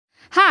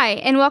Hi,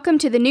 and welcome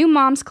to the New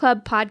Moms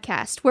Club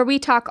podcast, where we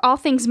talk all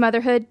things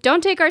motherhood,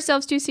 don't take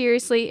ourselves too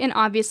seriously, and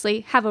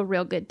obviously have a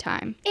real good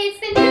time. It's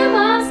the New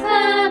Moms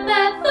Club,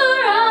 but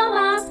for all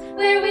moms,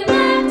 where we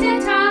love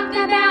to talk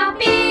about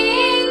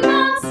being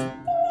moms.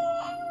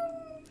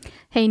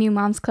 Hey, New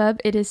Moms Club,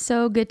 it is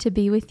so good to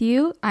be with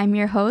you. I'm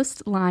your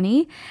host,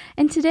 Lonnie,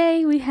 and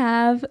today we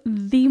have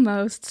the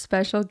most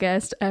special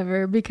guest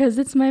ever because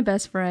it's my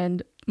best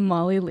friend,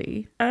 Molly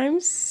Lee. I'm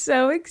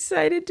so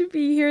excited to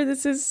be here.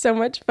 This is so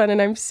much fun,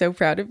 and I'm so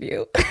proud of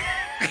you.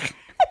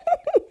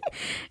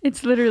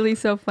 It's literally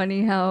so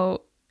funny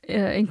how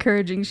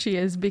encouraging she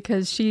is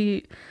because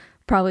she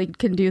probably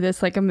can do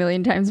this like a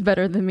million times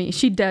better than me.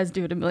 She does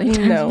do it a million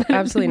times No, better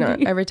absolutely than not.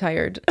 me. I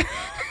retired.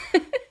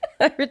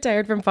 I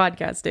retired from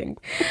podcasting.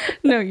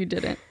 No, you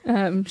didn't.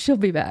 She'll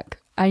be back.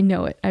 I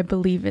know it. I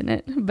believe in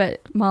it.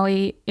 But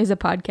Molly is a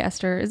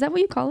podcaster. Is that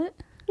what you call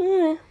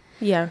it?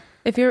 Yeah.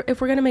 If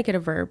we're gonna make it a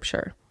verb,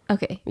 sure.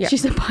 Okay. Yeah.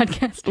 She's a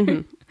podcaster.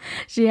 Mm-hmm.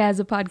 She has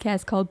a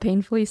podcast called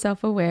Painfully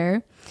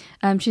Self-Aware.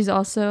 She's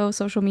also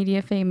social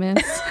media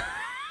famous.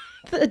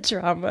 The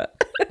drama.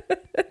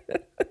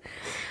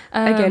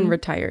 Again,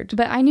 retired.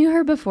 But I knew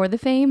her before the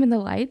fame and the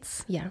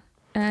lights. Yeah.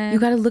 You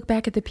got to look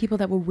back at the people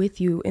that were with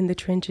you in the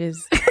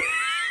trenches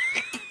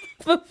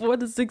before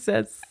the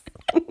success.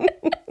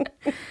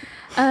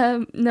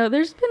 No,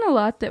 there's been a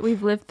lot that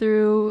we've lived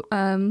through.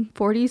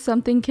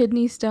 40-something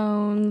kidney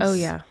stones. Oh,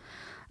 yeah.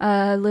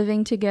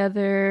 Living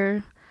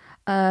together.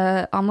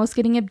 Almost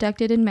getting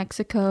abducted in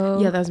Mexico.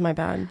 Yeah, that was my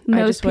bad.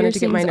 Nose I just wanted to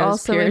get my piercings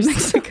nose also pierced. in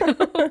Mexico.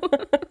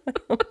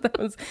 That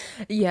was,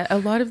 yeah, a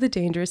lot of the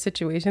dangerous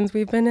situations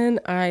we've been in,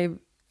 I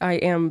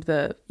am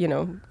the,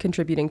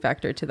 contributing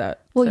factor to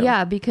that. Well, So,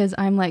 yeah, because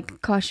I'm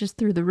like cautious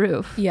through the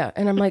roof. Yeah,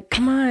 and I'm like,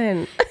 come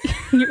on.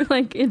 You're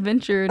like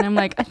adventure, and I'm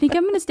like, I think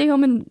I'm gonna stay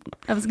home and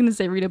I was gonna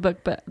say read a book,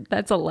 but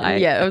that's a lie.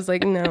 Yeah, I was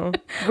like, no,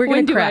 we're When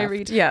gonna do craft. I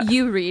read? Yeah,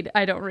 You read.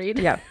 I don't read.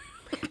 yeah.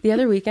 The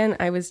other weekend,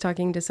 I was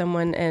talking to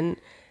someone, and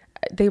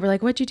they were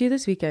like, "What'd you do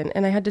this weekend?"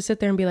 And I had to sit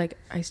there and be like,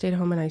 "I stayed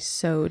home and I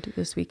sewed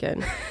this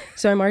weekend."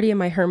 So I'm already in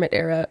my hermit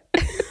era.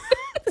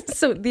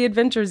 So the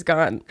adventure's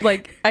gone.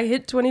 Like I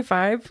hit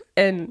 25,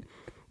 and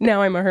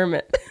now I'm a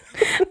hermit.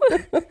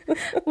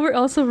 We're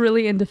also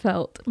really into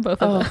felt,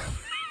 both of us.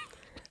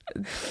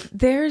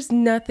 There's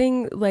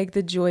nothing like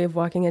the joy of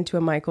walking into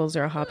a Michael's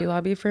or a Hobby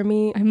Lobby for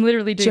me. I'm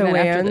literally doing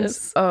that after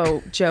this.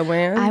 Oh,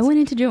 Joann's. I went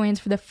into Joann's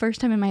for the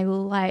first time in my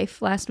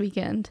life last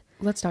weekend.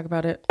 Let's talk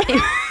about it.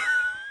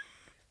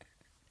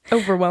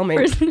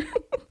 Overwhelming.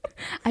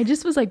 I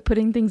just was like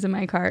putting things in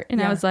my cart,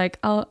 and I was like,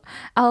 I'll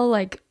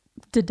like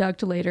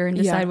deduct later and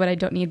decide what I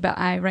don't need, but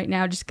I right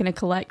now just gonna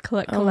collect.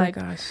 Oh my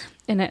gosh.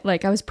 And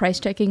I was price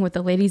checking with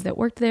the ladies that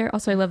worked there.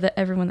 Also, I love that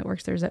everyone that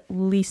works there is at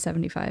least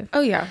 75.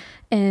 Oh yeah.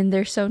 And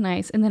they're so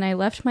nice. And then I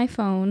left my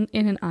phone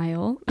in an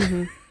aisle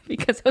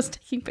because I was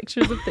taking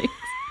pictures of things.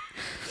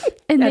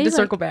 And I had they to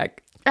circle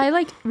back.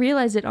 I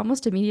realized it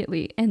almost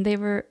immediately, and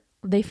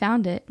they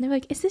found it. And they're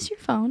like, "Is this your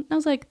phone?" And I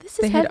was like, "This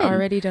is heaven. They had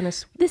already done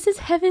This is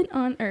heaven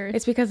on earth."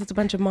 It's because it's a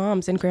bunch of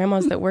moms and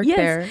grandmas that work Yes.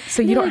 there.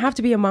 So And you they're don't have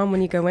to be a mom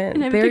when you go in.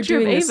 And I have a They're picture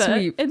of doing a Ava,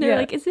 sweep. and they're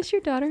like, "Is this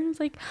your daughter?" And I was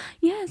like,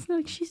 "Yes." And they're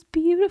like, "She's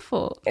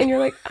beautiful." And you're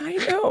like, I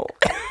know.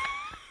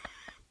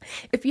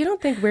 If you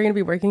don't think we're going to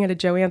be working at a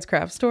Joann's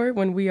craft store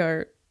when we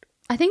are,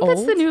 I think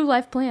that's the Old? new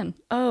life plan.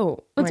 oh,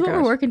 That's my what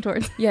we're gosh. working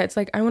towards. Yeah, it's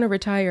like I want to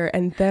retire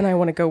and then I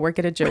want to go work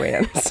at a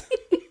Joann's.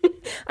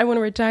 I want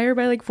to retire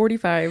by like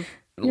 45,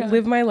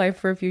 live my life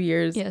for a few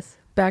years. Yes.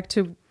 Back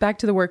to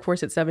the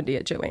workforce at 70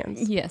 at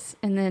Joann's. Yes.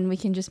 And then we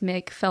can just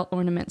make felt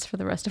ornaments for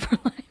the rest of our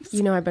lives.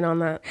 You know, I've been on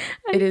that.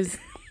 It is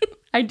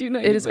I do know.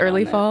 it is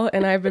early fall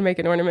and I've been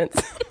making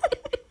ornaments.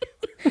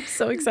 I'm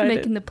so excited.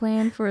 Making the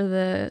plan for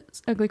the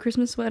ugly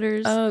Christmas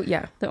sweaters. Oh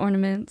yeah. The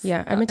ornaments. Yeah,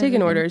 I've been taking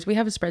everything. orders. We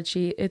have a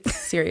spreadsheet. It's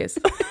serious.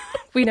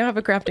 We now have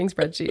a crafting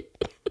spreadsheet.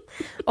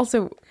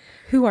 Also,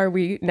 who are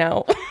we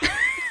now?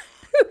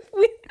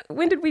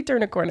 When did we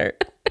turn a corner?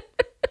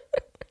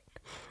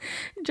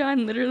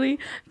 John, literally,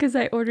 because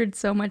I ordered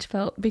so much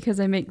felt because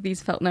I make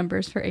these felt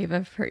numbers for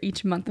Ava for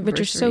each month of Which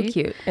are so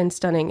cute and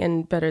stunning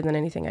and better than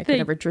anything I could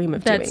ever dream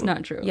of doing. That's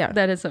not true. Yeah.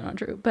 That is not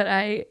true. But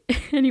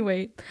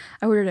anyway,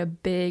 I ordered a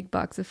big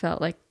box of felt,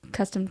 like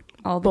custom,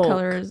 all the Bulk.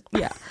 colors.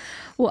 Yeah.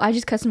 Well, I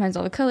just customized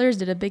all the colors,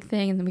 did a big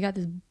thing, and then we got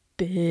this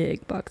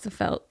big box of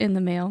felt in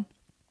the mail.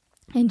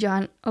 And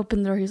John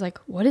opened the door. He's like,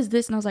 "What is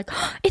this?" And I was like,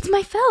 "Oh, it's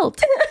my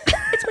felt."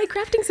 It's my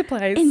crafting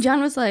supplies. And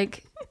John was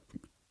like,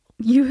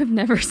 "You have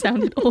never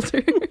sounded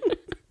older."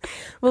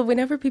 Well,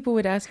 whenever people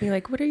would ask me,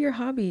 like, what are your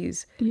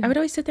hobbies? Yeah. I would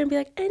always sit there and be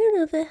like, I don't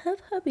know if I have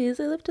hobbies.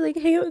 I love to like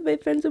hang out with my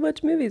friends and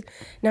watch movies.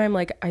 Now I'm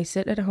like, I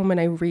sit at home and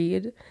I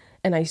read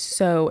and I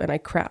sew and I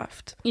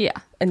craft. Yeah.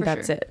 And for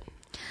that's sure. it.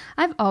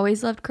 I've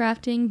always loved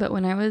crafting, but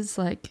when I was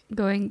like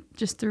going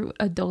just through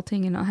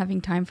adulting and not having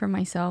time for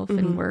myself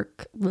and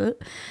work,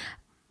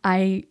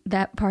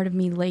 that part of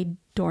me laid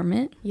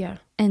dormant. Yeah.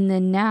 And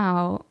then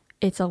now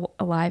it's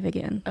alive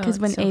again. Because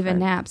it's when so Ava fun.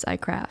 naps, I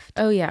craft.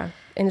 Oh, yeah.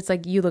 And it's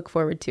like you look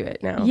forward to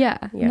it now. Yeah.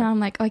 Yeah. Now I'm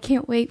like, oh, I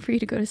can't wait for you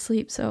to go to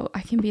sleep so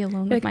I can be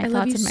alone with Like, my I thoughts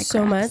love you and my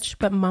so crafts. much,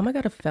 but Mama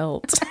got a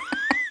felt.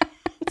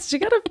 She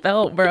got a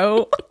felt,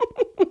 bro.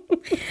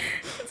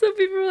 So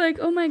people were like,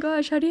 oh my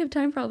gosh, how do you have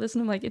time for all this?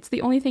 And I'm like, it's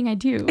the only thing I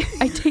do.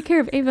 I take care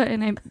of Ava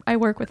and I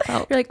work with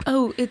felt. You're like,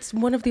 oh, it's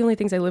one of the only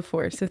things I live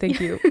for. So thank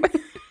you.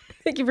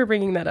 Thank you for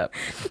bringing that up.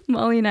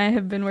 Molly and I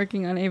have been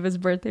working on Ava's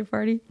birthday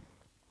party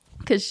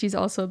because she's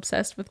also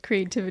obsessed with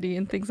creativity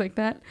and things like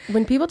that.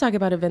 When people talk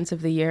about events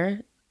of the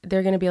year,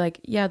 they're going to be like,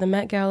 yeah, the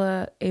Met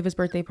Gala, Ava's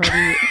birthday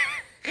party,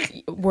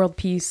 world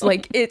peace.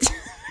 Like it's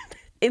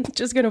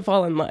just going to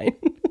fall in line.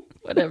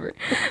 Whatever.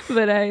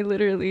 But I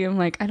literally am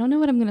like, I don't know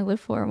what I'm going to live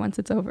for once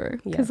it's over.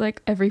 Because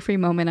like every free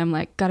moment, I'm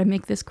like, got to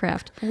make this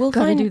craft.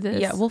 Gotta do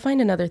this. Yeah, we'll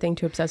find another thing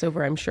to obsess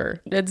over, I'm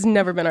sure. It's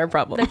never been our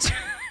problem.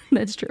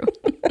 That's true.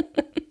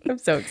 I'm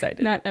so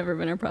excited. Not ever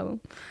been our problem.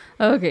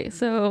 Okay,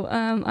 so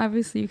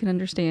obviously you can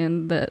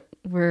understand that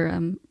we're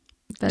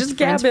best just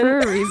friends gabbing for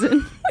a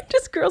reason.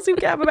 Just girls who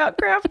gab about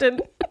crafting.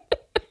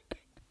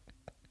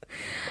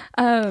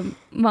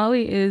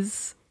 Molly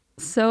is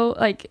so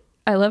like,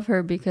 I love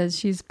her because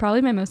she's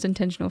probably my most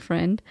intentional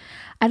friend.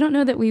 I don't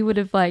know that we would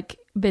have like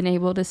been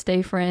able to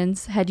stay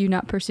friends had you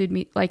not pursued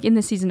me, like in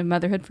the season of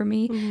motherhood for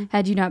me,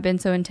 had you not been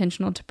so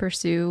intentional to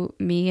pursue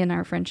me and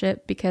our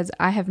friendship, because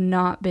I have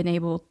not been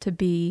able to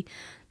be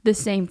the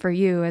same for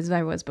you as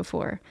I was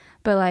before.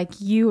 But like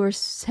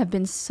have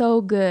been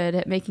so good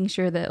at making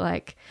sure that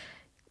like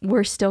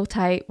we're still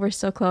tight, we're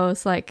still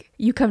close. Like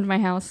you come to my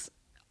house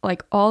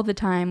like all the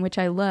time, which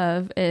I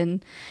love.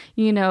 And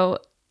you know,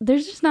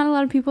 there's just not a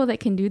lot of people that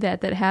can do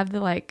that have the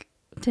like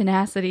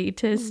tenacity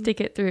to stick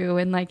it through.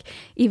 And like,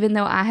 even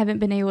though I haven't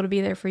been able to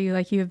be there for you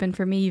like you have been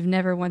for me, you've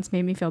never once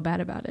made me feel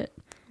bad about it.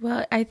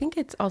 Well, I think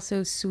it's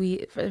also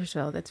sweet. First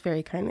of all, that's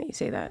very kind that you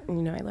say that. And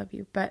you know, I love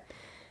you. But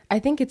I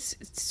think it's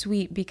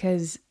sweet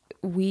because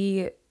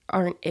we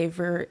aren't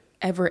ever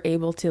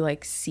able to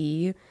like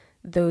see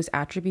those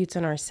attributes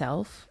in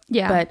ourselves.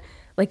 Yeah. But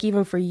like,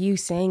 even for you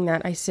saying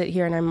that, I sit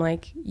here and I'm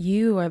like,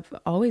 you have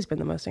always been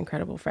the most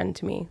incredible friend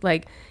to me.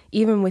 Like,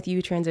 even with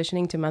you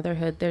transitioning to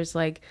motherhood, there's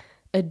like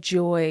a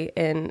joy.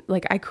 And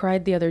like, I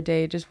cried the other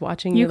day just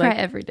watching you. You cry like,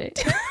 every day.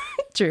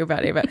 True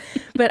about Ava.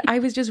 But I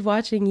was just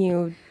watching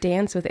you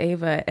dance with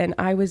Ava and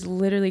I was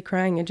literally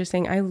crying and just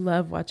saying, I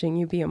love watching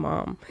you be a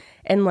mom.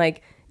 And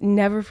like,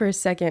 never for a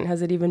second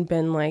has it even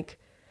been like,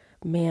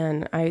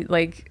 man, I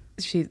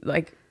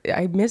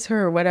miss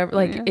her or whatever.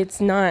 Like, yeah.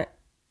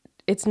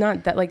 It's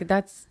not that, like,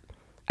 that's,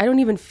 I don't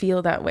even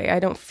feel that way. I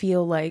don't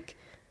feel like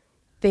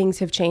things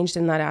have changed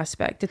in that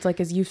aspect. It's like,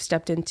 as you've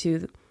stepped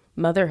into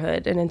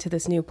motherhood and into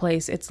this new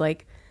place, it's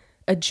like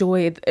a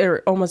joy,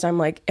 or almost I'm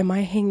like, am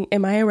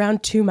I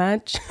around too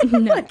much? No.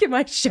 Like, am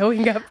I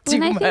showing up too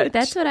much? I think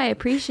that's what I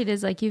appreciate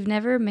is like, you've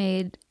never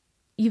made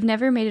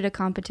it a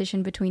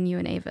competition between you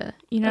and Ava.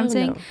 You know what I'm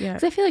saying? No. Yeah.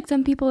 Because I feel like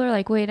some people are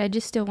like, wait, I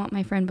just still want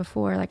my friend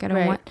before. Like, I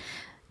don't want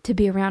to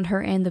be around her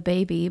and the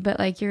baby. But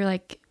like, you're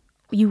like,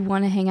 you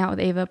want to hang out with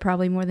Ava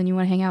probably more than you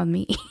want to hang out with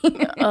me.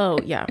 Oh,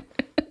 yeah.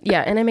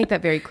 Yeah, and I make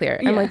that very clear.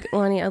 I'm like,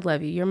 Lonnie, I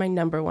love you. You're my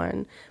number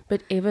one.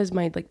 But Ava's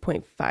my, like,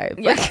 0.5.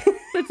 Yeah, like,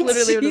 that's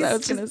literally what I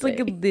was going to say. Like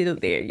a little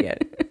there, yeah.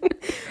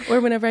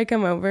 Or whenever I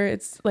come over,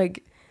 it's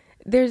like,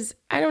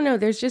 I don't know,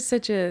 there's just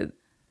such a,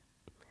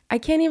 I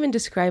can't even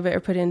describe it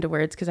or put it into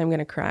words because I'm going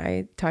to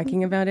cry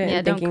talking about it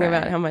and thinking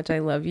about how much I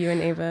love you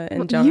and Ava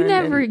and John. You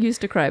never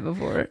used to cry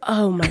before.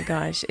 Oh my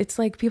gosh. It's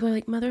like, people are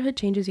like, motherhood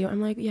changes you. I'm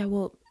like, yeah,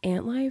 well,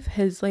 aunt life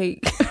has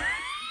like,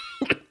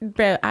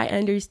 bro, I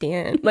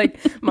understand. Like,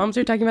 moms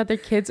are talking about their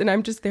kids and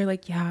I'm just there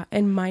like, yeah.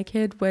 And my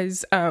kid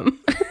was, and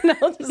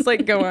I'll just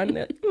like go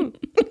on.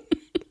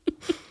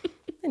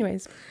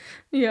 Anyways.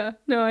 Yeah,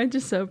 no, I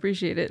just so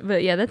appreciate it.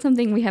 But yeah, that's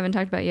something we haven't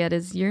talked about yet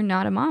is you're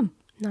not a mom.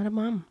 Not a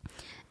mom.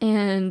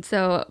 And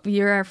so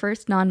you're our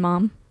first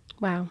non-mom.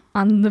 Wow.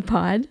 On the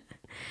pod.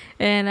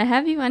 And I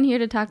have you on here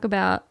to talk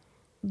about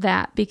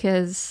that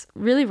because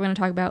really we're going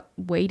to talk about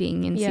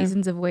waiting and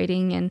seasons of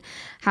waiting and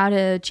how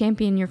to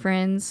champion your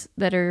friends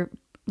that are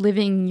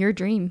living your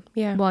dream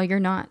while you're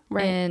not.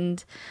 Right.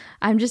 And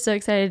I'm just so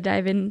excited to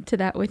dive into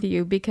that with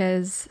you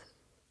because,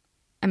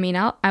 I mean,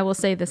 I will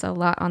say this a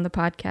lot on the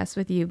podcast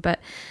with you, but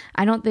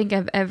I don't think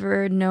I've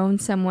ever known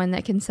someone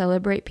that can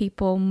celebrate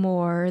people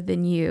more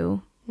than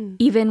you.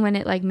 Even when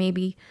it like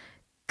maybe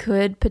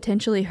could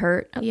potentially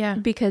hurt. Yeah.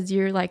 Because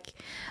you're like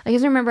I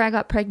just remember I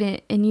got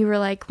pregnant and you were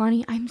like,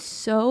 Lonnie, I'm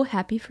so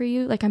happy for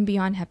you. Like, I'm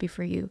beyond happy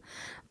for you.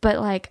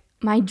 But like,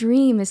 my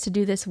dream is to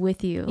do this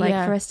with you. Like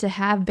for us to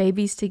have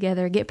babies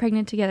together, get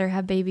pregnant together,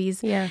 have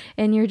babies. Yeah.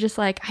 And you're just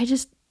like,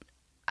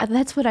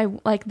 that's what I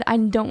like. I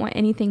don't want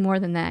anything more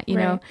than that, you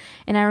know?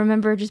 And I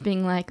remember just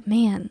being like,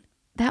 man,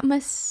 that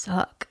must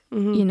suck,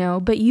 you know?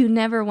 But you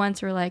never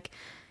once were like,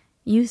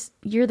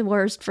 you're the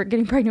worst for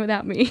getting pregnant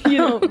without me. You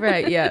know? Oh,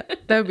 right. Yeah.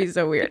 That would be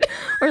so weird.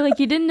 Or like,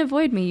 you didn't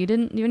avoid me. You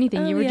didn't do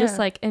anything. You were just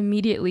like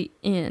immediately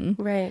in.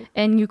 Right.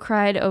 And you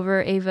cried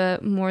over Ava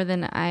more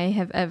than I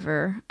have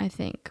ever, I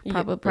think.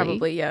 Probably.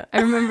 Probably, yeah.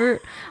 I remember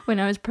when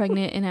I was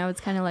pregnant and I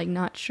was kind of like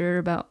not sure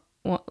about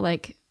what,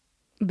 like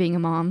being a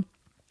mom.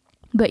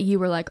 but you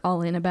were like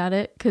all in about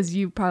it because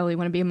you probably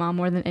want to be a mom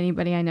more than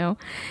anybody I know.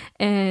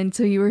 And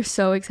so you were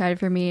so excited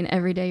for me. And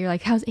every day you're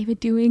like, how's Ava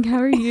doing? How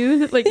are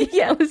you? Like,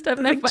 yeah, all this stuff.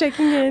 And like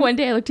checking in. One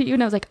day I looked at you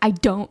and I was like, I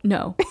don't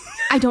know.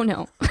 I don't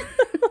know.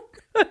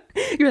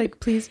 You're like,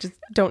 please just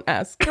don't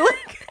ask. And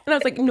I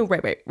was like, no,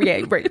 right.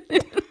 Yeah, right.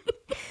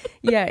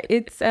 Yeah,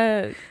 it's,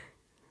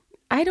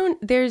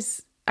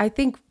 I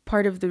think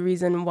part of the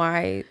reason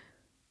why,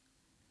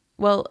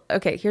 well,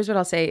 okay, here's what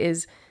I'll say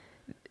is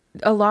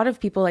a lot of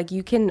people, like,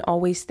 you can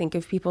always think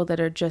of people that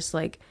are just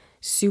like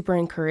super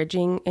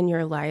encouraging in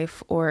your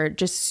life or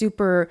just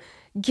super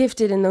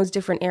gifted in those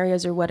different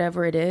areas or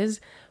whatever it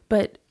is.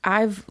 But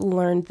I've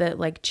learned that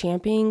like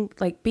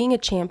being a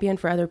champion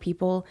for other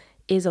people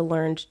is a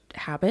learned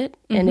habit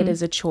and it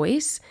is a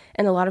choice.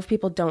 And a lot of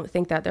people don't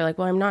think that. They're like,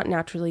 well, I'm not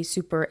naturally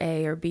super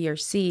A or B or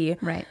C.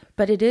 Right.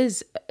 But it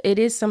is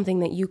something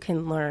that you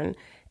can learn.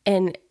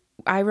 And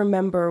I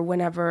remember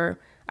whenever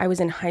I was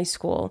in high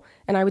school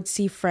and I would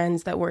see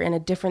friends that were in a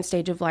different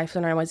stage of life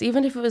than I was,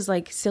 even if it was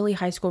like silly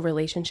high school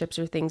relationships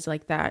or things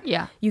like that.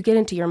 Yeah. You get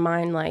into your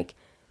mind like,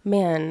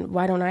 man,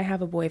 why don't I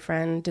have a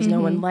boyfriend? Does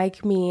no one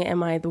like me?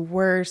 Am I the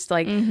worst?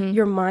 Like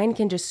your mind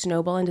can just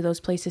snowball into those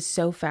places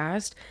so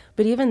fast.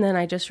 But even then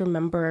I just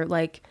remember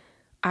like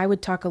I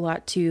would talk a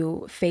lot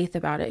to Faith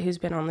about it, who's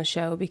been on the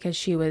show because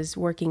she was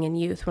working in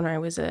youth when I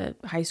was a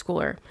high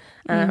schooler.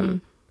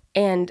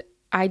 And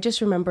I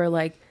just remember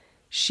like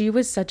she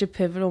was such a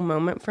pivotal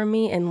moment for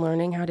me in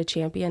learning how to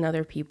champion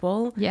other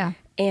people. Yeah.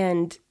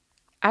 And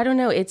I don't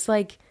know, it's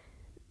like,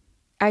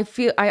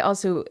 I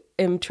also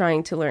am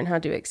trying to learn how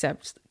to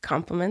accept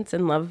compliments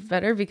and love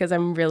better because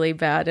I'm really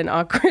bad and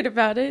awkward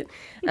about it.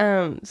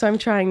 So I'm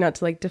trying not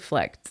to like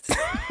deflect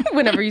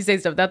whenever you say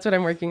stuff. That's what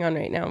I'm working on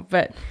right now.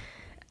 But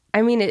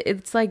I mean,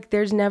 it's like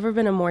there's never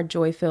been a more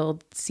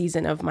joy-filled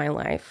season of my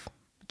life,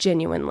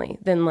 genuinely,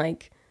 than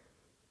like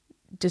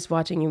just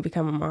watching you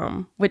become a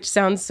mom, which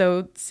sounds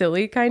so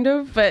silly kind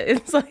of, but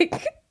it's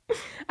like,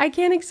 I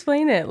can't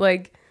explain it.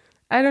 Like,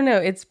 I don't know.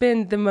 It's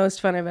been the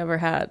most fun I've ever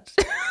had.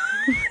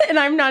 And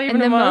I'm not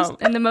even a mom.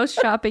 And the most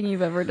shopping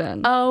you've ever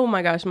done. Oh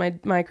my gosh,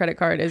 my credit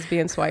card is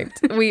being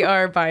swiped. We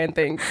are buying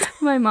things.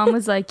 My mom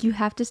was like, you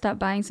have to stop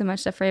buying so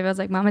much stuff for Ava. I was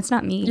like, Mom, it's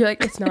not me. You're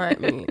like, it's not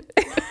me.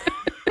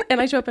 And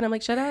I show up and I'm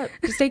like, shut up.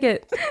 Just take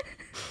it.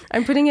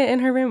 I'm putting it in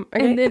her room.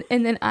 Okay?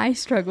 And then I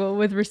struggle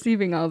with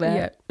receiving all that.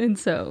 Yeah. And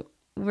so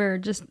we're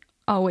just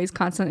always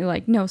constantly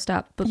like, no,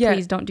 stop. But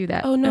please don't do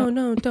that. Oh,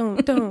 no,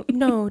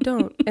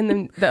 don't. And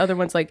then the other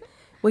one's like,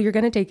 well, you're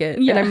going to take it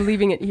and I'm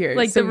leaving it here.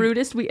 Like the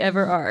rudest we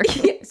ever are.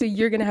 So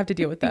you're going to have to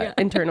deal with that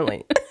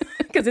internally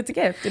because it's a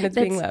gift and it's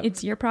being loved.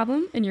 It's your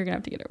problem and you're going to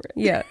have to get over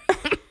Yeah.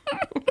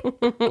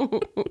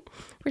 it.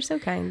 We're so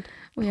kind.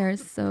 We are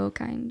so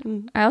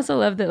kind. I also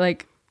love that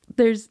like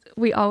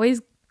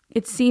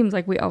it seems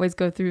like we always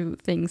go through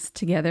things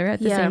together at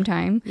the same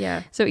time.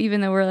 Yeah. So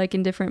even though we're like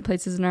in different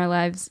places in our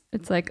lives,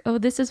 it's like, oh,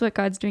 this is what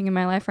God's doing in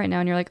my life right now.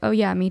 And you're like, oh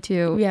yeah, me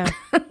too. Yeah.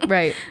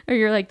 Right. Or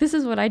you're like, this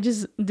is what I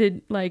just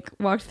did, like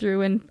walked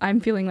through and I'm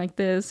feeling like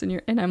this.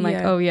 And I'm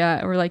like, oh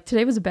yeah. Or like,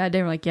 today was a bad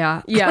day. We're like,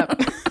 yeah. Yeah.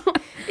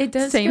 It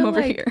does Same feel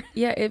over like, here.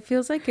 Yeah. It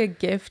feels like a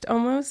gift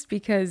almost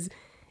because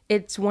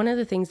it's one of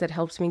the things that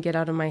helps me get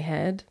out of my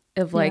head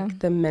of like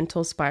the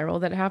mental spiral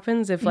that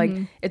happens if like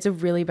it's a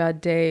really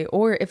bad day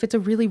or if it's a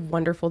really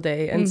wonderful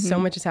day and so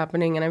much is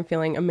happening and I'm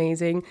feeling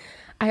amazing.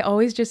 I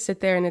always just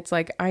sit there and it's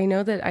like, I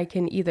know that I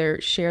can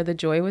either share the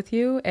joy with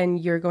you and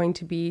you're going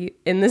to be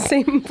in the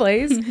same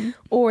place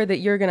or that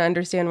you're going to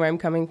understand where I'm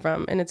coming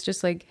from. And it's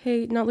just like,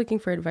 hey, not looking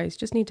for advice,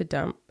 just need to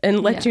dump and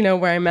let you know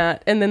where I'm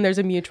at. And then there's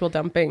a mutual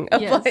dumping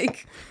of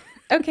like,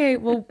 okay,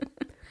 well,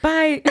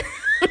 bye.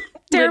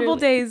 Terrible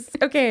days.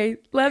 Okay.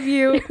 Love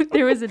you.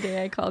 There was a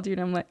day I called you and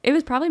I'm like, it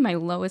was probably my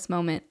lowest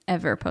moment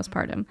ever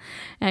postpartum.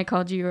 And I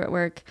called you at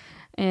work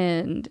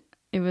and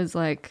it was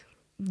like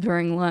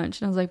during lunch.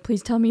 And I was like,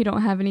 please tell me you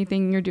don't have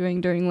anything you're doing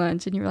during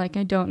lunch. And you were like,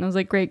 I don't. And I was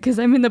like, great. Cause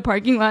I'm in the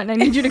parking lot and I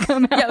need you to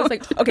come out. Yeah. I was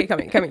like, okay,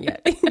 coming. Yeah.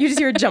 You just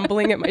hear a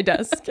jumbling at my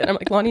desk. And I'm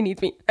like, Lonnie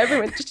needs me.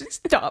 Everyone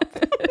just stop.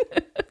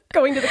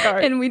 Going to the car.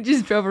 And we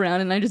just drove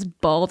around and I just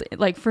bawled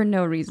like for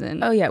no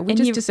reason. Oh yeah. We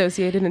just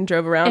dissociated and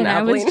drove around. And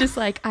Abilene. I was just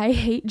like, I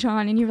hate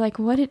John. And you were like,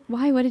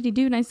 why? What did he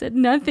do? And I said,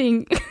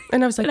 nothing.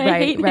 And I was like,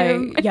 right.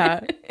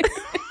 Yeah.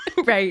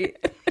 Right.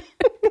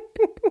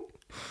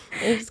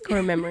 It's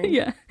core memory.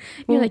 Yeah.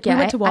 You're like, yeah, we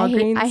went to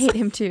Walgreens. I hate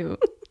him too.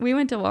 We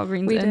went to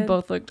Walgreens and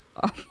both looked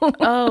awful.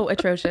 Oh,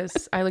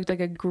 atrocious. I looked like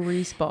a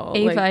grease ball.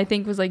 Ava, I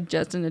think, was like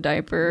just in a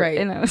diaper. Right.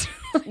 And I was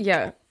like,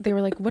 yeah. They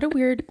were like, what a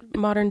weird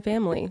modern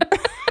family.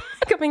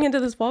 Coming into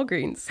this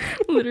Walgreens.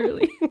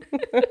 Literally.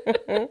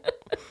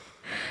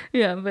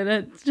 Yeah, but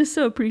I just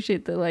so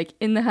appreciate that, like,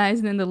 in the highs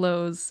and in the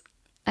lows,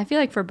 I feel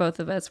like for both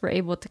of us, we're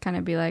able to kind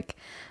of be like,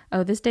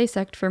 oh, this day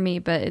sucked for me,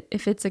 but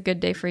if it's a good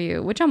day for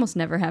you, which almost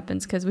never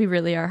happens because we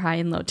really are high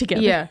and low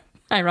together. Yeah.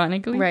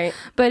 Ironically. Right.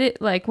 But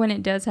it, like, when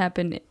it does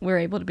happen, we're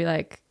able to be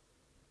like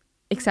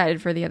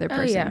excited for the other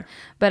person. Yeah.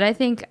 But I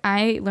think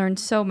I learned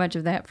so much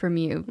of that from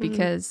you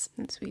because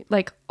That's sweet.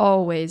 like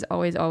always,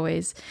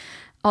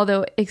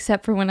 although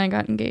except for when I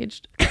got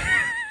engaged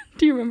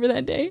Do you remember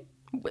that day?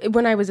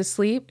 When I was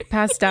asleep,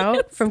 passed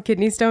out from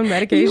kidney stone You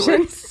medication.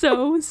 were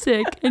so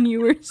sick, and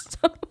you were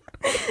so...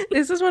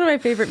 This is one of my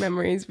favorite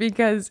memories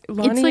because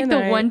Lonnie It's like and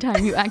the I, one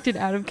time you acted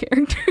out of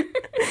character.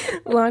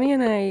 Lonnie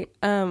and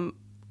I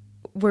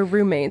were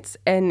roommates,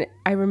 and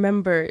I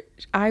remember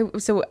I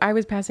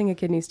was passing a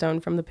kidney stone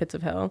from the pits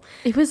of hell.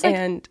 It was like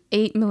and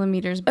 8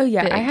 millimeters. oh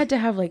yeah, big. I had to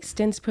have like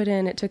stents put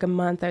in. It took a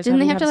month. I was Didn't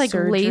they having have to like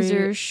surgery.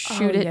 laser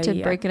shoot it to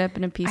yeah. break it up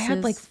into pieces? I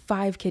had like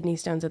 5 kidney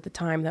stones at the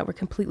time that were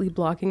completely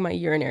blocking my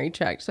urinary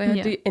tract. So I had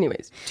Yeah. to,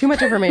 anyways, too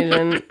much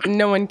information.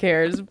 No one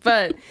cares.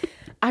 But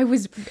I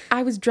was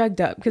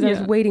drugged up because I was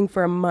Yeah. waiting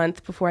for a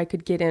month before I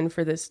could get in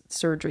for this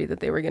surgery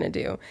that they were going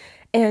to do.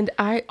 And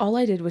all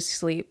I did was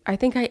sleep. I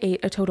think I ate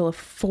a total of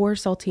 4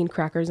 saltine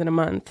crackers in a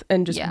month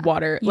and just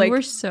water. You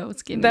were so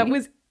skinny. That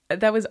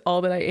was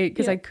all that I ate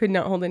because I could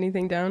not hold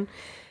anything down.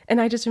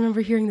 And I just remember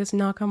hearing this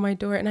knock on my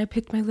door, and I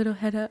picked my little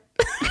head up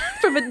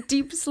from a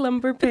deep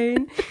slumber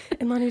pain.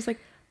 And Lonnie was like,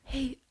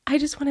 "Hey, I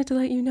just wanted to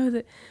let you know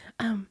that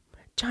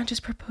John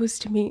just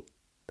proposed to me."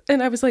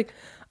 And I was like,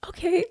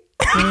 "Okay."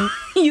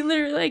 You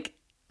literally like,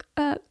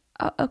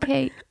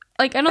 okay.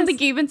 Like, I don't think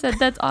you even said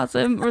that's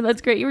awesome or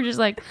that's great. You were just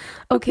like,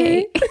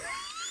 okay.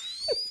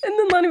 And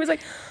then Lonnie was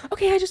like,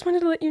 "Okay, I just wanted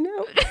to let you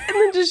know." And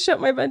then just shut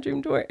my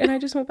bedroom door, and I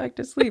just went back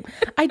to sleep.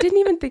 I didn't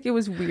even think it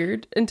was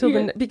weird until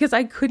then, because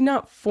I could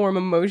not form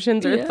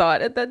emotions or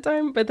thought at that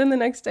time. But then the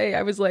next day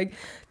I was like,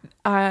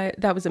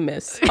 that was a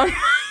miss.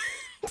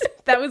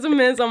 That was a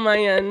miss on my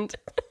end.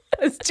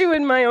 I was too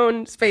in my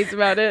own space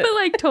about it. But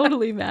like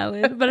totally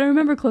valid. But I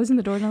remember closing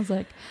the door and I was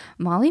like,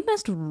 Molly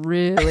must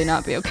really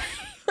not be okay.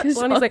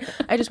 Lonnie's like,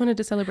 "I just wanted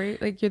to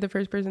celebrate. Like, you're the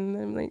first person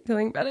that I'm like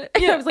telling about it."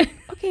 Yeah. I was like,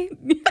 "Okay,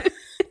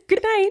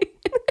 good night."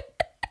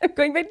 I'm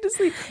going back to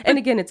sleep. And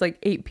again, it's like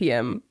 8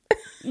 p.m.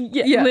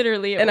 Yeah,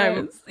 literally. And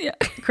I'm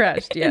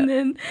crashed. Yeah. And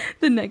then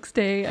the next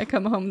day I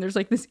come home, there's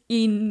like this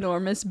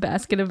enormous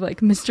basket of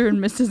like Mr. and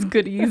Mrs.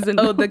 goodies. And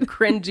the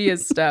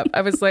cringiest stuff.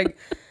 I was like,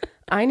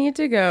 I need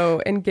to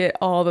go and get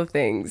all the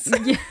things.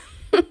 Yeah.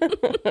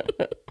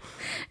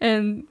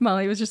 And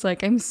Molly was just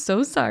like, "I'm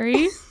so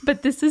sorry,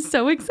 but this is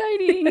so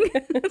exciting."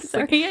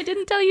 Sorry, I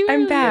didn't tell you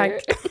I'm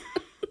earlier.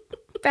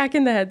 back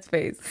in the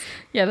headspace.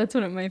 Yeah, that's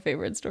one of my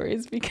favorite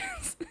stories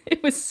because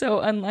it was so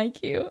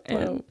unlike you. And,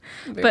 Well,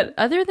 but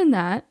other than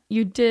that,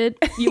 you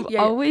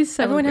always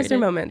celebrated. everyone has their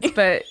moments,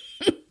 but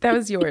that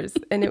was yours,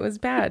 and it was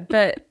bad.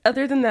 But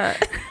other than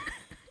that,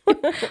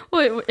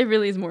 Well, it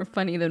really is more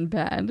funny than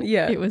bad.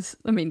 Yeah. It was,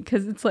 I mean,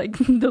 because it's like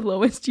the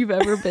lowest you've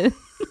ever been.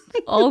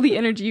 All the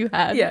energy you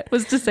had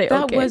was to say,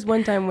 that okay. was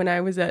one time when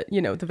I was at,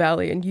 the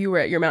valley, and you were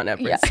at your Mount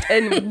Everest,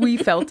 and we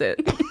felt it.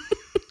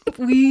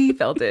 We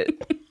felt it.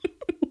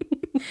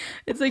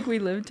 It's like we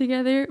lived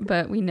together,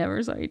 but we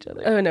never saw each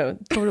other. Oh no,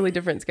 totally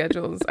different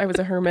schedules. I was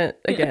a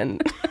hermit again.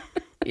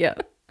 Yeah.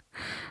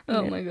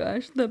 Oh my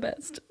gosh, the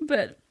best.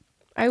 But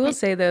I will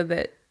say though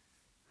that,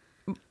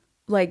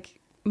 like,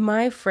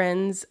 my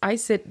friends, I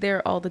sit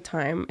there all the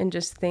time and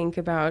just think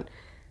about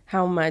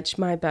how much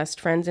my best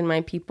friends and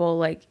my people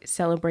like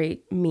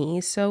celebrate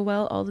me so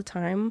well all the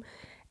time.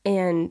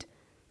 And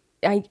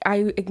I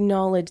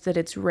acknowledge that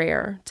it's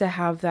rare to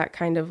have that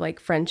kind of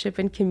like friendship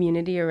and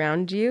community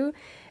around you.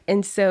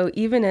 And so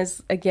even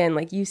as, again,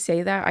 like you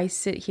say that, I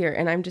sit here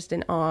and I'm just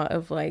in awe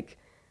of like,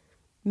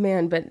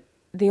 man, but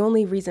the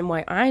only reason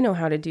why I know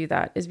how to do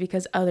that is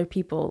because other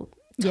people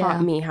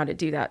taught me how to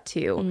do that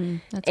too.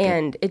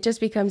 And it just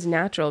becomes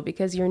natural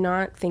because you're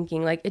not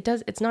thinking like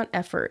it's not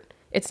effort.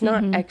 It's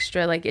not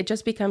extra. Like it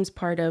just becomes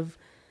part of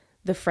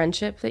the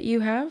friendship that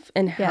you have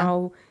and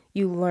how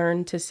you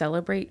learn to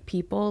celebrate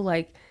people.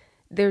 Like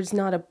does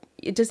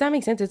that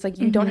make sense? It's like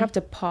you don't have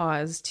to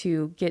pause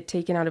to get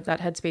taken out of that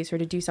headspace or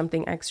to do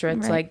something extra.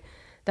 It's like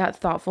that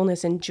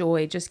thoughtfulness and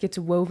joy just gets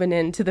woven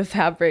into the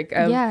fabric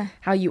of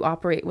how you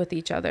operate with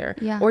each other,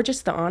 or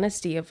just the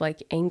honesty of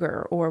like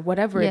anger or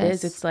whatever it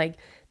is. It's like,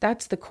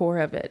 that's the core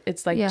of it.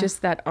 It's like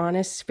just that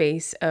honest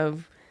space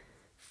of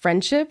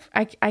friendship.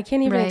 I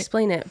can't even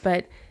explain it,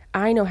 but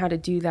I know how to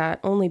do that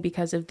only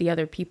because of the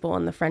other people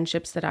and the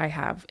friendships that I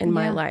have in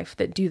my life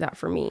that do that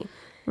for me.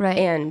 Right.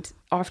 And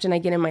often I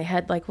get in my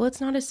head like, well,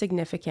 it's not as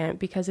significant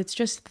because it's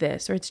just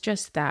this or it's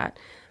just that.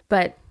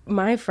 But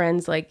my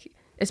friends, like,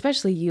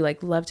 especially you,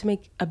 like, love to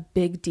make a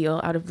big deal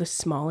out of the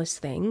smallest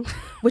thing,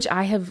 which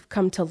I have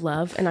come to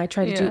love and I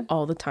try to do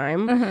all the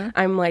time.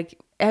 I'm like,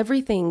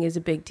 everything is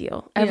a big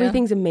deal.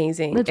 Everything's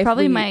amazing. That's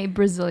probably my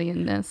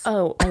Brazilianness.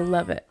 Oh, I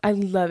love it. I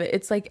love it.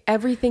 It's like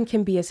everything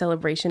can be a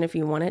celebration if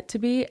you want it to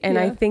be. And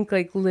I think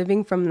like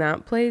living from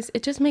that place,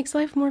 it just makes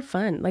life more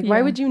fun. Like,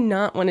 why would you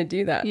not want to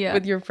do that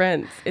with your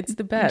friends? It's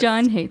the best.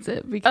 John hates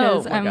it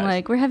because I'm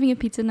like, we're having a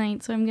pizza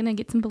night, so I'm going to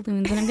get some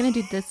balloons and I'm going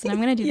to do this and I'm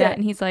going to do that.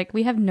 And he's like,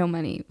 we have no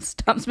money.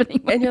 Stop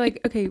spending money. And you're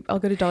like, okay, I'll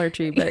go to Dollar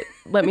Tree, but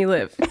let me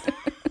live.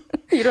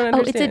 You don't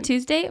understand. Oh, it's a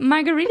Tuesday?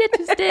 Margarita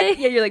Tuesday?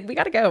 Yeah, you're like, we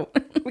got to go.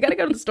 We got to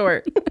go to the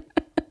store.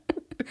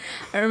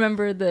 I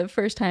remember the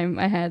first time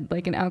I had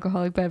like an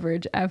alcoholic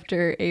beverage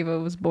after Ava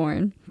was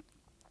born.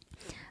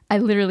 I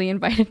literally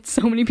invited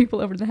so many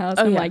people over to the house.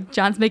 I'm like,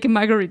 John's making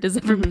margaritas,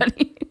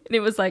 everybody. And it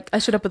was like I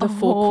showed up with a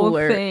full whole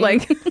cooler, thing.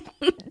 like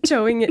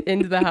towing it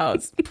into the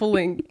house,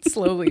 pulling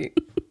slowly,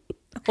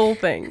 the whole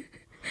thing.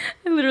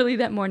 literally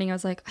that morning I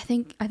was like, I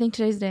think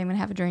today's the day I'm gonna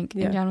have a drink.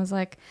 Yeah. And John was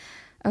like,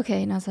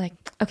 okay. And I was like,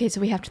 okay,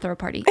 so we have to throw a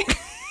party.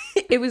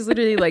 It was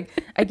literally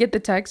like, I get the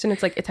text and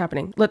it's like, it's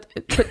happening. Let's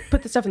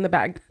put the stuff in the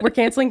bag. We're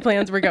canceling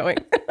plans. We're going.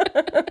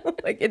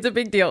 Like, it's a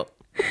big deal.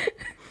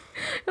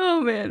 Oh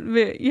man,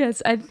 but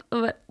yes.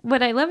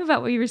 What I love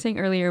about what you were saying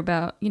earlier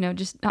about, you know,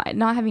 just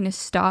not having to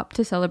stop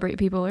to celebrate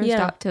people or Yeah.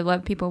 stop to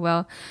love people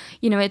well,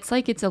 you know, it's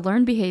like it's a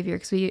learned behavior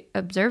because we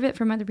observe it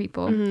from other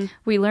people.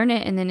 We learn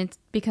it and then it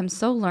becomes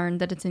so learned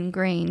that it's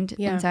ingrained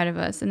Yeah. inside of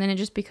us, and then it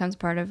just becomes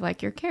part of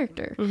like your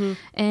character.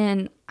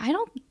 And I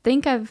don't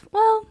think I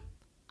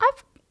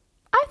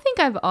think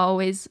I've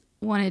always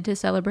wanted to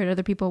celebrate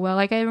other people well.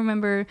 Like I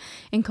remember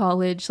in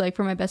college, like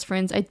for my best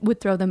friends, I would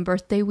throw them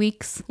birthday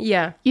weeks,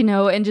 Yeah. you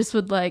know, and just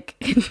would like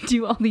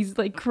do all these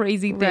like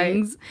crazy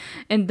things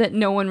and that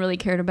no one really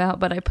cared about,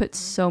 but I put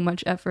so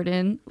much effort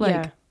in.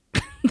 Like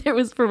there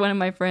was, for one of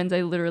my friends,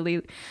 I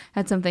literally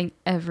had something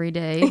every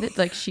day that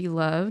like she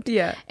loved.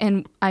 Yeah.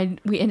 And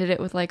we ended it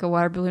with like a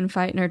water balloon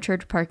fight in our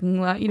church parking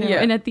lot, you know.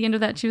 Yeah. And at the end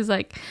of that she was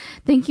like,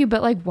 thank you,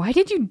 but like why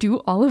did you do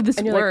all of this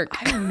And you're work?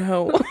 like, I don't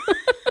know.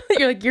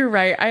 You're like, you're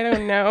right. I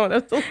don't know.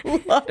 That's a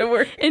lot of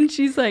work. And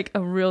she's like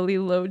a really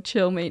low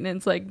chill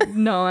maintenance, like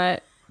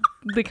not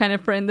the kind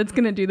of friend that's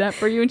gonna do that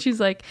for you. And she's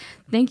like,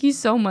 thank you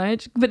so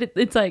much, but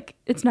it's like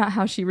it's not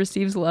how she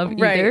receives love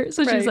either.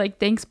 So she's like,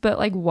 thanks, but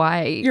like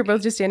why? You're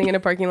both just standing in a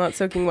parking lot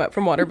soaking wet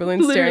from water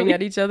balloons, staring Literally.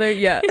 at each other.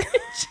 Yeah.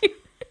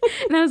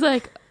 And I was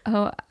like,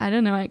 oh, I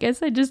don't know, I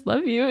guess I just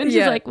love you. And she's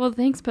Yeah. like, well,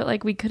 thanks, but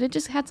like we could have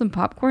just had some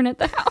popcorn at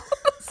the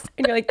house.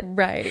 And you're like,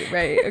 right,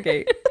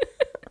 okay.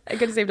 I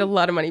could have saved a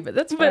lot of money, but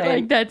that's fine. But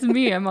like that's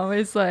me. I'm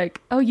always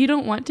like, oh, you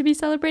don't want to be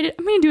celebrated?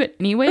 I'm gonna do it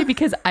anyway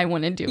because I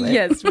want to do it.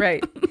 Yes,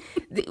 right.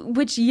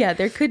 Which, yeah,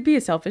 there could be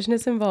a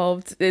selfishness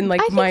involved in like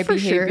I think my for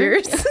sure.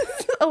 behaviors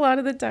a lot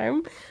of the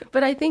time.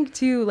 But I think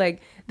too,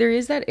 like there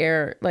is that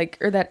air, like,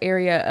 or that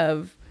area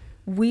of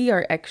we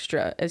are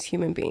extra as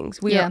human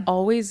beings. We are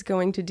always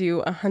going to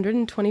do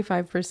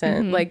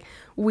 125%. Like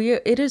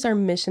it is our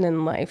mission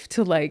in life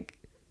to like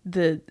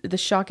the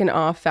shock and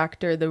awe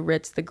factor, the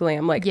ritz, the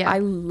glam. Like I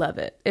love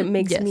it. It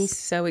makes me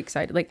so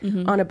excited. Like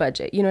on a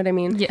budget, you know what I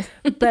mean? Yes.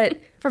 But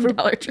From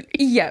Dollar Tree.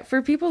 Yeah,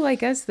 for people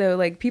like us though,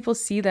 like people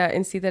see that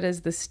and see that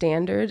as the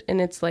standard,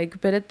 and it's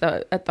like, but at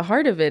the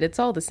heart of it, it's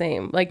all the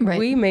same. Like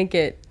we make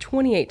it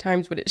 28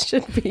 times what it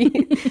should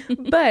be.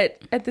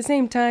 But at the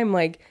same time,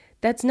 like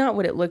that's not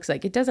what it looks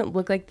like. It doesn't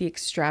look like the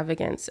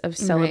extravagance of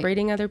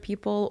celebrating other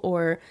people,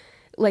 or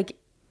like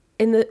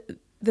in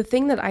the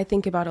thing that I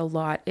think about a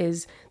lot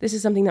is, this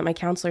is something that my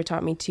counselor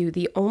taught me too.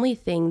 The only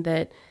thing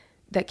that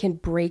can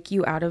break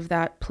you out of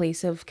that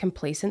place of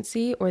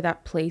complacency or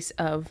that place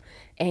of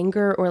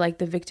anger or like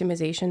the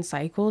victimization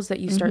cycles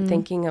that you start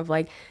thinking of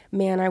like,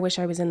 man, I wish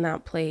I was in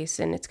that place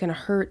and it's going to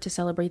hurt to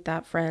celebrate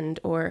that friend.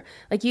 Or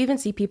like you even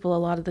see people a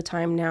lot of the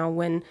time now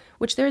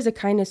which there is a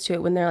kindness to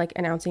it when they're like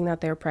announcing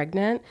that they're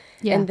pregnant.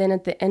 Yeah. And then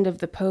at the end of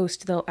the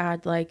post, they'll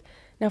add like,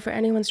 now for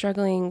anyone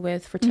struggling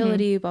with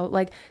fertility, but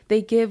like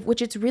they give,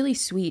 which it's really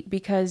sweet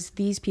because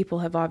these people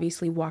have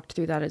obviously walked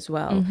through that as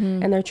well.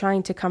 And they're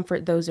trying to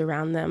comfort those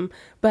around them.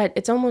 But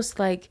it's almost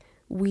like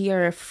we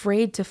are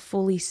afraid to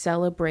fully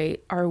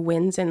celebrate our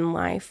wins in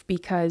life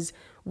because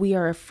we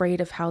are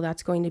afraid of how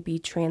that's going to be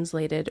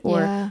translated,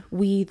 or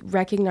we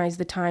recognize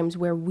the times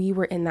where we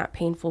were in that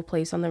painful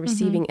place on the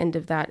receiving end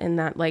of that, and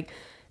that like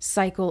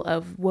cycle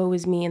of woe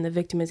is me and the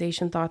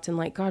victimization thoughts, and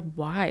like, God,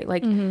 why?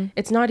 Like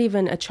it's not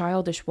even a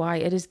childish why.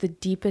 It is the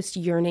deepest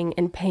yearning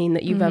and pain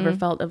that you've ever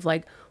felt of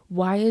like,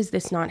 why is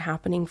this not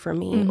happening for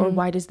me? Or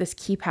why does this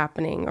keep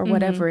happening? Or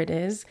whatever it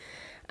is.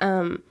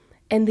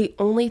 And the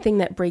only thing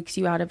that breaks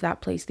you out of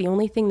that place, the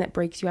only thing that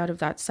breaks you out of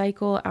that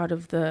cycle, out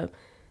of the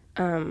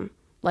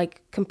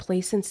like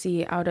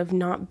complacency, out of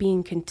not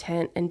being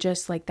content and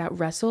just like that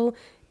wrestle,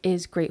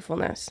 is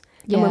gratefulness.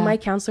 Yeah. And when my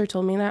counselor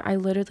told me that, I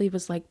literally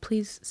was like,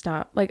 please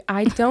stop. Like,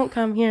 I don't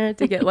come here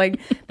to get like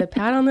the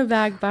pat on the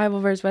back, Bible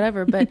verse,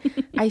 whatever. But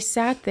I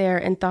sat there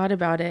and thought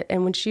about it.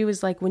 And when she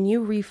was like, when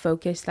you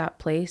refocus that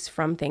place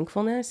from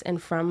thankfulness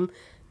and from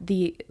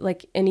the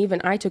like, and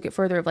even I took it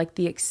further of like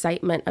the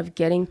excitement of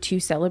getting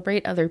to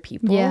celebrate other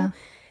people,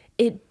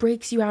 it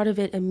breaks you out of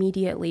it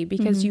immediately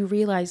because you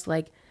realize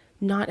like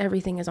not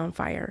everything is on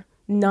fire.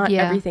 Not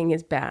everything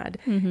is bad.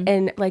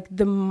 And like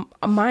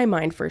my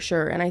mind for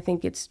sure, and I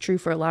think it's true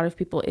for a lot of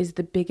people, is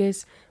the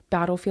biggest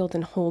battlefield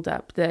and hold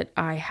up that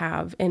I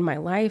have in my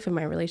life, in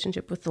my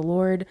relationship with the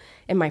Lord,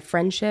 in my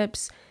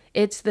friendships.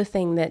 It's the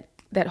thing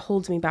that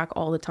holds me back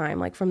all the time.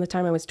 Like from the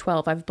time I was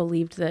 12, I've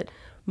believed that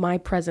my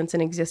presence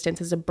and existence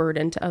is a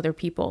burden to other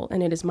people.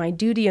 And it is my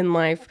duty in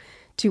life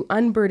to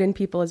unburden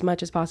people as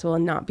much as possible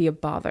and not be a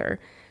bother.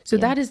 So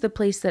that is the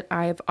place that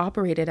I've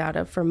operated out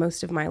of for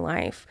most of my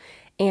life.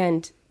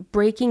 And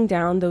breaking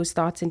down those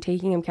thoughts and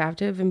taking them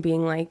captive and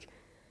being like,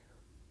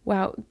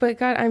 wow, but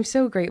God, I'm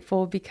so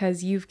grateful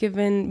because you've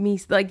given me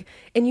like,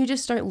 and you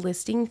just start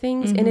listing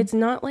things. And it's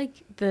not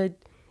like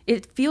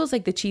it feels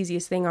like the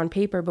cheesiest thing on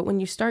paper, but when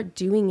you start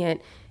doing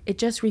it, it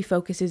just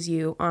refocuses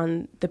you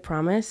on the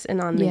promise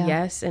and on the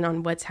yes and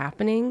on what's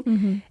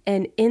happening.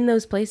 And in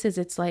those places,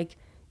 it's like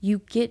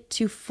you get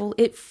to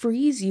it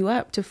frees you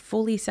up to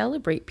fully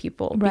celebrate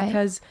people,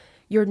 because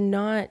you're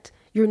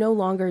no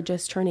longer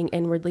just turning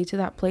inwardly to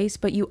that place,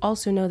 but you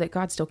also know that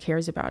God still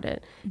cares about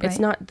it. It's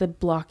not the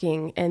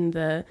blocking and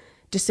the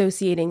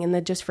dissociating and the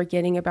just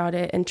forgetting about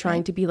it and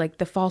trying to be like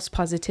the false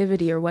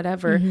positivity or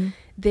whatever.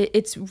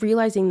 It's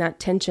realizing that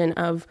tension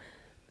of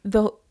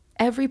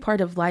every part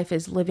of life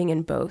is living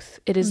in both.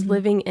 It is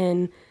living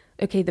in,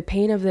 okay, the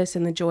pain of this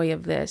and the joy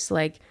of this.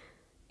 Like,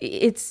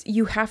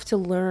 you have to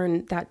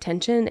learn that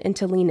tension and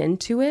to lean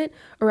into it,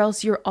 or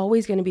else you're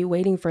always going to be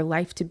waiting for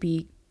life to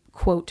be,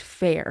 quote,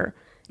 fair.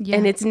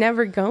 And it's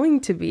never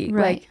going to be.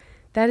 Like,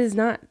 that is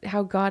not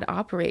how God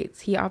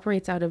operates. He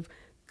operates out of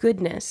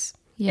goodness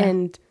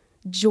and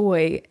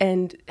joy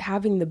and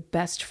having the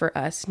best for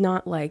us,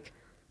 not like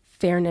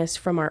fairness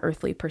from our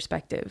earthly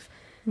perspective.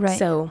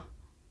 So,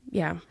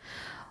 yeah.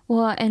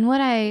 Well, and what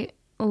I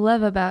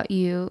love about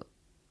you,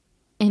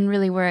 and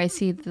really where I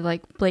see the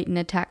like blatant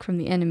attack from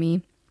the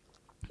enemy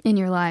in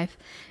your life,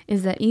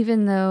 is that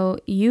even though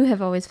you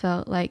have always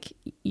felt like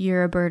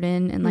you're a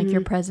burden and like your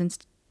presence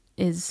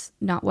is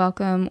not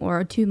welcome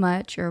or too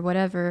much or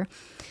whatever,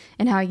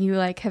 and how you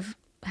like have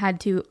had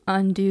to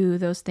undo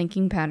those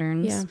thinking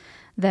patterns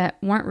that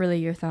weren't really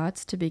your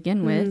thoughts to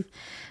begin with,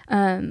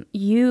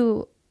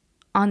 you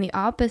on the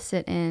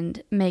opposite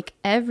end make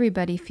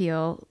everybody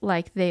feel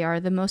like they are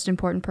the most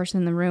important person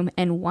in the room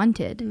and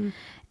wanted.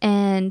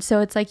 And so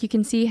it's like you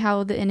can see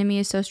how the enemy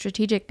is so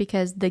strategic,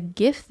 because the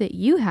gift that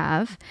you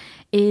have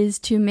is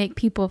to make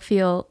people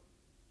feel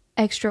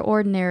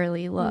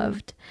extraordinarily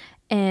loved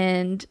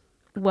and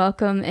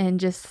welcome, and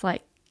just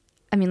like,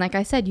 I mean, like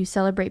I said, you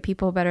celebrate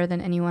people better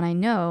than anyone I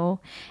know,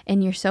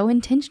 and you're so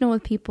intentional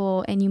with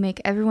people, and you make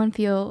everyone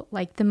feel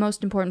like the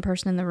most important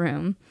person in the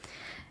room.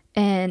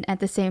 And at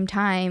the same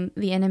time,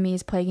 the enemy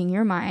is plaguing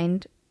your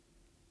mind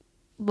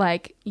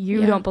like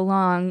you don't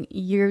belong,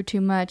 you're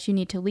too much, you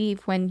need to leave,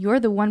 when you're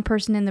the one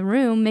person in the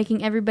room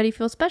making everybody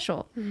feel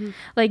special.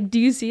 Like, do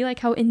you see like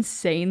how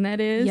insane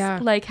that is?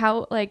 Like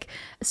how like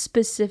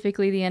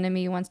specifically the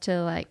enemy wants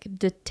to like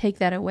take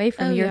that away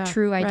from your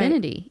true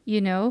identity, you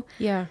know?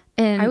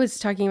 And I was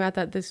talking about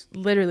that this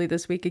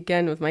week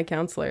again with my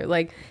counselor.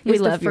 Like, we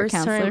love your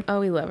counselor. Oh,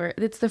 we love her.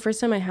 It's the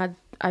first time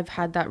I've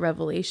had that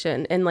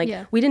revelation, and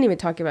like we didn't even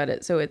talk about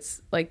it, so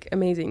it's like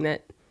amazing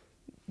that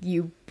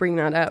you bring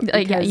that up.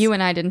 Like, you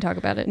and I didn't talk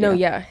about it.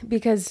 No,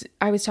 because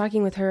I was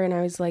talking with her and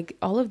I was like,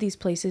 all of these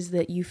places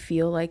that you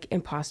feel like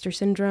imposter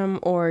syndrome,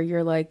 or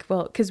you're like,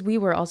 well, because we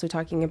were also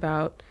talking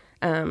about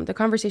the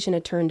conversation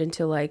had turned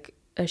into like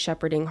a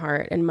shepherding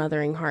heart and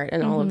mothering heart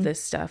and all of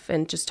this stuff,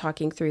 and just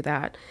talking through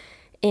that.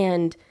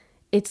 And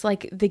it's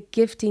like the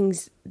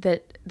giftings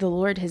that the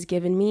Lord has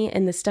given me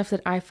and the stuff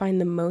that I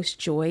find the most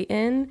joy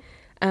in,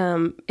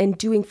 and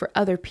doing for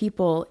other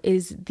people,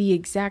 is the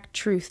exact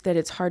truth that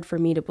it's hard for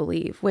me to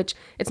believe, which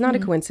it's not a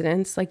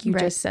coincidence. Like you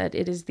just said,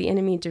 it is the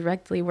enemy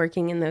directly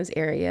working in those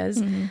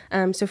areas.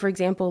 So for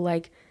example,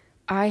 like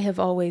I have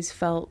always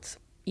felt,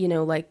 you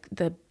know, like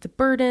the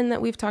burden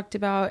that we've talked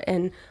about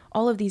and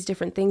all of these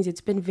different things.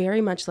 It's been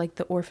very much like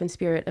the orphan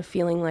spirit of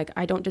feeling like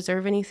I don't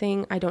deserve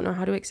anything. I don't know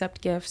how to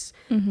accept gifts.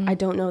 I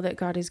don't know that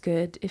God is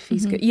good if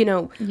he's good, you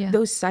know,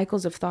 those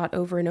cycles of thought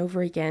over and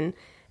over again.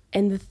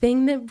 And the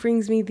thing that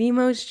brings me the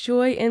most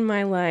joy in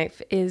my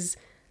life is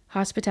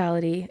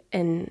hospitality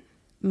and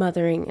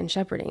mothering and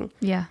shepherding.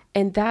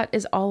 And that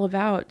is all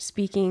about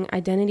speaking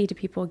identity to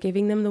people,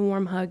 giving them the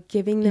warm hug,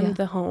 giving them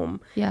the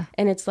home.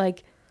 And it's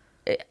like,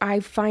 I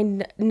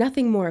find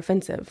nothing more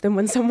offensive than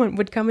when someone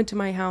would come into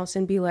my house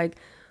and be like,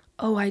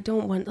 oh, I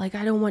don't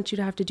want you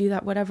to have to do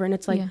that, whatever. And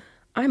it's like,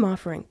 I'm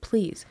offering,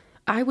 please.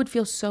 I would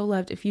feel so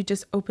loved if you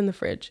just opened the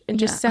fridge and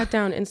just sat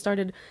down and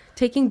started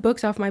taking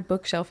books off my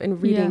bookshelf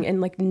and reading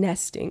and like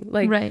nesting.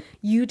 Like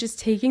you just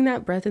taking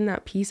that breath and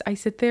that peace. I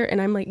sit there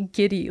and I'm like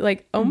giddy,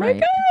 like, oh my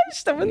gosh,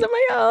 someone's at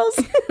my house.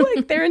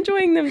 Like they're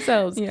enjoying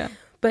themselves.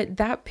 But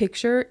that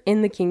picture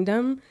in the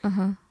kingdom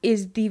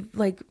is the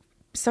like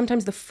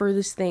sometimes the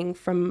furthest thing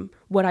from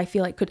what I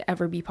feel like could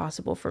ever be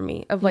possible for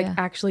me, of like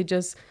actually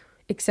just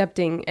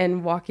accepting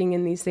and walking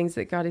in these things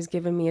that God has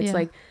given me. It's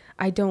like,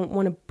 I don't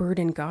want to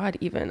burden God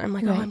even. I'm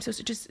like, oh, I'm so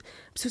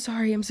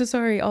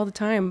sorry all the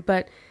time.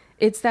 But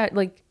it's that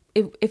like,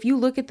 if you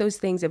look at those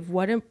things of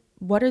what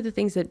are the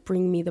things that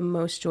bring me the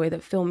most joy,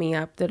 that fill me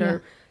up, that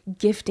are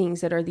giftings,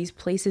 that are these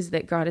places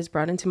that God has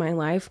brought into my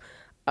life,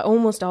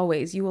 almost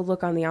always you will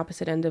look on the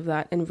opposite end of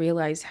that and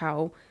realize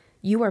how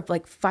you are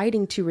like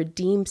fighting to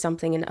redeem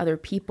something in other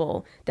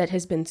people that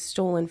has been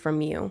stolen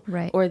from you,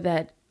 or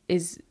that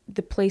is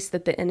the place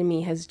that the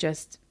enemy has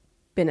just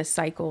been a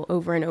cycle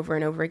over and over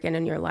and over again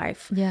in your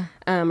life.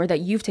 Or that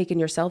you've taken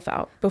yourself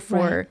out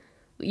before,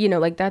 you know,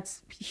 like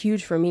that's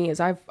huge for me, is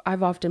I've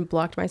often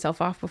blocked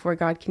myself off before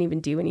God can even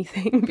do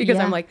anything because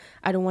I'm like,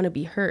 I don't want to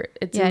be hurt.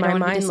 It's in my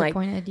mind, like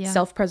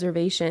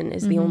self-preservation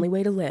is the only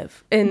way to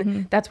live.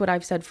 And that's what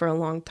I've said for a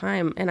long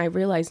time. And I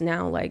realize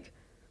now, like,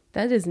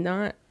 that is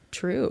not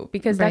true,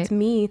 because Right. that's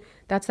me.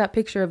 That's that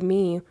picture of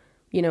me,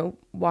 you know,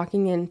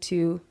 walking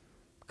into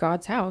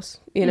God's house.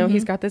 You know,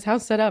 he's got this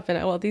house set up and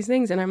all these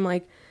things. And I'm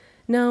like,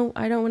 no,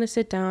 I don't want to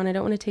sit down. I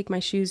don't want to take my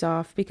shoes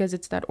off, because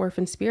it's that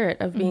orphan spirit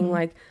of being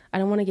like, I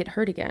don't want to get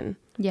hurt again.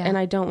 Yeah. And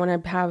I don't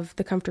want to have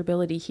the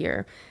comfortability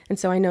here. And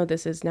so I know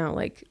this is now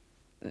like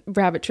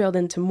rabbit trailed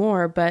into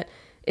more, but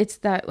it's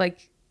that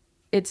like,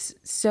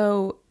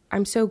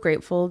 I'm so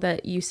grateful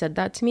that you said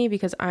that to me,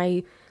 because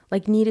I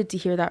like needed to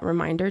hear that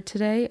reminder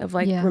today of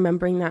like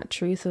remembering that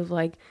truth of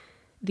like,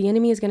 the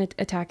enemy is going to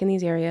attack in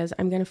these areas.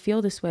 I'm going to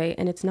feel this way,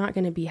 and it's not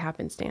going to be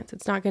happenstance.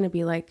 It's not going to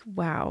be like,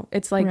 wow.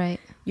 It's like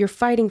you're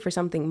fighting for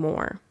something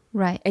more.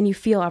 Right. And you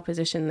feel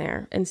opposition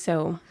there. And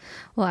so,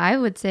 well, I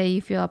would say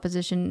you feel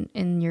opposition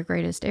in your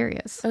greatest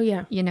areas. oh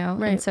yeah. You know?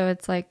 Right. And so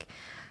it's like,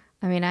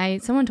 I mean,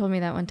 someone told me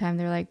that one time.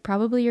 They're like,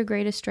 probably your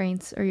greatest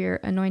strengths or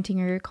your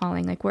anointing or your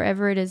calling, like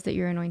wherever it is that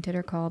you're anointed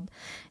or called,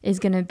 is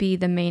going to be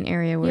the main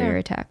area where you're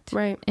attacked.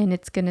 Right. And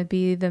it's going to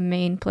be the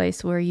main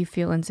place where you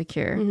feel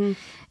insecure.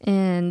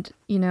 And,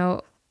 you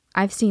know,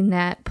 I've seen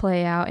that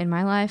play out in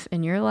my life,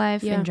 in your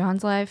life, in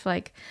John's life.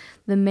 Like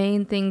the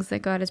main things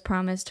that God has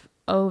promised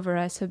over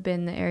us have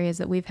been the areas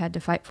that we've had to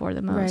fight for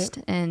the most.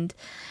 Right.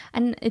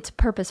 And it's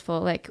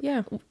purposeful.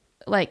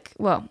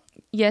 Well,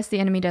 yes, the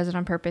enemy does it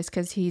on purpose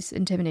because he's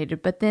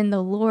intimidated, but then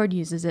the Lord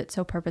uses it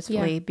so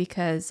purposefully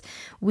because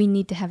we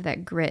need to have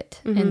that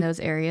grit in those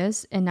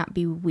areas and not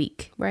be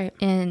weak. Right.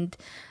 And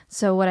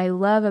so what I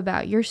love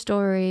about your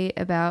story,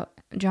 about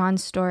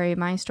John's story,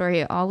 my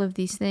story, all of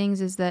these things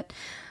is that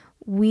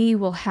we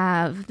will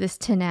have this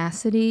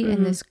tenacity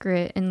and this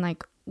grit, and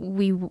like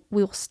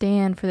we'll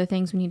stand for the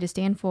things we need to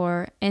stand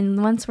for.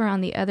 And once we're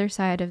on the other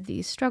side of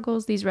these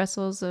struggles, these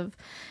wrestles of,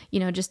 you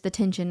know, just the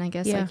tension, I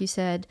guess, like you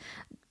said,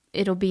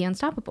 it'll be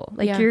unstoppable.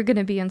 Like you're going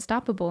to be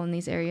unstoppable in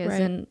these areas,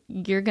 and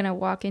you're going to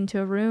walk into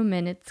a room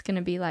and it's going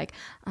to be like,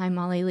 I'm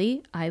Molly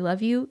Lee. I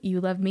love you. You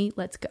love me.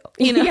 Let's go.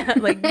 You know,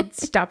 like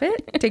stop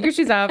it, take your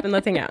shoes off and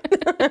let's hang out.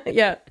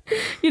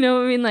 You know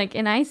what I mean? Like,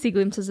 and I see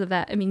glimpses of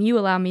that. I mean, you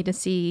allow me to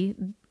see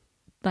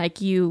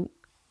like you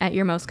at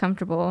your most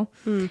comfortable,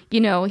 you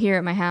know, here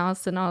at my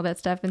house and all that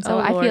stuff. And so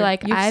I feel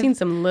like I've seen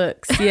some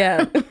looks.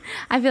 Yeah.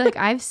 I feel like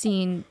I've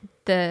seen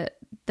the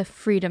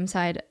freedom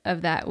side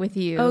of that with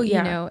you,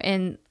 you know,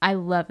 and I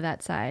love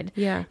that side.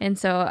 Yeah. And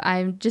so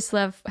I just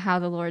love how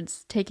the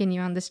Lord's taken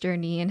you on this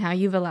journey and how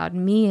you've allowed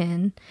me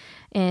in,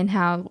 and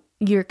how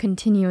you're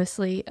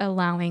continuously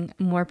allowing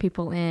more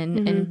people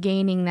in and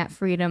gaining that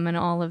freedom and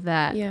all of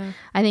that. Yeah.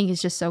 I think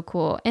is just so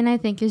cool. And I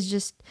think is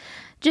just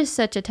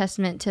such a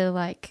testament to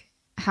like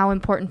how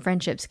important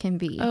friendships can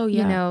be. Oh,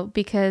 yeah. You know,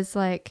 because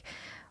like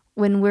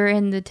when we're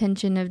in the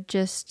tension of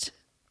just,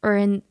 or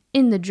in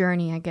the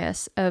journey, I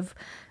guess, of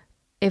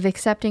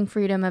accepting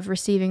freedom, of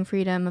receiving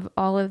freedom, of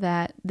all of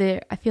that,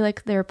 I feel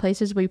like there are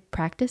places we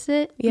practice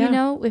it, you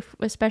know,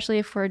 especially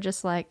if we're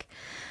just like,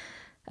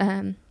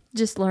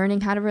 just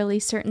learning how to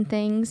release certain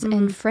things.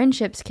 And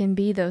friendships can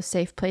be those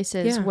safe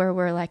places where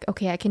we're like,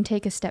 okay, I can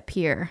take a step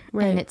here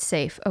and it's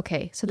safe.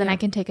 Okay. So then I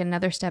can take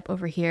another step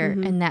over here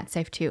and that's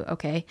safe too.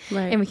 Okay.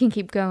 Right. And we can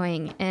keep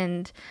going.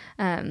 And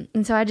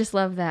so I just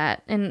love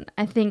that. And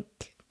I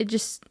think it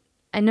just,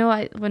 I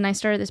know when I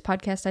started this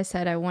podcast, I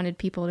said I wanted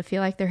people to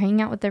feel like they're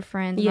hanging out with their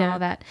friends and all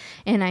that.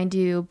 And I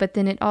do. But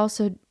then it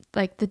also,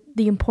 like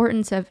the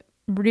importance of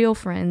real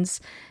friends,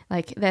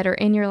 like that are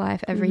in your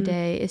life every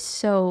day, is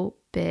so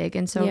big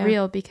and so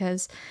real,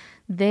 because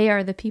they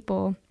are the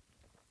people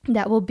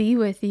that will be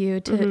with you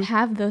to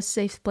have those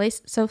safe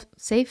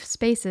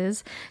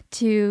spaces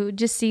to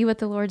just see what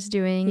the Lord's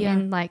doing.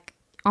 And like,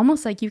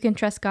 almost like you can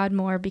trust God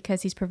more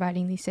because he's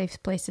providing these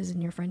safe places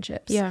in your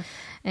friendships. Yeah.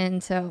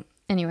 And so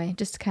anyway,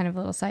 just kind of a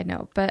little side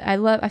note, but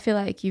I feel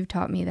like you've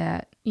taught me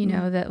that, you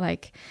know, that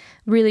like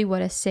really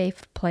what a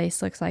safe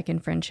place looks like in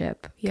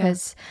friendship,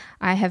 because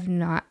I have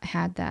not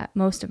had that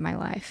most of my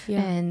life,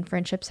 and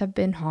friendships have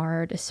been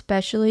hard,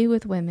 especially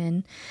with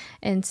women.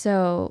 And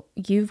so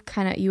you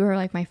were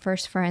like my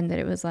first friend that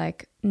it was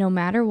like, no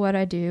matter what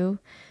I do,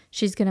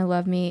 she's going to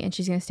love me and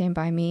she's going to stand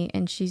by me,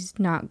 and she's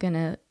not going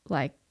to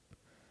like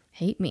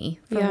hate me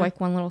for like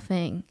one little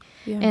thing.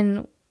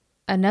 And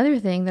another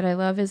thing that I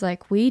love is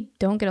like, we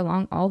don't get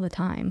along all the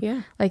time.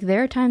 Yeah. Like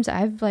there are times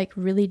I've like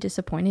really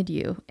disappointed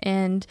you,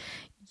 and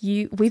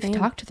we've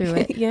talked through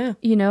it.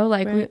 You know,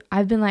 like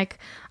I've been like,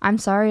 I'm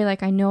sorry.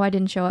 Like, I know I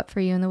didn't show up for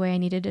you in the way I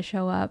needed to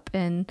show up.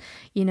 And,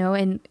 you know,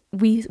 and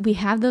we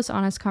have those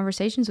honest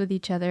conversations with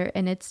each other,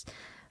 and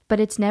but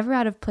it's never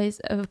out of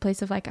a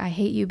place of like, I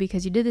hate you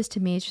because you did this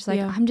to me. It's just like,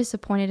 I'm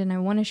disappointed and I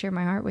want to share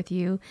my heart with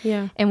you.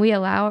 Yeah. And we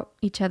allow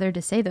each other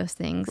to say those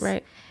things.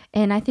 Right.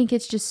 And I think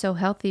it's just so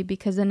healthy,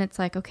 because then it's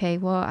like, okay,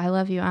 well, I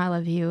love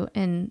you.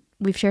 And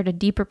we've shared a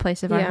deeper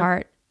place of our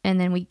heart, and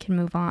then we can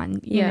move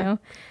on, you know?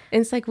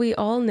 And it's like, we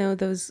all know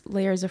those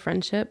layers of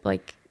friendship,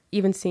 like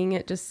even seeing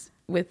it just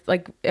with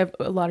like,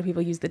 a lot of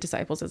people use the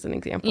disciples as an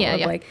example of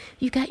like,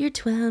 you got your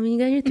 12 and you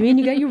got your 3 and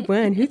you got your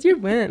 1. Who's your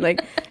 1?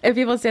 Like, and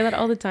people say that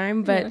all the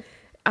time, but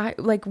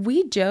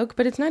we joke,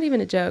 but it's not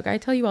even a joke. I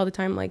tell you all the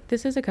time, like,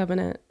 this is a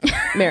covenant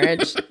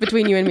marriage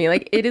between you and me.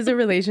 Like, it is a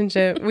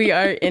relationship. We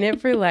are in it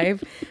for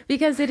life,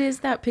 because it is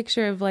that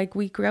picture of like,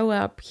 we grow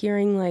up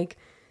hearing like,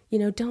 you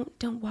know,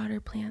 don't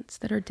water plants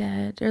that are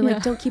dead, or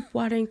like, don't keep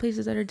watering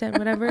places that are dead,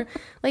 whatever.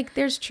 Like,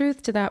 there's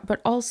truth to that,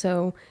 but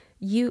also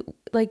you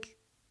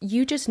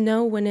just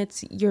know when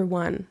it's your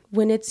one,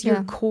 when it's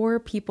your core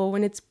people,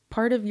 when it's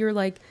part of your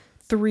like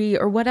 3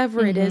 or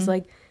whatever it is,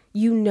 like,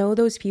 you know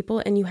those people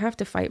and you have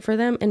to fight for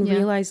them and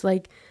realize,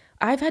 like,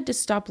 I've had to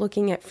stop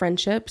looking at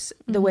friendships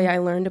the way I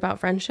learned about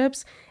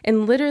friendships,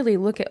 and literally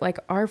look at like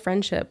our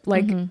friendship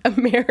like a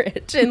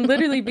marriage, and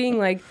literally being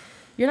like,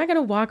 you're not going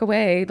to walk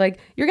away. Like,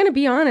 you're going to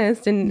be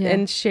honest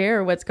and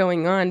share what's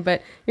going on,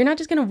 but you're not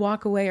just going to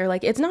walk away, or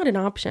like, it's not an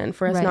option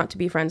for us not to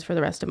be friends for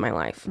the rest of my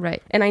life.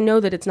 Right. And I know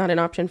that it's not an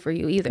option for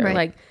you either. Right.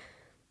 Like,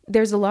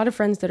 there's a lot of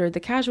friends that are the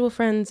casual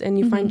friends and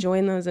you find joy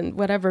in those and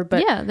whatever,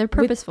 but yeah, they're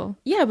purposeful.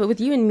 But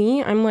with you and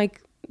me, I'm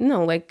like,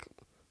 no, like,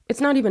 it's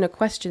not even a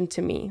question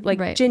to me,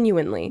 like,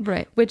 genuinely.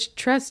 Right. Which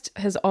trust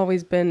has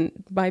always been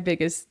my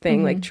biggest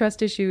thing. Like,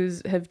 trust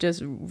issues have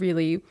just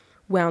really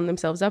wound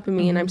themselves up in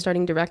me, and I'm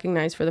starting to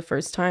recognize for the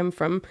first time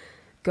from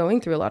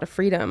going through a lot of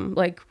freedom,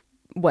 like,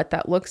 what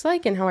that looks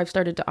like and how I've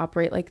started to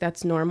operate like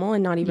that's normal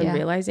and not even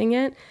realizing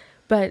it.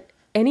 But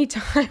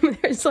anytime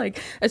there's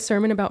like a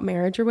sermon about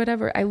marriage or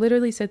whatever, I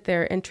literally sit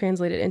there and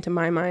translate it into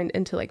my mind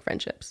into like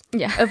friendships.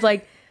 Yeah. Of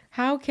like,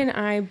 how can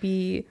I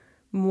be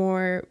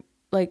more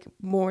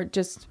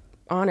just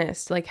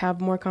honest, like have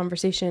more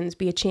conversations,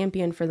 be a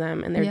champion for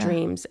them and their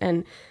dreams.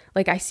 And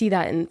like, I see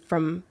that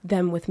from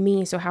them with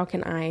me. So how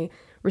can I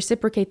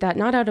reciprocate that,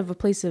 not out of a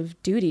place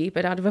of duty,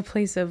 but out of a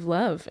place of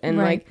love and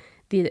like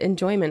the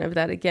enjoyment of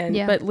that again.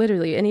 Yeah. But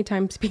literally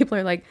anytime people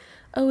are like,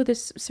 oh,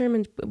 this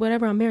sermon,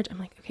 whatever, on marriage, I'm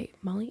like, okay,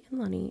 Molly and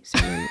Lonnie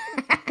sermon.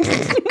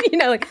 You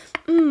know, like,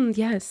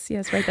 yes,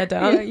 write that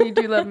down. Yeah, you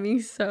do love me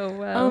so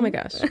well. Oh my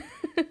gosh.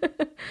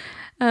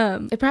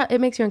 It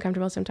makes you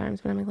uncomfortable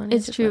sometimes, but I'm like, Lonnie,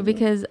 it's true,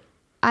 because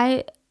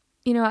I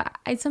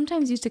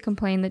sometimes used to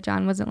complain that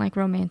John wasn't like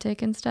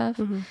romantic and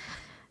stuff.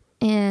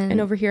 And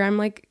over here, I'm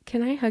like,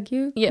 can I hug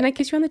you? Yeah. Can I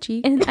kiss you on the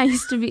cheek? And I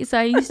used to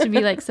be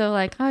like,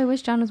 oh, I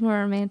wish John was more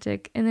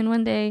romantic. And then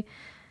one day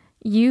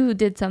you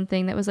did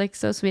something that was like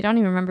so sweet. I don't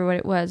even remember what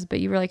it was, but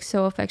you were like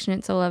so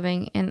affectionate, so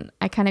loving. And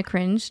I kind of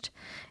cringed.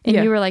 And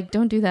you were like,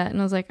 don't do that.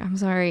 And I was like, I'm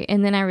sorry.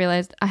 And then I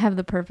realized I have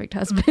the perfect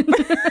husband.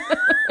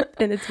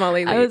 And it's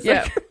Molly Lee. I was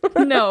like,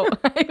 no,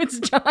 it's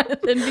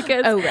Jonathan,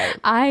 because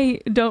I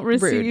don't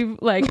receive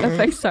like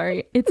affection.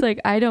 Sorry. It's like,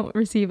 I don't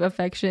receive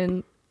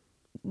affection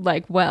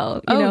like,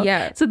 well, you know?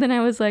 Yeah. So then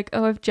I was like,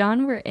 oh, if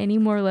John were any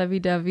more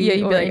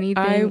lovey-dovey or anything,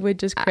 I would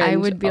just cringe. I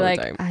would be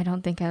like, I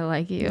don't think I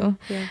like you.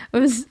 Yeah. It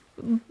was,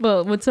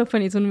 well, what's so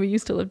funny is when we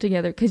used to live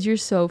together, because you're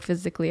so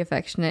physically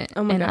affectionate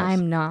and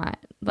I'm not.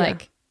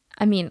 Like,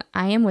 I mean,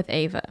 I am with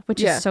Ava,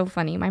 which is so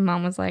funny. My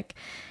mom was like,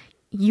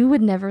 you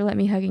would never let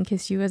me hug and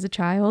kiss you as a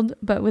child,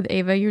 but with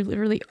Ava, you're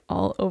literally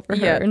all over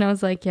her. And I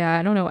was like, yeah,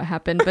 I don't know what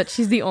happened, but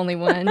she's the only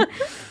one.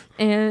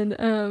 And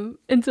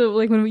so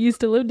like when we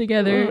used to live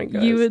together,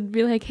 you would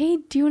be like, hey,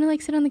 do you want to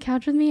like sit on the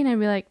couch with me? And I'd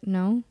be like,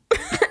 no.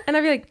 And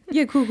I'd be like,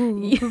 yeah,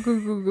 cool,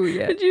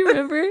 yeah. Did you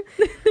remember?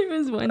 There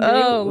was one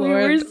day we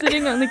were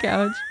sitting on the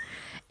couch,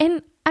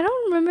 and I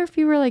don't remember if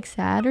you were like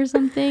sad or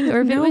something,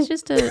 or if it was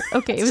just it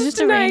was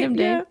just a random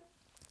day. Yeah.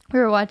 We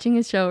were watching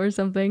a show or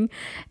something,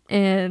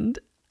 and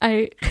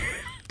I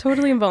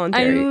totally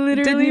involuntary. I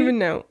literally didn't even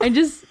know. I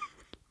just,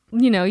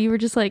 you were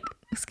just like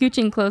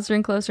scooching closer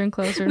and closer and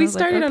closer. And we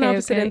started on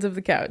opposite ends of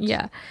the couch.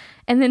 Yeah.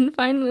 And then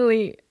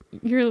finally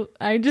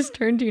I just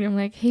turned to you and I'm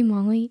like, hey,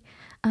 Molly,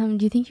 do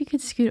you think you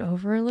could scoot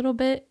over a little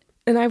bit?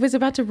 And I was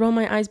about to roll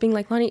my eyes being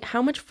like, Lonnie,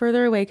 how much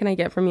further away can I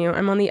get from you?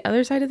 I'm on the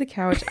other side of the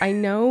couch. I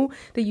know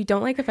that you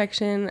don't like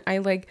affection.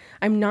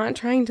 I'm not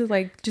trying to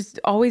like just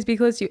always be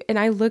close to you. And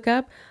I look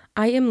up,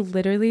 I am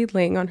literally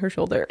laying on her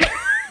shoulder.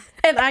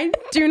 And I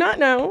do not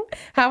know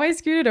how I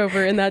scooted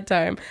over in that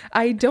time.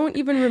 I don't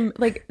even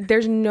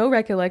there's no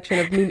recollection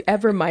of me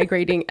ever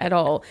migrating at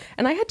all.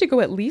 And I had to go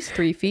at least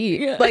 3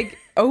 feet, like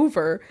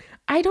over.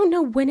 I don't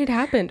know when it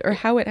happened or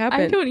how it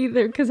happened. I don't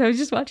either, because I was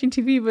just watching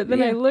TV, but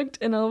then I looked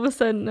and all of a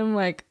sudden I'm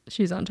like,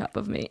 she's on top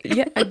of me.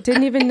 Yeah, I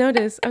didn't even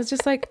notice. I was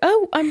just like,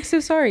 oh, I'm so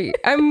sorry.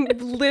 I'm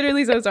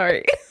literally so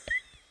sorry.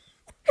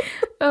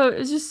 Oh, it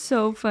was just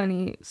so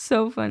funny.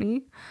 So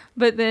funny.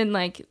 But then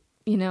like,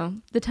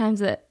 the times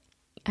that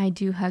I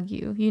do hug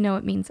you,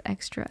 it means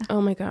extra.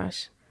 Oh my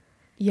gosh.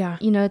 Yeah.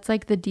 It's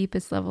like the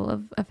deepest level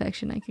of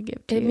affection I could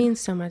give to you. It means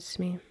so much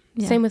to me.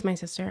 Yeah. Same with my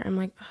sister. I'm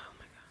like,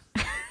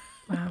 oh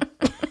my God.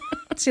 Wow.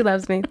 She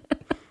loves me.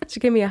 She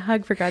gave me a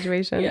hug for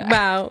graduation. Yeah.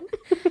 Wow.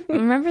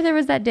 Remember there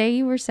was that day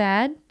you were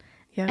sad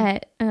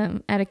at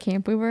a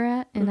camp we were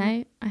at, and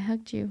I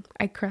hugged you.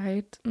 I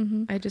cried.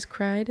 I just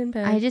cried in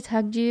bed. I just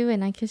hugged you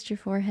and I kissed your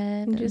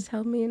forehead. And just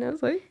held me and I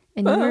was like,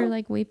 and you were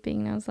like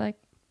weeping and I was like,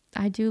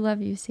 I do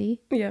love you,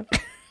 see? Yeah.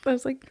 I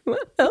was like, well,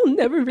 I'll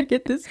never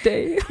forget this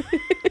day.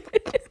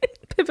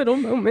 pivotal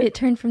moment. It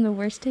turned from the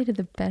worst day to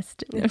the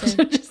best day. It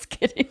I'm just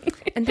kidding.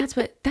 And that's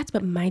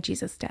what my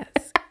Jesus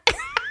does.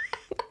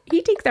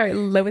 He takes our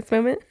lowest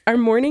moment, our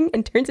mourning,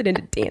 and turns it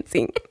into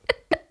dancing.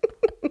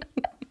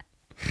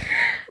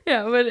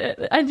 Yeah,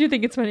 but I do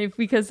think it's funny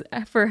because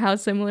for how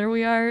similar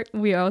we are,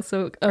 we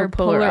also are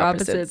polar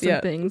opposites yeah.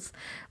 in things.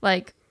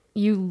 Like,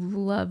 you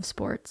love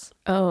sports.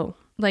 Oh.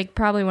 Like,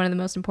 probably one of the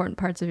most important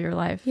parts of your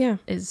life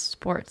is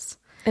sports.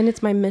 And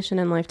it's my mission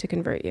in life to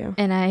convert you.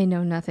 And I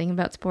know nothing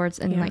about sports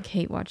and like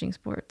hate watching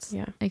sports.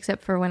 Yeah.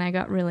 Except for when I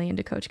got really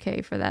into Coach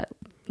K for that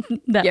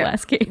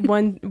last game.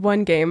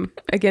 One game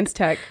against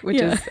Tech,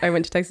 which is, I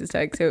went to Texas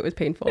Tech, so it was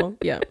painful.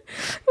 Yeah.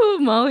 Well,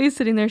 Molly's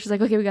sitting there. She's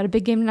like, okay, we got a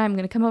big game tonight. I'm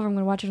going to come over. I'm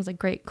going to watch it. I was like,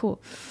 great,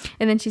 cool.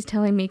 And then she's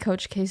telling me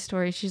Coach K's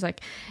story. She's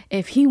like,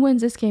 if he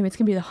wins this game, it's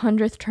going to be the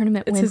 100th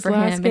tournament win for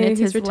him. And it's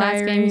his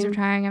last game. He's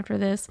retiring after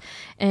this.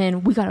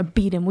 And we got to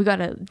beat him. We got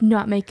to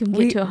not make him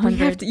get to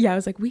 100. I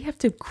was like, we have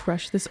to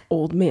crush this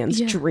old man's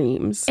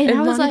dreams. And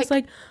I was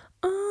like,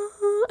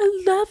 oh,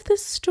 I love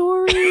this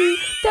story.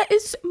 That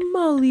is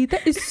Molly.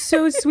 That is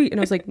so sweet. And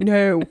I was like,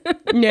 no,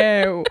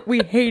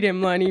 we hate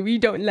him, Lonnie. We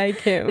don't like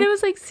him. And it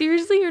was like,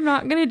 seriously, you're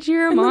not going to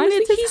cheer him on?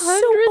 It's like, he's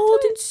so old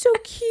and so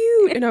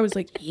cute. And I was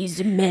like, he's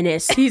a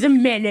menace. He's a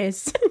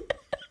menace.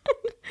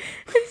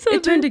 So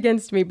it turned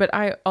against me, but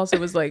I also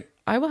was like,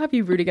 I will have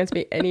you root against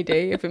me any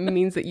day if it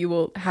means that you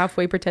will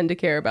halfway pretend to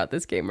care about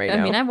this game now. I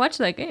mean, I watched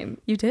that game.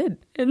 You did.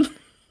 And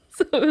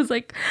so it was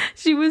like,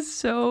 she was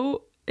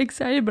so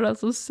excited, but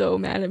also so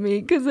mad at me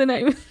because then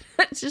I was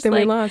just then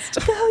like, we lost.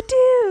 Go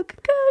Duke,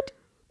 go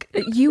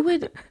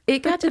Duke.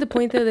 It got to the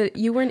point though that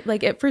you weren't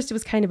like, at first it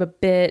was kind of a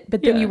bit,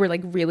 but then you were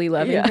like really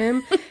loving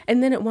him.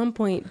 And then at one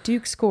point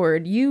Duke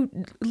scored. You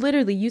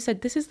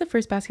said, this is the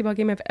first basketball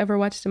game I've ever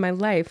watched in my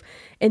life.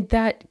 And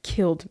that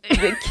killed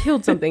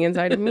something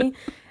inside of me.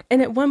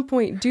 And at one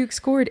point Duke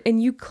scored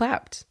and you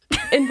clapped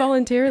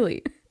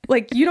involuntarily.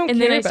 Like, you don't care.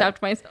 And then I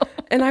stopped myself.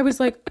 And I was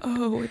like,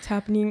 oh, it's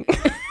happening.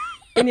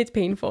 And it's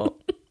painful.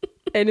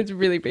 And it's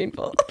really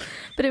painful.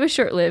 But it was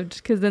short-lived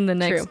because then the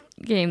next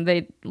game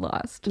they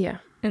lost. Yeah.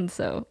 And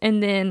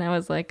then I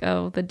was like,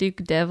 oh, the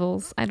Duke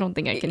Devils. I don't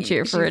think I can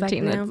cheer for a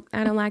team that's... No,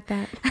 I don't like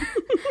that.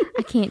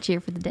 I can't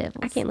cheer for the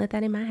Devils. I can't let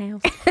that in my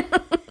house.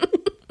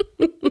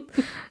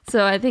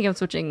 So I think I'm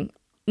switching.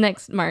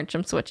 Next March,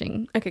 I'm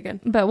switching. Okay, good.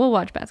 But we'll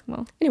watch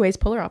basketball. Anyways,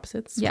 polar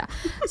opposites. Yeah.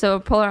 So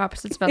polar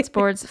opposites about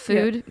sports,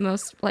 food,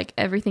 most like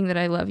everything that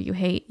I love, you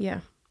hate. Yeah.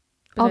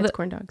 All Besides the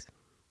corn dogs.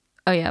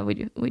 Oh yeah, we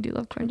do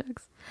love corn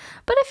dogs.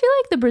 But I feel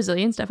like the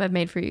Brazilian stuff I've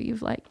made for you,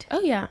 you've liked. Oh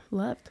yeah,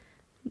 loved.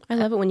 I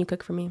love it when you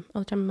cook for me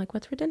all the time. I'm like,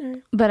 what's for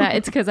dinner? But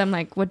it's because I'm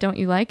like, what don't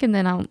you like? And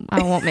then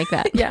I won't make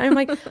that. Yeah, I'm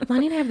like,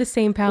 Lonnie and I have the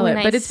same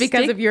palate, but it's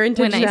because of your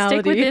intentionality. When I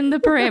stick within the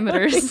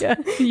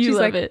parameters, you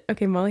love it.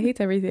 Okay, Molly hates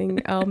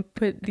everything. I'll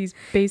put these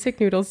basic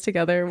noodles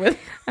together with...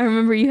 I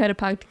remember you had a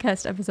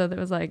podcast episode that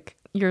was like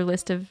your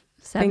list of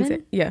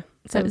seven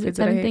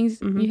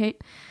things you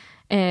hate.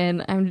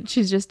 And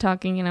she's just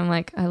talking and I'm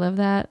like, I love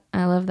that.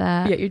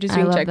 Yeah, you're just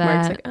doing check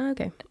marks. Like, oh,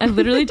 okay. I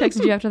literally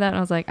texted you after that and I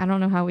was like, I don't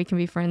know how we can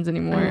be friends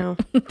anymore.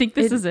 I think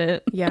this is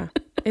it. Yeah.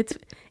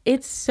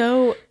 It's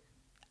so...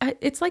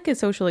 It's like a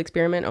social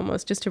experiment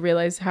almost, just to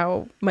realize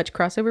how much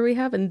crossover we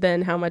have and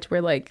then how much we're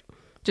like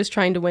just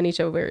trying to win each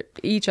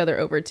other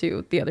over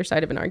to the other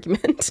side of an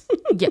argument.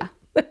 Yeah.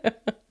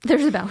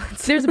 There's a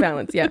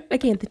balance. Yeah.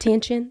 Again, the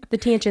tension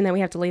that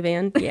we have to leave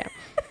in. Yeah.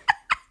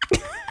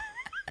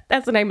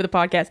 That's the name of the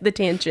podcast, The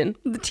Tension.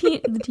 The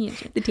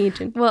tension. The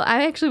tension. Well,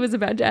 I actually was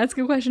about to ask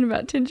a question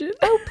about tension.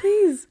 Oh,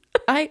 please.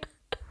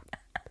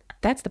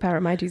 That's the power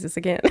of my Jesus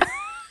again.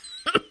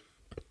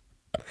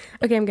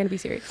 Okay, I'm going to be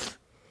serious.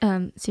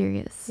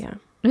 Serious. Yeah.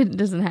 It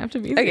doesn't have to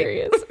be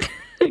serious.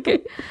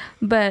 Okay.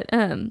 But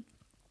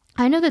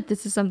I know that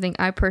this is something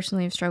I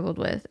personally have struggled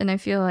with, and I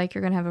feel like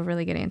you're going to have a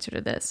really good answer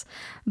to this.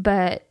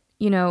 But,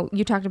 you know,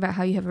 you talked about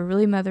how you have a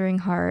really mothering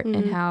heart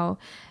and how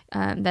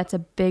that's a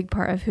big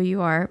part of who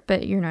you are,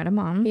 but you're not a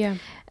mom. Yeah.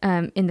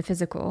 In the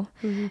physical.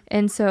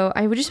 And so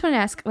I would just want to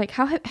ask, like,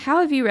 how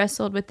have you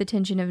wrestled with the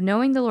tension of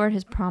knowing the Lord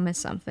has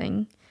promised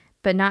something,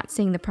 but not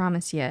seeing the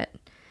promise yet?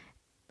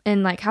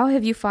 And like, how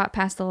have you fought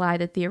past the lie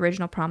that the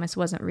original promise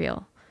wasn't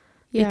real?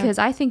 Yeah. Because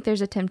I think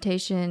there's a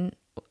temptation,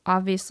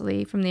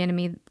 obviously, from the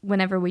enemy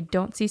whenever we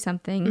don't see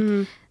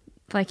something,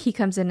 like he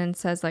comes in and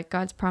says like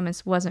God's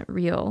promise wasn't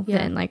real. Yeah.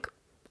 Then like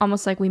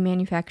almost like we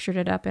manufactured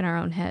it up in our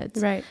own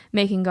heads, right?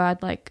 Making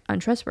God like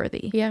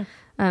untrustworthy. Yeah.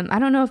 I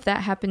don't know if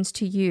that happens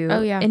to you.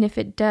 Oh yeah. And if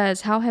it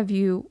does, how have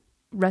you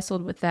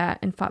wrestled with that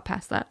and fought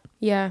past that?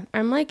 Yeah,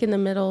 I'm like in the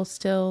middle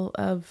still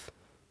of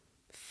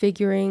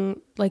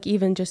figuring like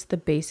even just the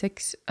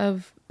basics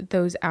of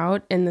those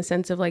out, in the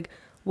sense of like,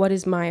 what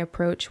is my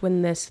approach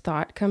when this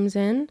thought comes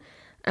in?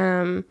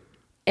 And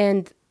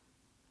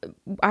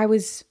I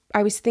was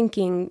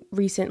thinking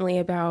recently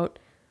about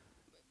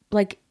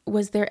like,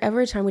 was there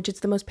ever a time, which is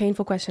the most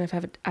painful question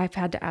I've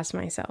had to ask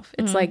myself.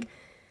 It's like,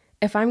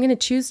 if I'm going to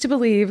choose to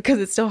believe, because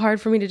it's still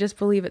hard for me to just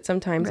believe it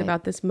sometimes, right,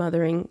 about this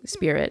mothering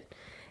spirit.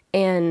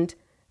 And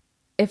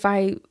if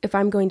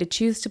I'm going to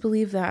choose to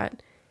believe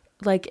that,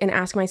 like, and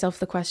ask myself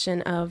the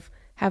question of,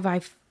 have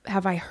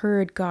I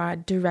heard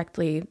God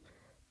directly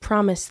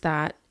promise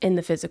that in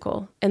the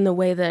physical, in the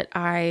way that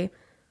I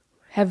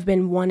have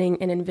been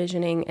wanting and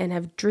envisioning and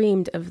have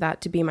dreamed of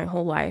that to be my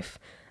whole life,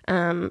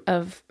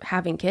 of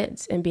having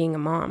kids and being a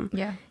mom.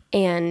 Yeah.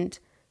 And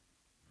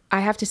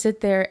I have to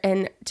sit there,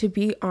 and to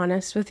be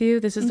honest with you,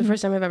 this is the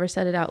first time I've ever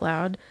said it out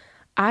loud.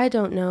 I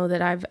don't know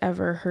that I've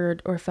ever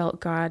heard or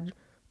felt God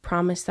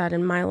promise that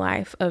in my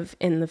life, of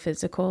in the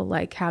physical,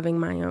 like having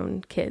my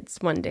own kids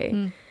one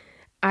day.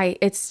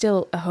 It's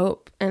still a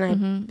hope, and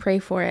I pray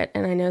for it.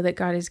 And I know that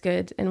God is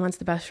good and wants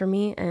the best for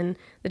me, and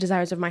the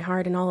desires of my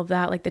heart and all of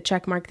that, like the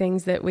check mark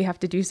things that we have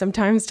to do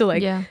sometimes to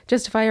like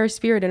justify our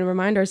spirit and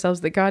remind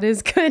ourselves that God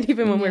is good,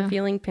 even when we're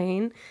feeling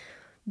pain.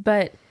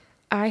 But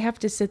I have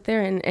to sit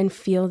there and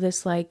feel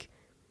this, like,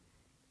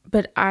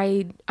 but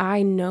I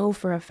know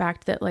for a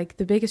fact that, like,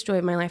 the biggest joy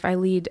of my life, I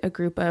lead a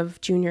group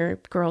of junior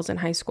girls in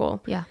high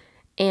school. Yeah.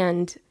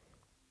 And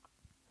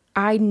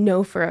I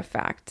know for a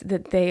fact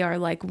that they are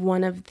like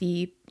one of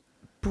the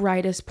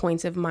brightest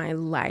points of my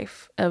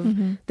life, of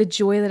the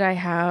joy that I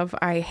have.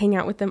 I hang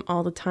out with them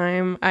all the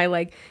time.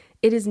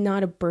 It is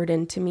not a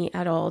burden to me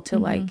at all to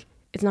like,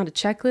 it's not a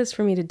checklist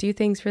for me to do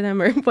things for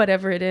them or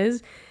whatever it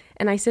is.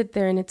 And I sit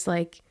there, and it's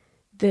like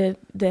the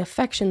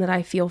affection that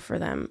I feel for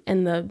them,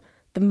 and the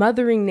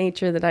mothering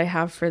nature that I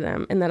have for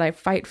them, and that I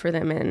fight for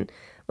them in,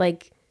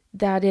 like,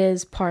 that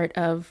is part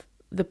of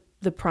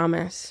the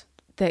promise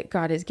that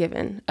God has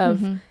given,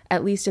 of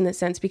at least in this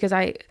sense, because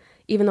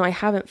even though I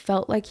haven't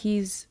felt like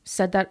he's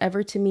said that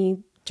ever to me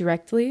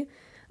directly,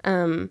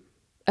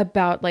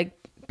 about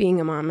like being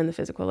a mom in the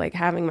physical, like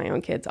having my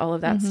own kids, all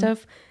of that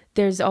stuff,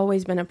 there's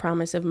always been a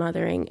promise of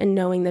mothering, and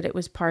knowing that it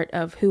was part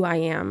of who I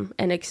am,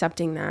 and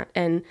accepting that.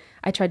 And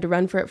I tried to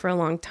run for it for a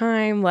long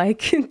time, like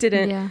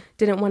didn't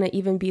want to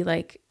even be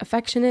like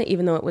affectionate,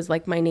 even though it was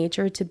like my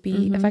nature to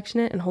be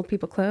affectionate and hold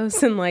people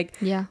close and like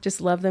just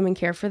love them and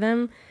care for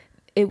them.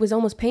 It was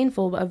almost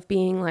painful of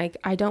being like,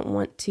 I don't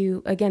want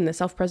to, again, the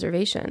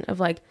self-preservation of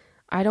like,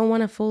 I don't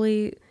want to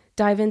fully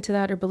dive into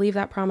that or believe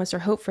that promise or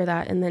hope for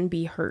that and then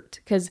be hurt.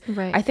 Because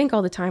I think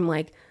all the time,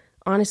 like,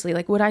 honestly,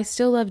 like, would I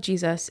still love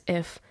Jesus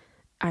if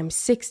I'm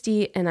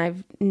 60 and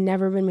I've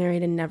never been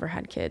married and never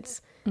had kids?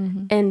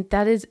 And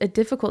that is a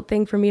difficult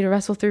thing for me to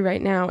wrestle through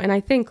right now. And I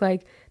think,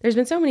 like, there's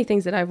been so many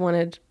things that I've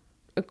wanted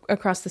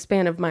across the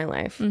span of my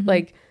life,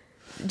 like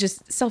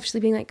just selfishly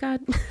being like,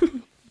 God,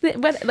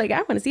 but like, I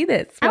want to see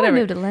this. Whatever. I want to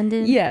move to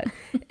London. Yeah.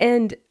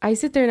 And I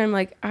sit there and I'm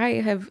like,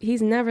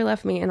 he's never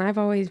left me, and I've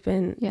always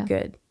been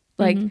good.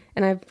 Like,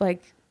 and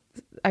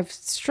I've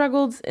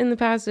struggled in the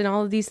past and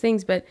all of these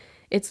things, but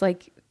it's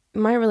like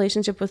my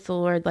relationship with the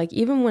Lord, like,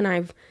 even when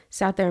I've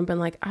sat there and been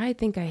like, I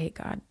think I hate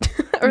God,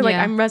 or like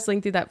I'm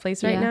wrestling through that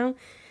place right now,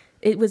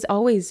 it was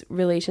always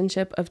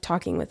relationship of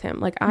talking with him.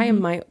 Like, I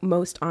am my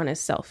most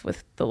honest self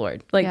with the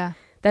Lord. Like,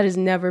 that has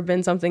never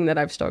been something that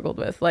I've struggled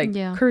with, like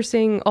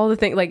cursing, all the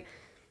things. Like,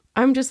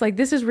 I'm just like,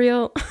 this is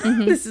real.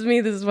 This is me.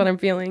 This is what I'm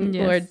feeling.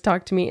 Lord,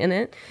 talk to me in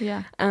it.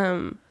 Yeah.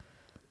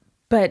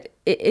 But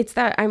it's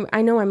that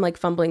I know I'm like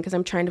fumbling because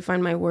I'm trying to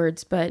find my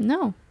words, but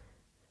no,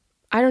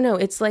 I don't know.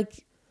 It's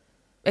like,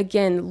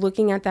 again,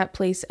 looking at that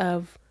place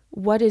of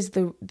what is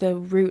the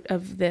root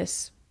of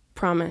this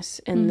promise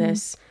and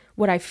this,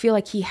 what I feel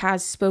like he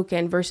has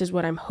spoken versus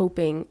what I'm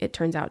hoping it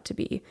turns out to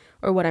be,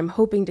 or what I'm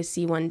hoping to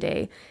see one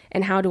day.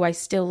 And how do I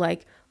still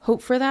like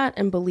hope for that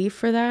and believe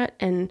for that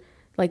and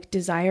like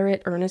desire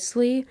it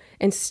earnestly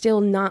and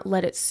still not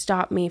let it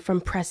stop me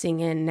from pressing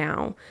in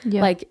now.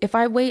 Like, if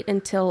I wait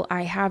until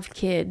I have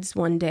kids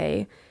one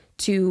day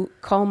to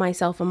call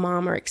myself a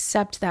mom or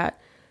accept that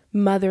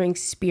mothering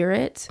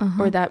spirit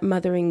or that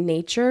mothering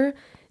nature,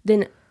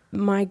 then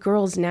my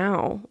girls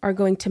now are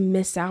going to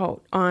miss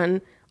out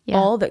on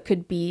all that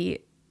could be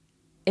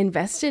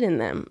invested in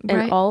them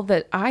and all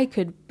that I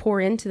could pour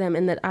into them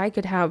and that I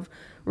could have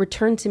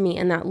returned to me,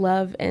 and that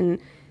love and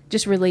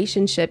just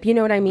relationship. You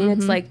know what I mean?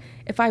 It's like,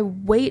 if I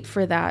wait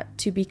for that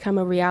to become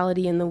a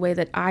reality in the way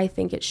that I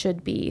think it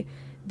should be,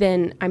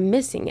 then I'm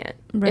missing it.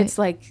 It's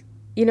like,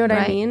 you know what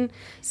I mean?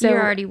 So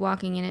you're already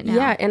walking in it now.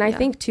 Yeah. And I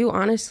think too,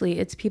 honestly,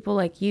 it's people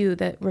like you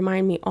that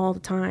remind me all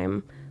the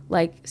time,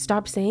 like,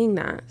 stop saying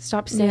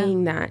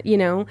that, you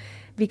know,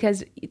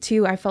 because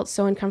too, I felt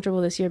so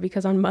uncomfortable this year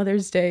because on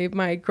Mother's Day,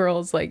 my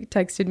girls like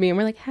texted me and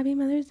were like, Happy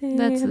Mother's Day.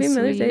 Happy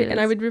Mother's Day. And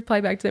I would reply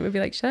back to them and be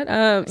like, shut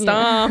up,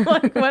 stop.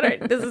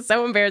 Like, this is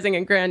so embarrassing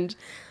and cringe.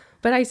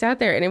 But I sat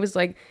there and it was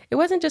like, it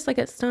wasn't just like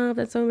a stop,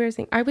 that's so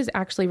embarrassing. I was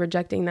actually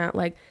rejecting that.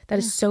 Like, that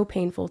is so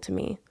painful to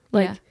me.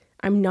 Like,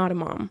 I'm not a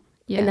mom.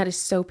 And that is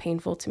so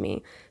painful to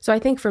me. So I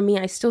think for me,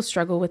 I still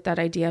struggle with that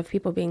idea of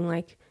people being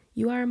like,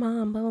 you are a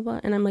mom, blah, blah, blah.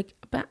 And I'm like,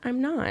 but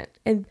I'm not.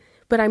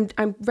 But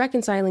I'm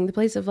reconciling the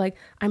place of like,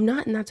 I'm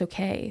not, and that's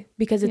okay.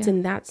 Because it's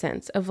in that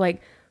sense of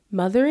like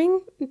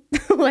mothering,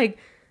 like,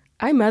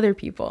 I mother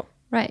people.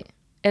 Right.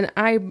 And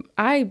I'm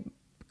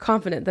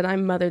confident that I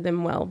mother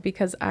them well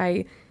because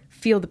I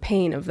feel the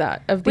pain of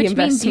that, of the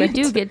investment. Which means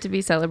you do get to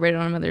be celebrated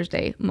on Mother's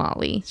Day,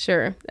 Molly.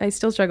 Sure. I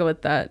still struggle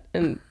with that.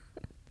 And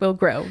will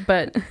grow.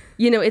 But,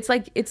 you know, it's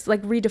like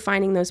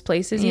redefining those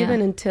places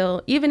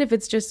even if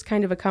it's just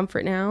kind of a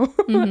comfort now,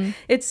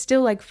 it's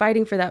still like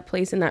fighting for that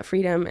place and that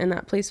freedom and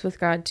that place with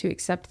God to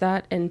accept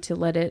that and to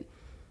let it,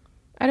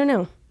 I don't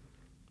know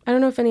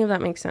if any of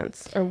that makes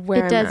sense or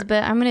where it does,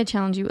 but I'm going to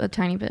challenge you a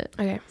tiny bit.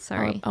 Okay.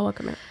 Sorry. I'll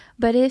welcome it.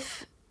 But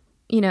if,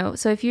 you know,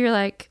 so if you're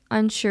like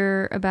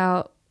unsure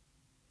about,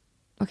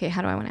 okay,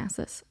 how do I want to ask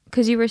this?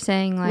 Because you were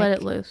saying like, let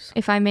it loose.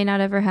 If I may not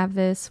ever have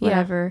this,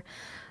 whatever,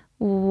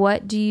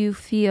 what do you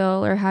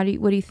feel or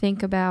what do you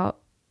think about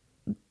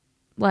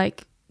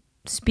like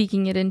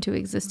speaking it into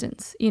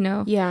existence, you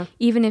know? Yeah.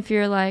 Even if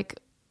you're like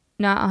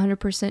not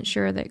 100%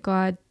 sure that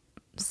God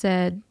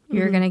said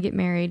you're going to get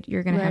married,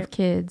 you're going to have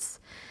kids.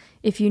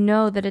 If you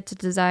know that it's a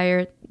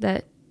desire,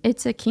 that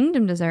it's a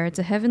kingdom desire, it's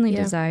a heavenly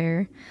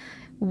desire,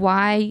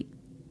 why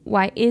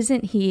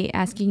isn't he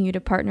asking you to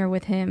partner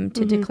with him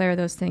to declare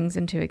those things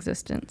into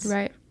existence?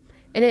 Right.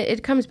 And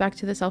it comes back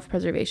to the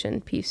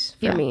self-preservation piece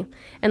for me.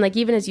 And like,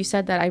 even as you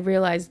said that, I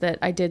realized that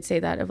I did say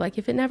that of like,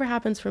 if it never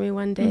happens for me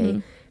one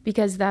day,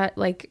 because that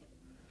like,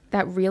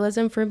 that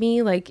realism for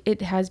me, like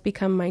it has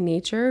become my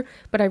nature.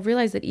 But I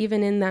realized that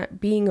even in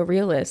that being a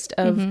realist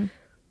of,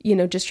 you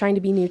know, just trying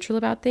to be neutral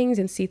about things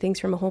and see things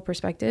from a whole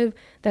perspective,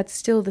 that's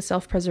still the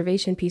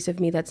self-preservation piece of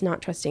me that's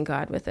not trusting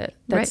God with it.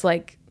 That's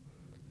like,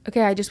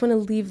 okay, I just want to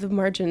leave the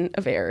margin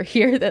of error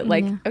here that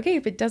like, okay,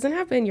 if it doesn't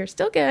happen, you're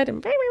still good.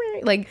 And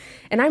like,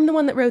 and I'm the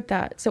one that wrote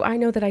that. So I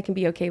know that I can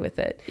be okay with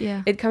it.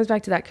 Yeah. It comes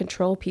back to that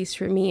control piece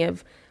for me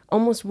of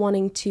almost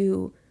wanting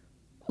to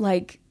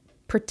like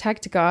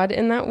protect God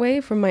in that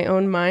way from my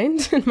own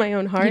mind and my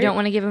own heart. You don't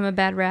want to give him a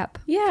bad rap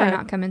for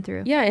not coming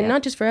through. Yeah. And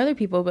not just for other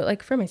people, but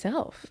like for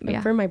myself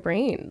and for my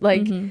brain.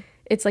 Like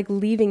it's like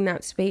leaving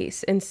that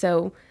space. And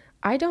so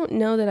I don't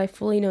know that I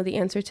fully know the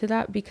answer to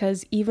that,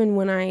 because even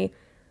when I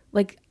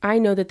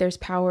know that there's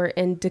power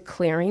in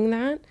declaring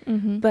that,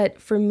 but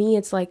for me,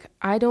 it's like,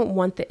 I don't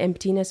want the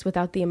emptiness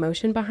without the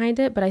emotion behind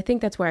it. But I think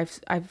that's where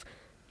I've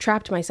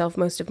trapped myself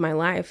most of my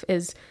life,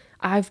 is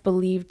I've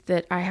believed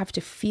that I have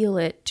to feel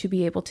it to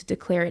be able to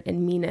declare it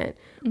and mean it,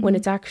 when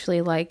it's actually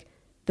like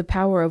the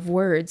power of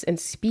words and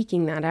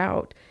speaking that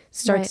out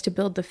starts to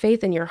build the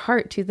faith in your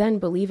heart to then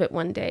believe it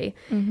one day.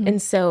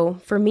 And so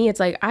for me, it's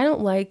like, I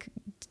don't like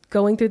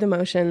going through the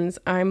motions.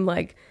 I'm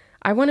like,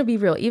 I want to be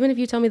real. Even if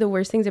you tell me the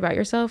worst things about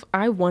yourself,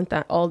 I want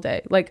that all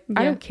day. Like,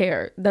 I don't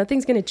care.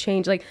 Nothing's going to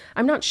change. Like,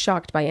 I'm not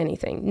shocked by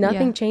anything.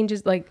 Nothing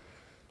changes. Like,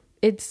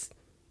 I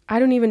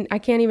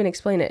can't even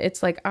explain it.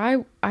 It's like,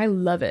 I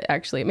love it,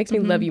 actually. It makes me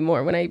love you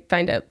more when I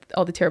find out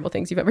all the terrible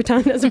things you've ever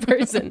done as a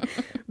person.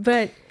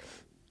 But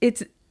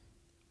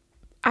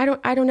I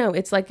don't know.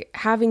 It's like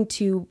having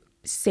to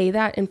say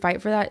that and fight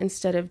for that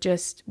instead of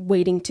just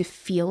waiting to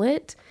feel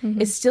it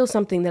is still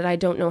something that I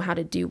don't know how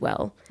to do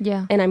well.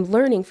 Yeah. And I'm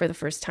learning for the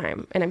first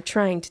time, and I'm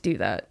trying to do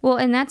that. Well,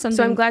 and that's something.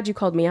 So I'm glad you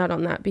called me out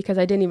on that, because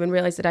I didn't even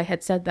realize that I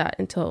had said that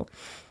until.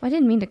 Well, I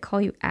didn't mean to call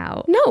you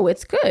out. No,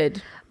 it's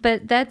good.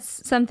 But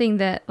that's something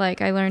that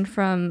like I learned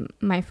from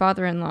my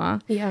father-in-law.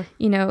 Yeah.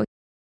 You know,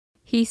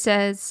 he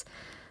says,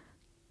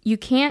 you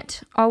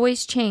can't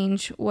always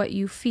change what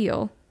you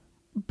feel,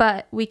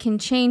 but we can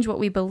change what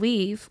we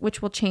believe,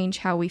 which will change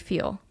how we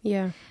feel.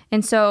 Yeah.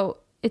 And so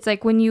it's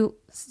like when you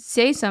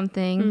say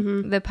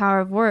something, the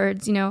power of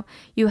words, you know,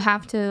 you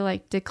have to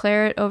like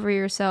declare it over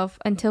yourself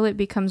until it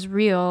becomes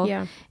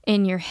real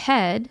in your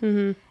head.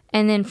 And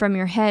then from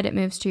your head, it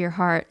moves to your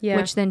heart,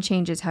 which then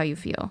changes how you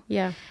feel.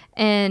 Yeah.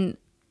 And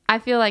I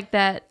feel like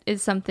that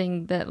is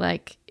something that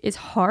like is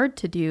hard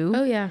to do.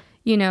 Oh, yeah.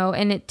 You know,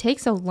 and it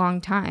takes a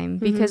long time,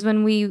 because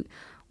when we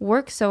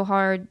work so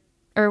hard,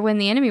 or when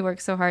the enemy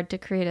works so hard to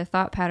create a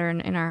thought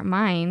pattern in our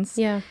minds,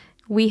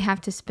 we have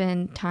to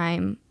spend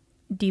time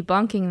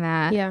debunking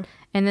that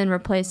and then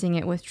replacing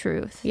it with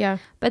truth. Yeah.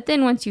 But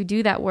then once you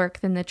do that work,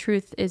 then the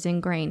truth is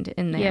ingrained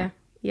in there. Yeah.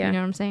 Yeah. You know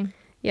what I'm saying?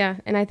 Yeah.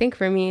 And I think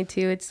for me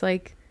too, it's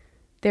like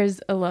there's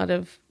a lot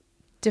of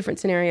different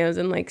scenarios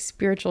and like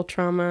spiritual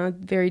trauma,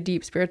 very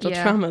deep spiritual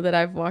trauma that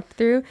I've walked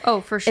through. Oh,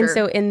 for sure. And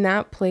so in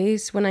that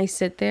place, when I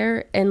sit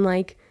there and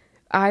like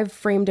I've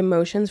framed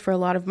emotions for a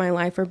lot of my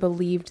life, or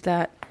believed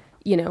that,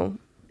 you know,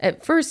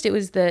 at first it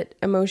was that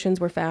emotions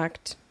were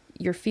fact.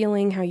 You're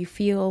feeling how you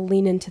feel,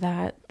 lean into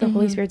that. The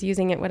Holy Spirit's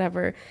using it,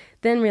 whatever.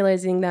 Then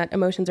realizing that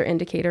emotions are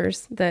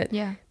indicators, that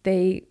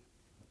they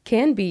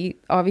can be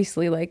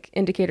obviously like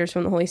indicators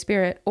from the Holy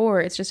Spirit,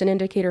 or it's just an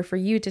indicator for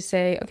you to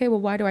say, okay, well,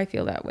 why do I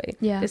feel that way?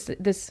 Yeah.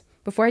 This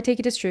before I take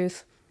it as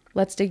truth,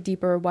 let's dig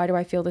deeper. Why do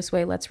I feel this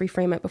way? Let's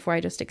reframe it before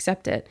I just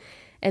accept it.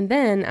 And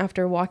then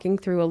after walking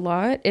through a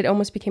lot, it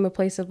almost became a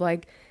place of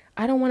like,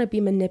 I don't want to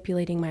be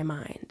manipulating my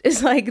mind.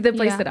 It's like the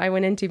place that I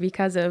went into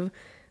because of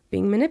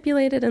being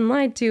manipulated and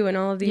lied to and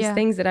all of these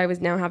things that I was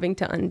now having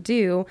to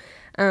undo.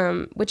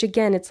 Which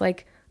again, it's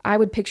like, I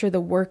would picture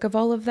the work of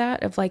all of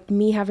that, of like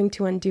me having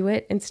to undo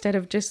it instead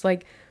of just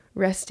like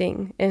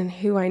resting in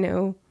who I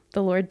know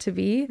the Lord to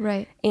be.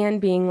 Right. And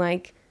being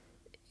like,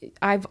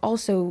 I've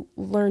also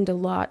learned a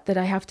lot that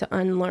I have to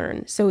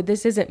unlearn. So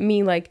this isn't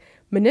me like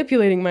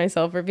manipulating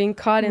myself or being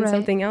caught in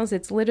something else.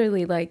 It's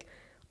literally like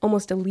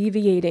almost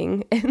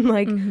alleviating and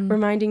like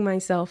reminding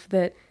myself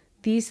that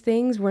these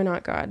things were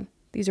not God.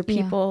 These are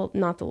people,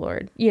 not the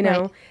Lord, you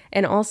know? Right.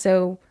 And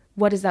also,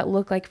 what does that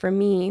look like for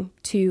me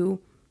to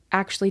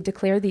actually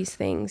declare these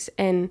things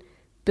and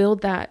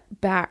build that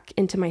back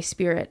into my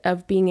spirit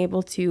of being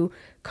able to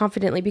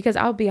confidently, because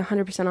I'll be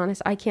 100%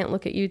 honest, I can't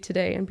look at you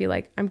today and be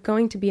like, I'm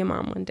going to be a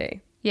mom one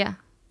day, Yeah.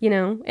 you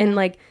know? And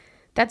like,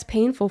 that's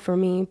painful for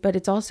me, but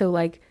it's also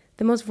like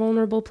the most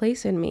vulnerable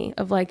place in me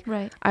of like,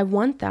 Right. I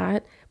want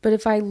that, but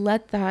if I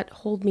let that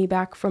hold me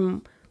back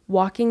from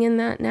walking in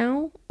that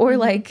now, or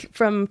like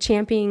from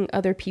championing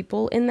other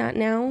people in that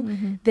now,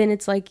 then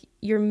it's like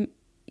you're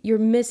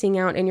missing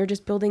out, and you're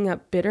just building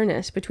up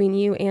bitterness between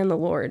you and the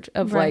Lord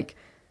of like,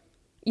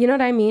 you know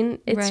what I mean?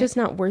 It's just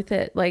not worth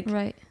it. Like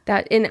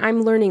that. And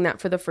I'm learning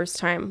that for the first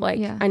time. Like,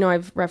 I know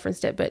I've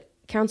referenced it, but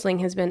counseling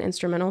has been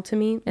instrumental to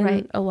me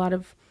in a lot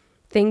of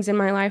things in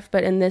my life,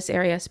 but in this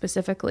area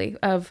specifically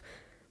of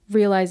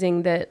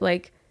realizing that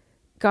like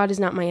God is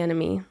not my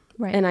enemy.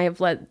 Right. And I have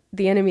let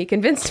the enemy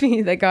convince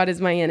me that God is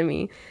my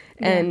enemy.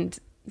 Yeah. And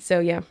so,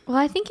 Well,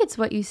 I think it's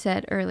what you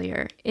said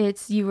earlier.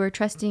 It's you were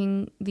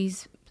trusting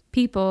these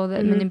people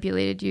that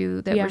manipulated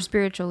you, that were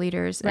spiritual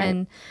leaders,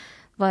 and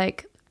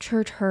like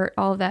church hurt,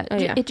 all of that.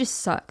 It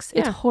just sucks.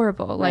 It's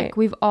horrible. Like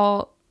we've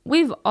all,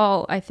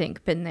 I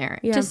think, been there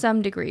to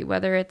some degree,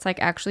 whether it's like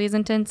actually as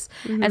intense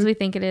as we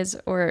think it is,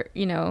 or,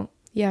 you know,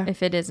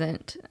 if it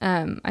isn't.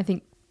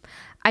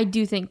 I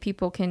do think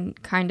people can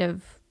kind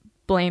of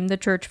blame the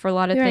church for a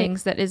lot of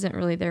things that isn't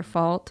really their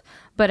fault,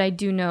 but I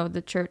do know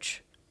the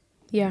church,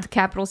 the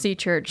capital C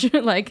church,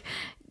 like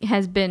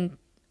has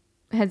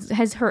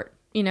hurt,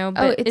 you know.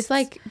 But it's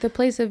like the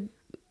place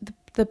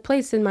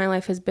in my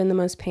life has been the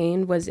most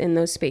pain was in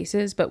those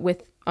spaces, but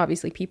with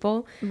obviously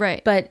people,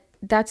 right? But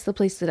that's the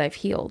place that I've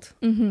healed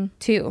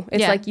too.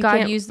 It's like you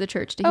God used the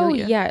church to heal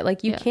you.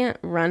 Like you can't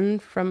run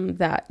from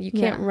that. You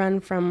can't run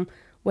from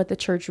what the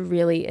church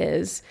really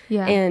is.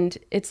 And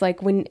it's like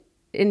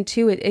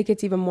it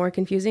gets even more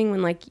confusing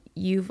when like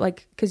you've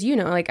like, because you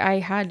know, like I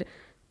had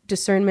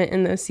discernment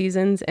in those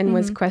seasons and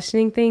was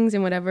questioning things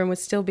and whatever, and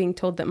was still being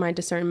told that my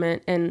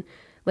discernment and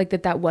like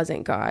that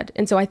wasn't God.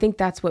 And so I think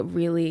that's what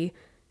really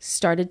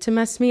started to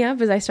mess me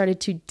up, as I started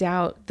to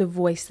doubt the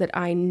voice that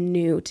I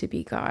knew to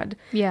be God.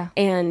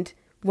 And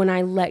when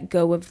I let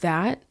go of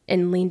that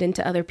and leaned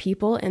into other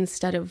people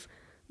instead of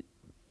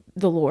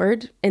the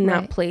Lord in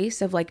that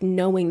place of like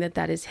knowing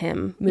that is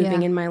him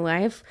moving in my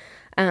life,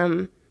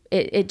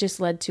 it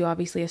just led to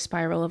obviously a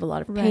spiral of a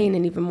lot of pain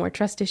and even more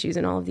trust issues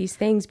and all of these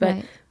things.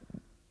 But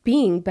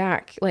being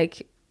back,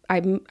 like I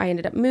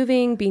ended up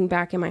moving, being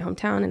back in my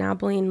hometown in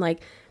Abilene,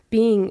 like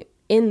being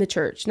in the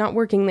church, not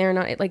working there,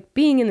 not like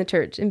being in the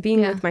church and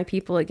being with my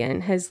people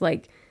again has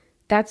like,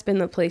 that's been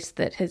the place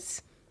that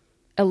has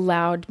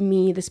allowed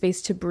me the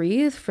space to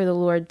breathe for the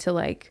Lord to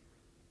like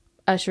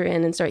usher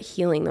in and start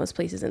healing those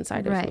places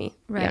inside of me.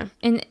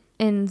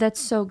 And that's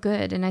so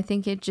good. And I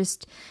think it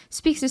just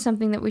speaks to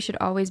something that we should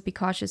always be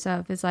cautious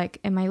of, is like,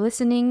 am I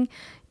listening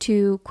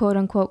to quote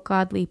unquote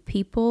godly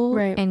people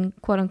and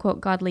quote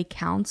unquote godly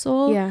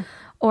counsel?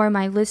 Or am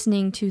I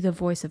listening to the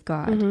voice of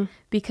God?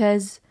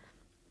 Because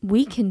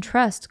we can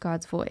trust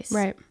God's voice.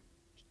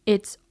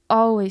 It's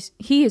always,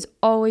 he is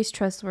always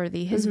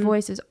trustworthy. His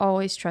voice is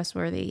always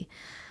trustworthy.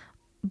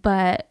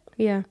 But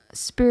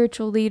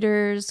spiritual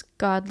leaders,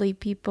 godly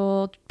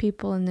people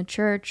in the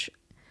church,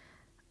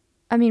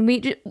 I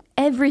mean,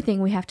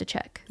 everything we have to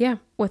check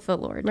with the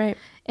Lord.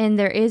 And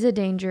there is a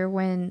danger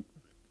when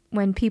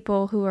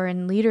people who are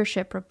in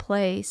leadership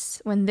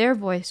when their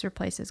voice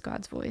replaces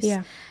God's voice.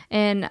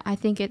 And I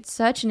think it's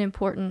such an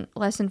important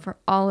lesson for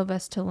all of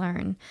us to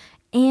learn.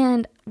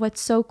 And what's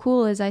so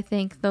cool is I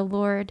think the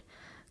Lord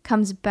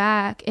comes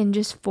back and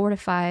just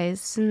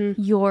fortifies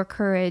your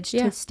courage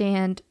to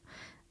stand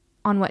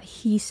on what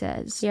he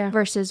says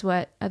versus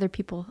what other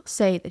people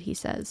say that he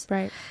says.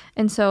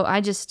 And so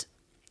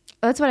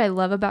that's what I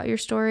love about your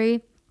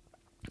story,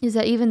 is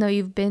that even though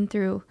you've been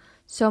through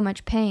so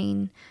much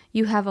pain,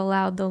 you have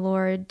allowed the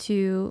Lord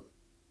to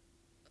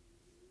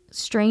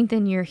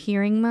strengthen your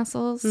hearing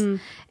muscles.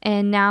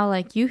 And now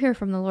like you hear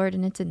from the Lord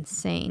and it's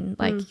insane,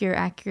 like your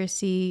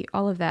accuracy,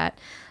 all of that,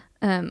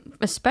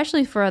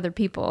 especially for other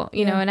people,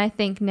 you know. And I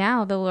think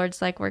now the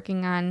Lord's like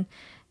working on,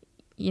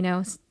 you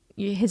know,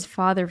 his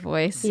father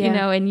voice, you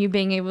know, and you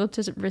being able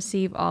to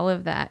receive all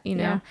of that, you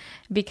know,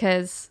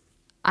 because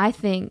I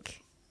think,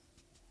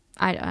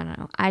 I don't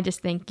know, I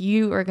just think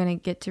you are going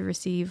to get to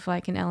receive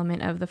like an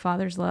element of the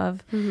Father's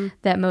love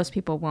that most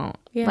people won't.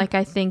 Like,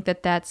 I think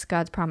that's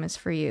God's promise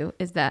for you,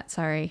 is that,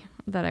 sorry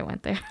that I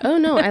went there. Oh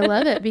no, I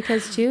love it,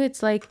 because too,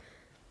 it's like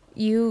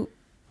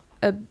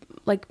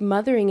like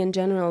mothering in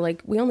general,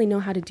 like we only know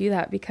how to do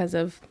that because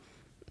of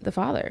the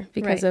Father,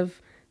 because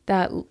of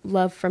that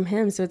love from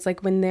him. So it's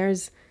like when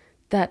there's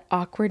that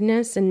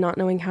awkwardness and not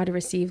knowing how to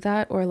receive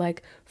that, or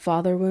like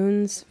father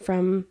wounds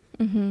from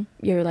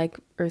your like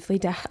earthly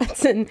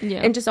dads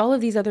and just all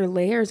of these other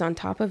layers on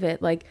top of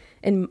it, like,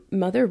 and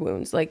mother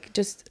wounds, like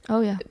just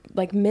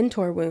like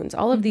mentor wounds,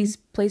 all of these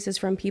places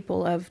from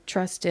people of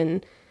trust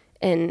and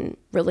and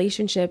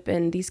relationship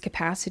and these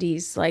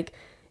capacities, like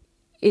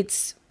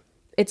it's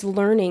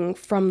learning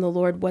from the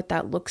Lord what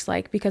that looks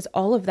like, because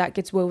all of that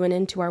gets woven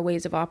into our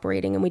ways of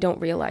operating and we don't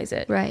realize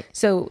it. Right.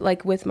 So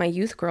like with my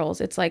youth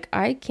girls, it's like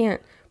I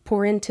can't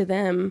pour into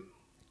them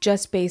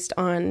just based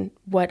on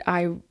what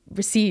I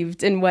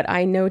received and what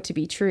I know to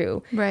be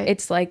true. Right.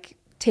 It's like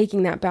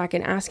taking that back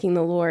and asking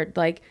the Lord,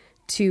 like,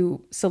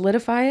 to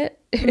solidify it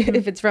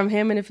if it's from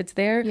him and if it's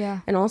there,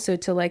 and also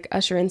to like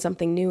usher in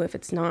something new if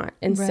it's not.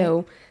 And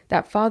so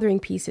that fathering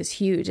piece is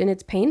huge, and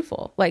it's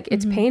painful. Like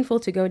it's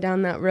painful to go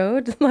down that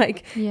road,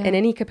 like in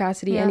any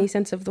capacity, any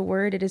sense of the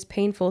word. It is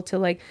painful to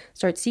like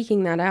start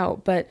seeking that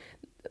out, but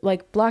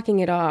like blocking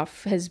it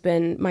off has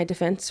been my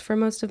defense for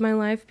most of my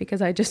life,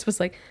 because I just was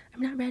like,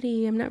 I'm not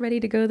ready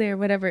to go there,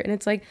 whatever. And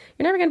it's like,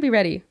 you're never going to be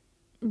ready.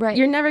 Right.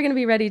 You're never going to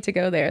be ready to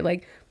go there.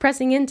 Like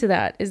pressing into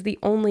that is the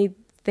only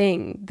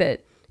thing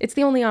that it's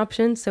the only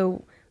option.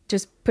 So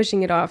just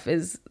pushing it off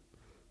it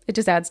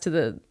just adds to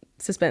the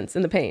suspense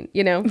and the pain,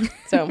 you know?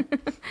 So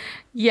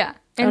yeah.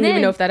 I don't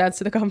even know if that adds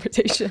to the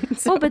conversation.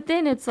 So. Well, but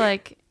then it's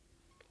like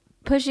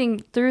pushing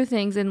through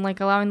things and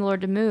like allowing the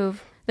Lord to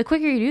move. The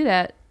quicker you do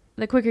that,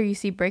 the quicker you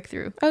see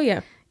breakthrough. Oh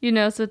yeah. You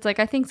know, so it's like,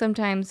 I think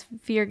sometimes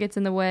fear gets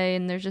in the way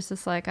and there's just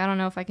this like, I don't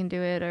know if I can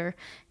do it, or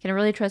can I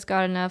really trust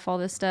God enough, all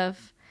this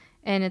stuff.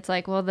 And it's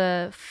like, well,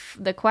 the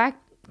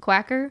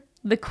quicker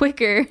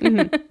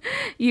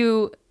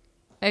you,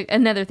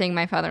 another thing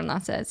my father-in-law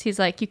says, he's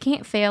like, you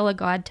can't fail a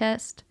God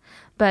test,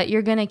 but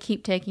you're going to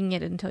keep taking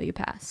it until you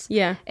pass.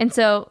 Yeah. And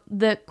so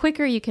the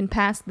quicker you can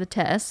pass the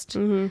test,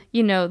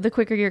 you know, the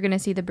quicker you're going to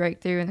see the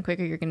breakthrough and the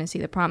quicker you're going to see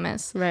the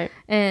promise. Right.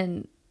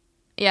 And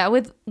yeah,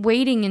 with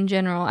waiting in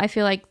general, I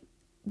feel like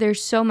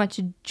there's so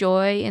much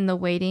joy in the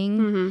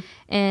waiting.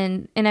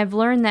 And I've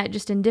learned that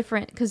just in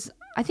different, because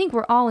I think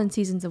we're all in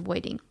seasons of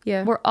waiting.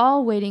 Yeah. We're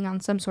all waiting on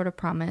some sort of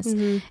promise.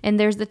 And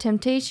there's the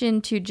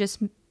temptation to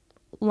just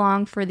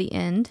long for the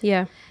end.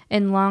 Yeah.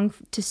 And long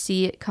to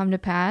see it come to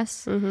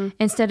pass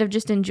instead of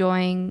just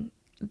enjoying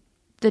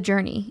the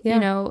journey, you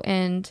know,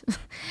 and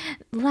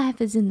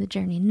life is in the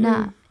journey,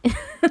 not.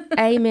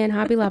 Amen.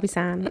 Hobby Lobby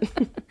sign.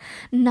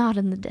 Not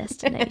in the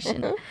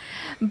destination.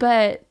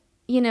 But,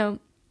 you know,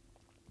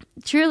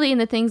 truly in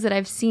the things that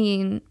I've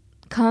seen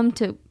come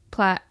to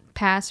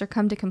pass or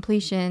come to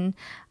completion,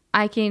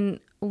 I can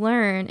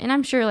learn, and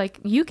I'm sure like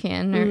you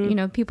can, or you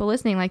know, people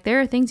listening, like there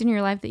are things in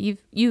your life that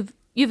you've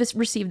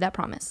received that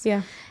promise.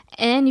 Yeah.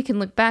 And you can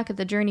look back at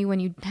the journey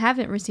when you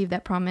haven't received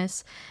that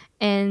promise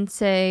and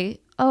say,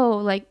 oh,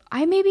 like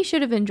I maybe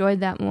should have enjoyed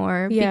that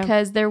more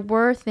because there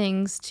were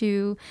things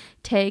to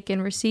take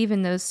and receive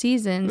in those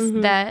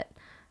seasons that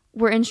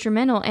were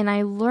instrumental, and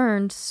I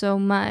learned so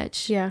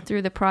much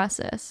through the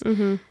process.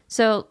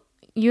 So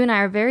you and I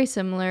are very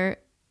similar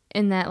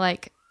in that,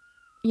 like,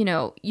 you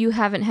know, you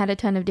haven't had a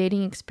ton of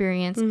dating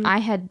experience. I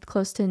had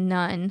close to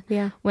none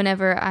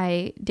whenever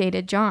I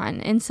dated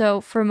John. And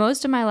so for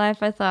most of my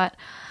life, I thought,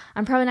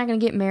 I'm probably not going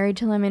to get married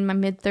till I'm in my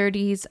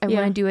mid-30s. I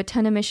want to do a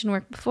ton of mission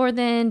work before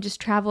then, just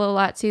travel a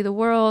lot, see the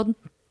world.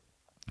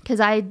 Because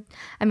I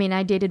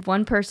dated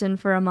one person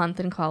for a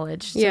month in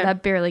college, so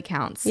that barely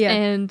counts.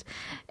 And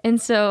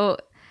so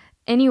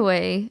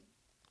anyway,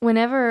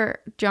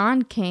 whenever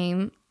John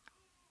came,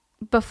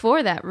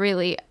 before that,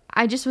 really,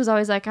 I just was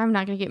always like, I'm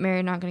not going to get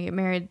married, not going to get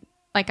married.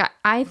 Like,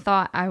 I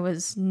thought I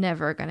was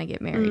never going to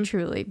get married,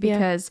 truly,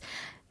 because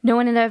no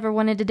one had ever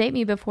wanted to date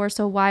me before,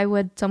 so why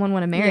would someone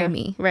want to marry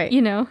me? Right.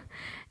 You know?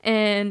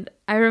 And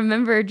I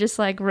remember just,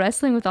 like,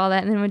 wrestling with all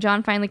that, and then when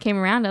John finally came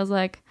around, I was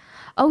like,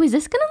 oh, is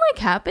this going to, like,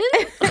 happen?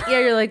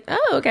 You're like,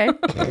 oh, okay.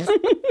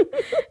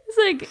 It's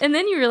like, and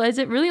then you realize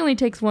it really only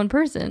takes one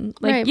person.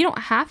 Like, you don't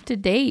have to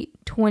date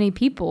 20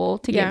 people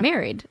to get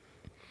married.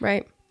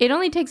 Right. It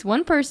only takes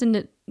one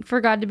person for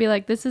God to be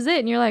like, this is it.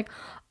 And you're like,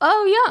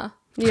 oh, yeah.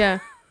 Yeah.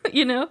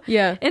 You know?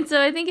 Yeah. And so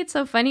I think it's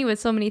so funny with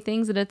so many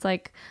things that it's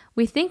like,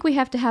 we think we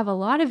have to have a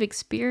lot of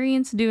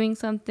experience doing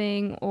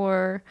something,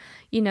 or,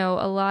 you know,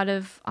 a lot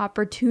of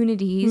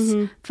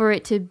opportunities for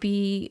it to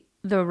be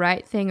the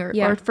right thing,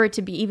 or for it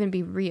to be even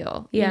be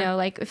real. You know,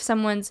 like if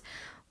someone's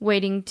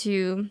waiting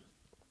to,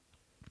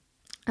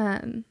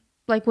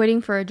 like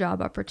waiting for a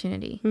job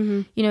opportunity,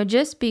 you know,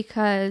 just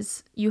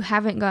because you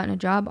haven't gotten a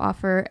job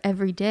offer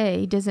every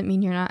day doesn't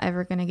mean you're not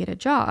ever going to get a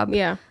job.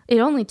 Yeah. It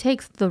only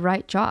takes the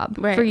right job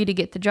for you to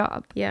get the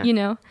job. Yeah. You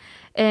know,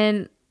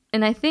 and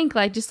I think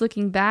like just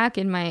looking back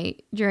in my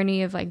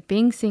journey of like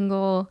being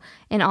single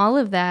and all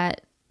of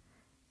that,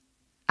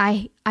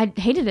 I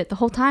hated it the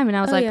whole time. And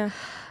I was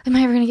am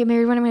I ever going to get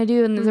married? What am I going to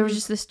do? And there was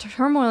just this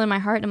turmoil in my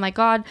heart. And I'm like,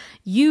 God,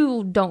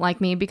 you don't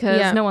like me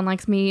because no one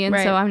likes me. And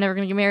so I'm never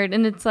going to get married.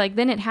 And it's like,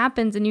 then it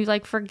happens and you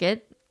like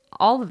forget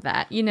all of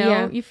that, you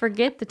know, you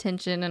forget the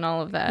tension and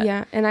all of that.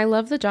 Yeah. And I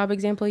love the job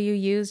example you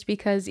used,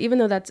 because even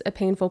though that's a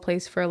painful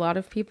place for a lot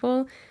of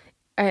people,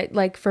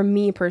 like for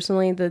me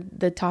personally,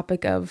 the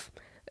topic of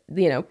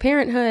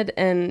parenthood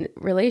and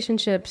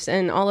relationships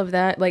and all of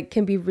that like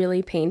can be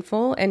really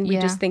painful, and we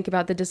just think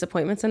about the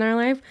disappointments in our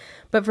life.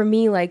 But for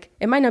me, like,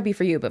 it might not be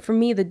for you, but for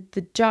me, the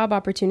job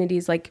opportunity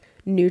is like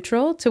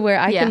neutral to where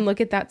I can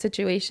look at that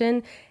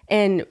situation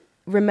and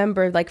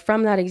remember, like,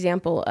 from that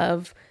example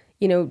of,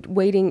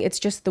 waiting, it's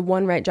just the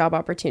one right job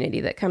opportunity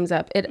that comes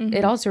up.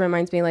 It also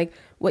reminds me, like,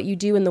 what you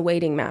do in the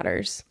waiting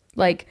matters.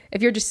 Like,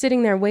 if you're just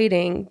sitting there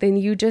waiting, then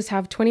you just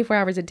have 24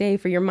 hours a day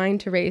for your mind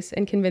to race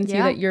and convince you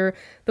that you're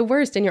the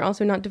worst, and you're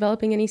also not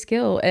developing any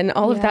skill and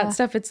all of that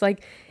stuff. It's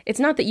like, it's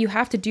not that you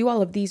have to do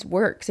all of these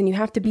works and you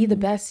have to be the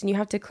best and you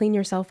have to clean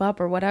yourself up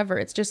or whatever.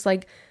 It's just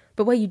like,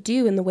 but what you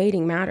do in the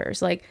waiting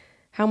matters. Like,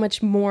 how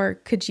much more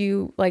could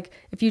you, like,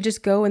 if you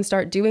just go and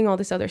start doing all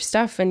this other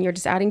stuff and you're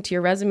just adding to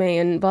your resume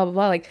and blah, blah,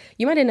 blah, like,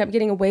 you might end up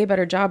getting a way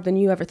better job than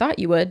you ever thought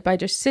you would by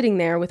just sitting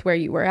there with where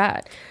you were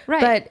at.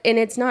 Right. And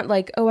it's not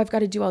like, oh, I've got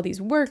to do all these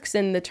works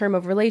in the term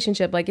of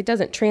relationship. Like, it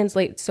doesn't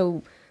translate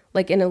so,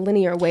 like, in a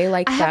linear way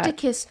like that. I have to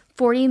kiss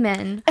 40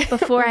 men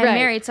before I'm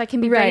married so I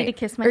can be ready to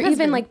kiss my husband. Or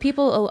even, like,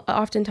 people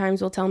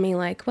oftentimes will tell me,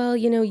 like, well,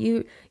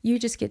 you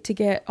just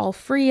get all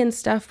free and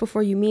stuff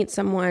before you meet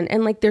someone.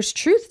 And, like, there's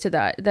truth to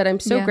that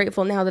I'm so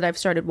grateful now that I've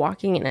started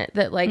walking in it,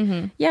 that, like,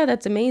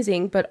 that's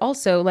amazing. But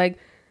also, like,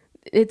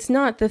 it's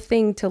not the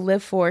thing to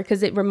live for,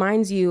 because it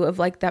reminds you of,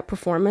 like, that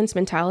performance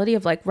mentality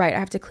of, like, right, I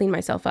have to clean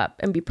myself up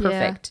and be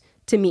perfect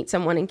to meet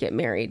someone and get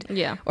married.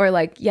 Yeah. Or,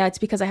 like, it's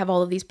because I have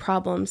all of these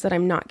problems that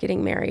I'm not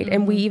getting married.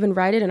 And we even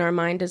write it in our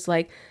mind as,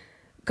 like,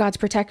 God's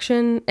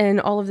protection and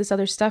all of this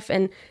other stuff.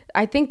 And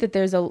I think that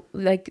there's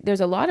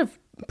a lot of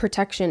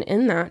protection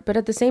in that. But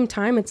at the same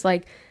time, it's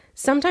like,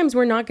 sometimes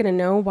we're not going to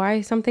know why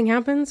something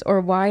happens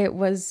or why it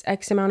was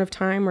X amount of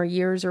time or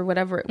years or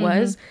whatever it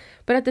was.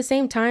 But at the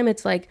same time,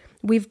 it's like,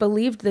 we've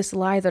believed this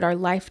lie that our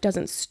life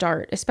doesn't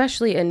start,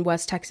 especially in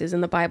West Texas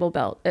in the Bible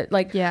Belt.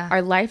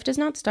 Our life does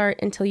not start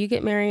until you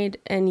get married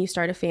and you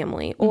start a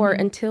family, or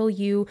until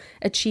you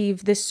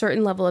achieve this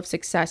certain level of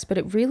success. But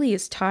it really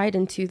is tied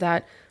into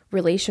that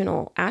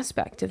relational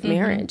aspect of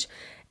marriage.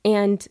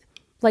 And,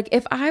 like,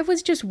 if I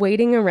was just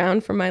waiting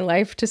around for my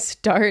life to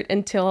start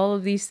until all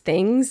of these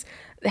things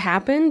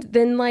happened,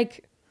 then,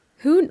 like,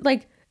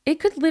 it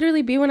could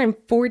literally be when I'm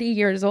 40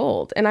 years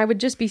old and I would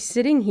just be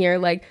sitting here,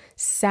 like,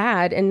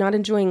 sad and not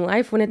enjoying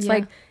life, when it's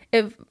like,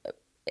 if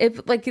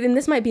like, and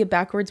this might be a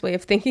backwards way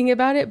of thinking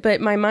about it,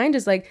 but my mind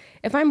is like,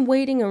 if I'm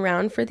waiting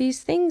around for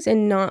these things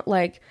and not,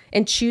 like,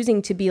 and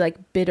choosing to be,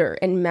 like, bitter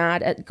and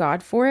mad at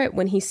God for it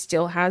when he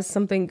still has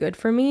something good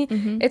for me,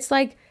 it's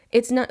like,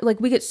 it's not like,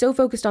 we get so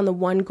focused on the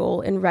one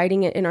goal and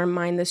writing it in our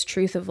mind, this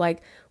truth of,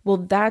 like, well,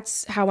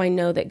 that's how I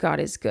know that God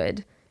is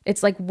good.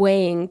 It's like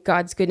weighing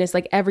God's goodness,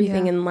 like,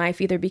 everything in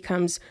life either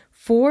becomes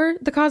for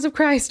the cause of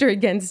Christ or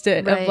against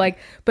it, of, like,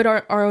 but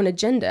our own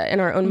agenda and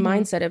our own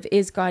mindset of,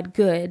 is God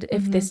good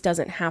if this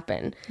doesn't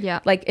happen?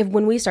 Like,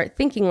 when we start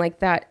thinking like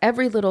that,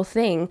 every little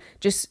thing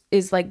just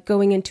is like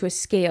going into a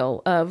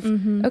scale of,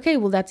 okay,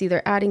 well, that's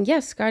either adding,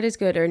 yes, God is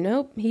good, or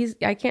nope,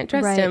 I can't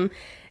trust him.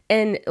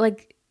 And,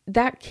 like,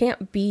 that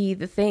can't be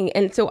the thing.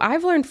 And so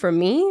I've learned, for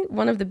me,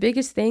 one of the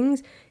biggest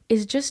things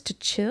is just to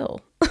chill.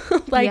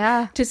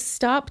 Like, to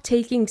stop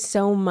taking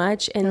so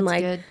much and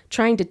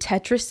trying to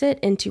Tetris it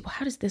into, well,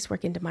 how does this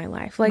work into my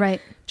life?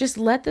 Like, just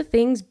let the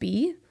things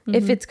be.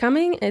 If it's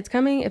coming, it's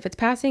coming. If it's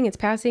passing, it's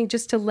passing.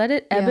 Just to let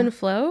it ebb and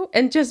flow,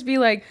 and just be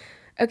like,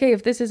 okay,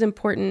 if this is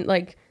important,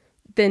 like,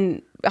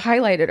 then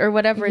highlight it or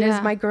whatever it is.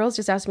 My girls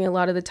just ask me a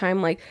lot of the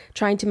time, like,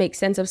 trying to make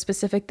sense of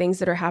specific things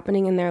that are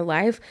happening in their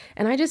life.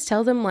 And I just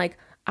tell them, like,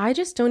 I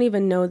just don't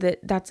even know that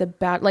that's a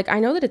bad, like,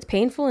 I know that it's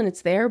painful and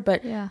it's there,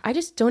 but I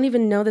just don't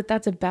even know that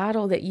that's a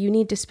battle that you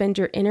need to spend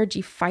your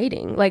energy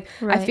fighting. Like,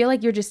 I feel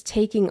like you're just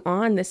taking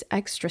on this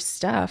extra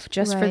stuff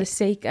just for the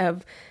sake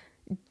of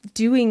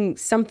doing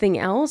something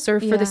else, or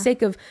for the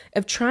sake of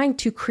trying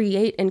to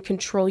create and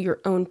control your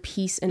own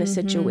peace in a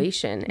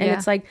situation. And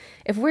it's like,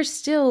 if we're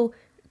still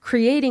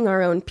creating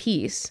our own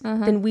peace,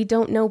 then we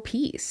don't know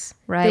peace.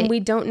 Then we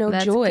don't know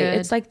joy. Good.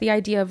 It's like the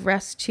idea of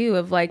rest too,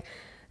 of like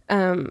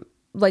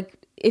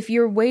if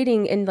you're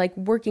waiting and, like,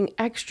 working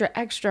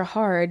extra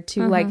hard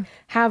to like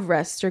have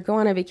rest or go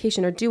on a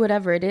vacation or do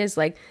whatever it is,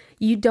 like,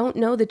 you don't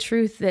know the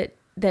truth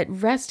that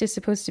rest is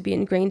supposed to be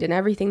ingrained in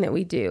everything that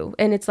we do.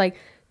 And it's like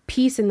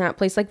peace in that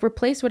place, like,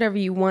 replace whatever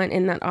you want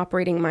in that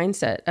operating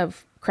mindset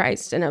of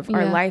Christ and of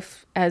our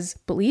life as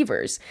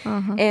believers.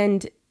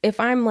 And if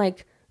I'm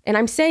like, and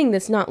I'm saying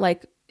this not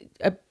like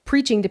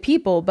preaching to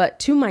people, but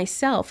to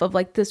myself, of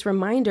like this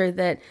reminder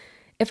that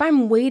if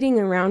I'm waiting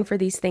around for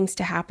these things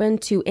to happen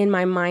to, in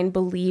my mind,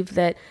 believe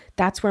that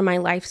that's where my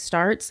life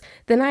starts,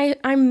 then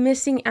I'm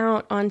missing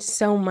out on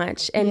so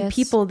much. And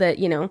people that,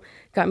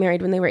 got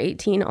married when they were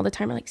 18 all the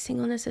time are like,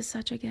 singleness is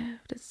such a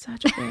gift. It's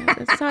such a gift.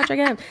 It's such a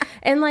gift.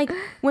 And, like,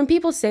 when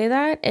people say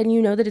that, and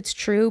you know that it's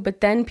true,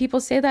 but then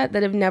people say that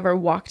have never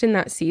walked in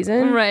that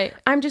season. Right.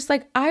 I'm just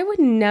like, I would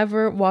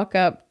never walk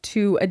up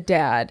to a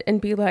dad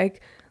and be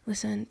like,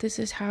 listen, this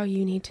is how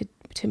you need to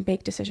to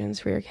make decisions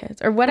for your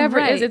kids or whatever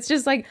it is. It's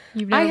just like,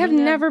 I have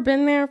never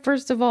been there.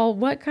 First of all,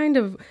 what kind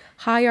of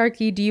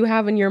hierarchy do you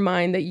have in your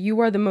mind that you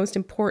are the most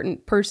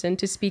important person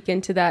to speak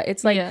into that?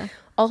 It's like,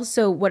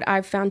 also what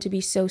I've found to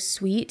be so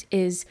sweet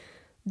is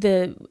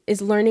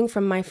learning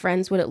from my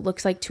friends what it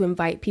looks like to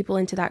invite people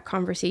into that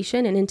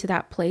conversation and into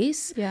that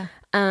place.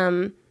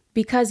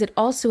 Because it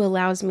also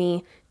allows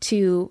me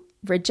to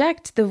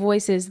reject the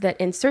voices that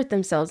insert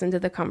themselves into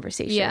the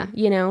conversation,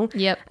 you know?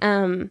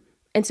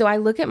 And so I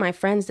look at my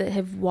friends that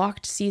have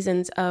walked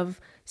seasons of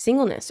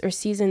singleness or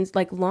seasons,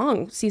 like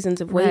long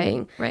seasons of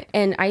waiting.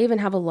 And I even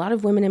have a lot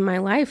of women in my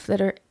life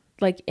that are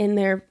like in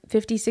their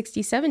 50s, 60s,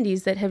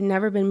 70s that have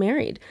never been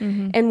married.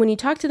 And when you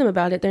talk to them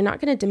about it, they're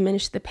not going to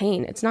diminish the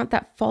pain. It's not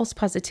that false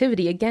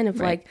positivity again of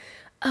like,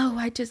 oh,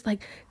 I just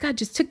like, God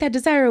just took that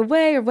desire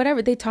away or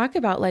whatever. They talk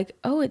about like,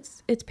 oh,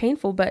 it's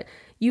painful. But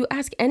you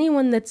ask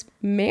anyone that's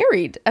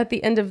married at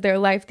the end of their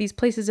life, these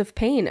places of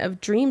pain,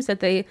 of dreams that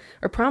they,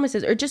 or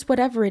promises, or just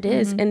whatever it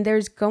is. And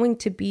there's going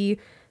to be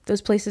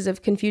those places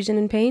of confusion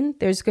and pain.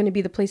 There's going to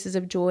be the places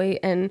of joy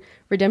and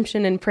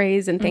redemption and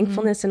praise and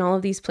thankfulness and all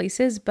of these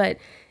places. But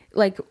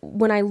like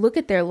when I look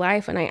at their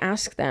life and I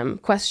ask them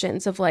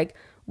questions of like,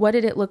 what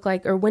did it look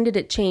like? Or when did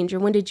it change? Or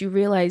when did you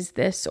realize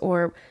this?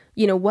 Or,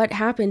 you know, what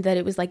happened that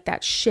it was like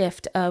that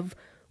shift of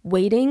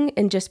waiting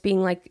and just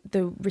being like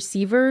the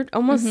receiver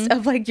almost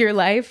of like your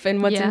life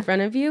and what's in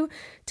front of you,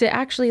 to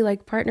actually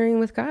like partnering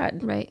with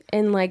God.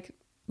 And like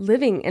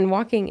living and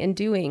walking and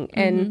doing.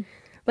 And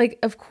like,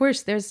 of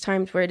course, there's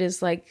times where it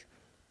is like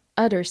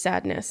utter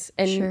sadness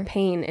and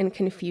pain and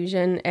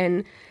confusion,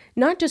 and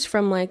not just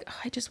from like, oh,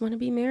 I just want to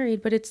be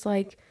married, but it's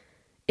like,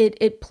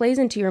 it plays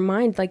into your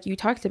mind, like you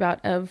talked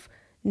about, of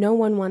no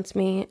one wants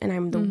me and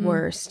I'm the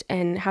worst.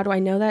 And how do I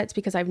know that? It's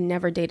because I've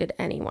never dated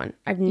anyone.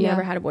 I've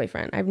never had a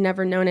boyfriend. I've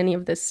never known any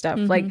of this stuff,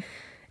 like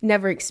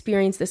never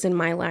experienced this in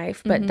my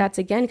life. But that's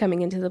again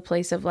coming into the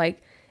place of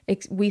like,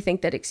 we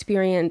think that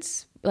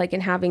experience, like,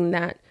 and having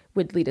that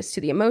would lead us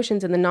to the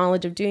emotions and the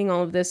knowledge of doing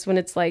all of this, when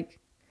it's like,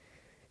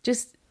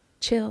 just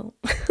chill.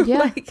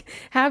 Like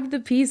have the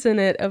peace in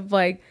it of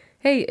like,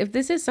 hey, if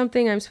this is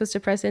something I'm supposed to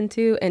press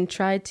into and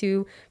try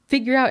to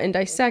figure out and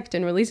dissect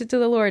and release it to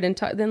the Lord and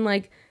then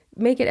like,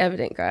 make it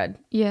evident, God.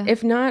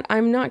 If not,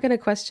 I'm not going to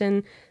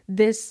question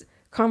this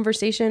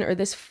conversation or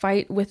this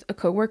fight with a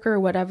coworker or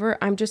whatever.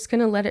 I'm just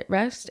going to let it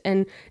rest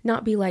and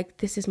not be like,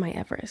 this is my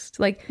Everest.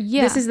 Like,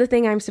 this is the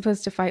thing I'm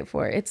supposed to fight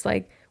for. It's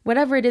like,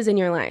 whatever it is in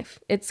your life,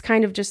 it's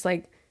kind of just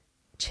like,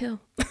 chill.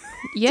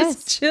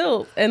 Just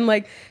chill. And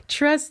like,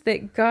 trust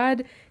that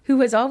God,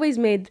 who has always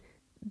made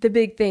the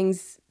big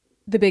things,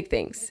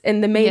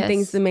 and the main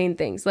things, the main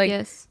things.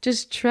 Like,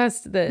 just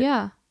trust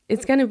that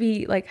it's going to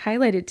be like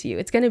highlighted to you.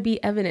 It's going to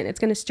be evident. It's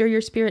going to stir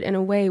your spirit in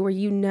a way where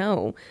you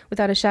know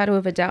without a shadow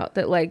of a doubt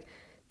that like,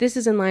 this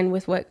is in line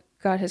with what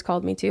God has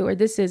called me to, or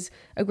this is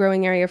a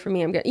growing area for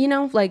me. I'm good. You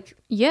know, like,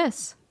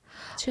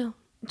 chill.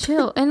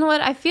 And what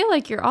I feel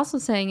like you're also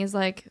saying is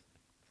like,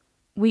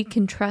 we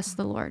can trust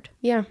the Lord.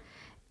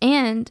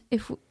 And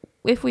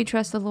if we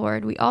trust the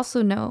Lord, we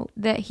also know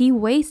that he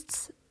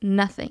wastes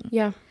nothing.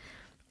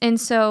 And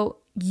so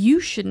you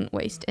shouldn't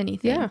waste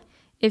anything.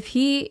 If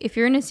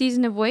you're in a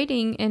season of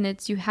waiting and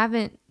you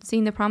haven't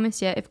seen the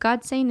promise yet, if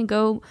God's saying to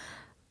go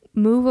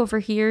move over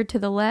here to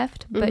the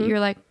left, but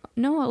you're like,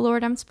 no,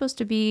 Lord, I'm supposed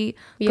to be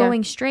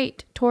going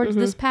straight towards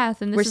this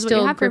path, and this is what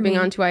you have for me. We're still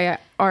gripping onto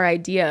our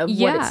idea of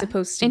what it's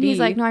supposed to be. And he's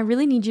like, no, I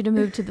really need you to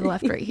move to the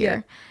left right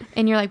here.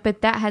 And you're like,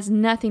 but that has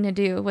nothing to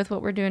do with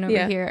what we're doing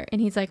over here. And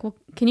he's like, well,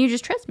 can you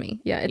just trust me?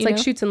 It's like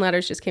Chutes and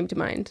Ladders just came to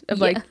mind of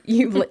like,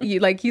 you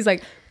like, he's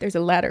like, there's a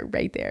ladder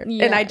right there.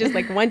 And I just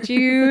like want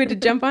you to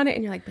jump on it.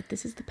 And you're like, but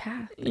this is the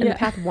path. And the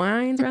path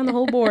winds around the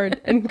whole board.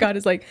 And God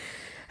is like,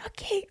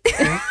 okay.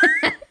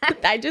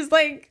 I just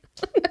like,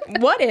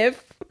 what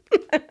if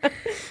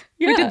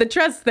we did the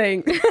trust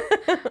thing?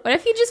 What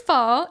if you just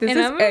fall and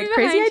I'm a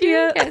crazy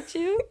idea and catch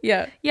you?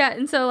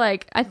 And so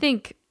like I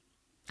think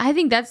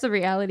that's the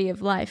reality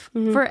of life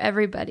for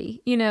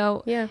everybody, you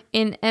know.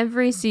 In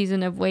every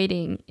season of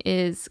waiting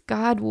is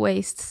God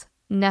wastes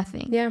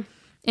nothing.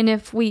 And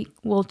if we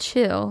will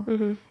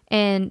chill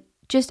and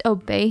just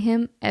obey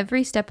him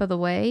every step of the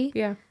way,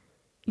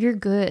 you're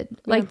good.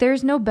 Like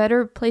there's no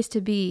better place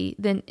to be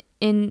than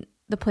in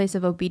the place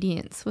of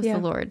obedience with the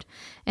Lord.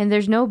 And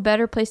there's no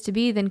better place to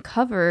be than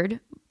covered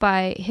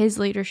by his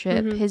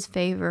leadership, his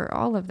favor,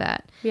 all of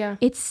that.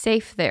 It's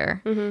safe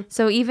there.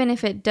 So even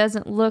if it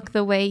doesn't look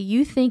the way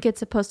you think it's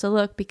supposed to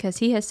look because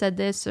he has said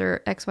this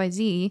or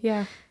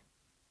XYZ,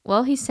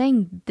 well, he's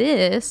saying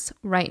this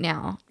right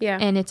now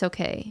and it's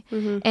okay.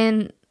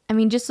 And I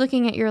mean, just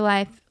looking at your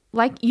life,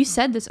 like you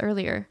said this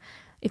earlier,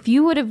 if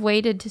you would have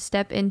waited to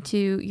step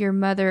into your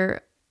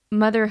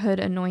motherhood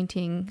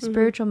anointing,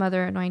 spiritual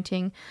mother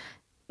anointing,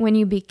 when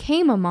you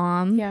became a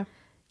mom,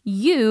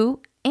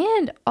 you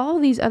and all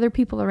these other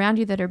people around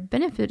you that are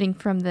benefiting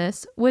from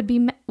this would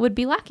be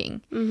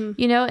lacking,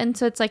 you know? And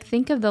so it's like,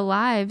 think of the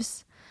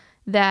lives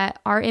that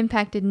are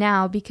impacted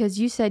now because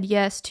you said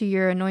yes to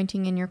your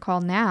anointing and your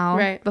call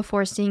now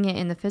before seeing it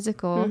in the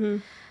physical.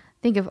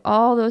 think of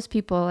all those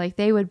people, like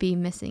they would be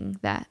missing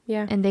that.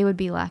 Yeah. And they would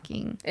be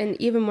lacking. And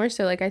even more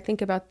so, like I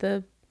think about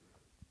the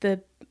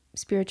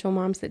spiritual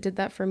moms that did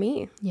that for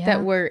me, Yeah.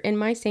 that were in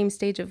my same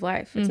stage of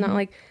life. It's not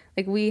like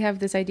we have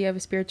this idea of a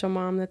spiritual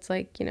mom that's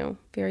like, you know,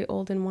 very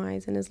old and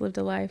wise and has lived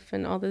a life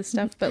and all this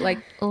stuff. But like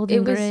Old it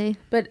and was, gray.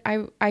 but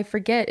I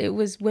forget it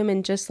was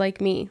women just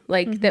like me,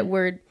 like that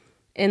were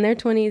in their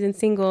 20s and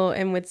single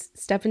and would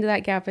step into that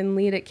gap and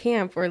lead at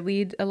camp or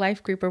lead a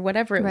life group or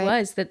whatever it Right.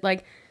 was, that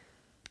like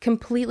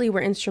completely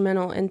were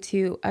instrumental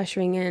into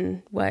ushering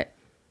in what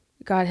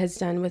God has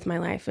done with my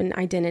life and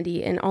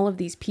identity and all of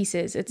these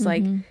pieces. It's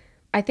like,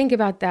 I think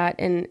about that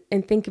and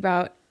think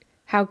about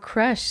how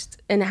crushed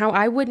and how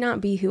I would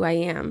not be who I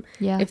am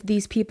Yeah. if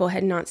these people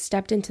had not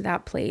stepped into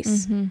that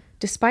place,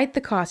 despite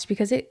the cost,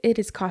 because it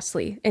is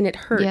costly and it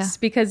hurts Yeah.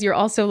 because you're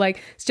also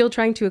like still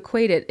trying to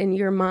equate it in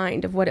your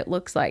mind of what it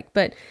looks like.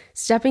 But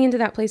stepping into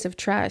that place of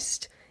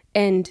trust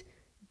and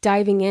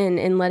diving in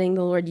and letting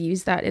the Lord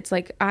use that, it's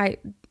like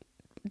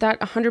that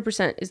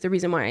 100% is the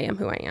reason why I am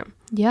who I am.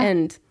 Yeah.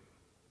 And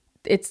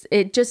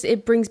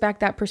it brings back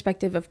that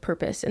perspective of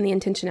purpose and the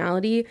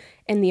intentionality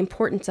and the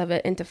importance of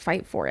it, and to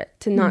fight for it,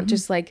 to not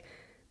just like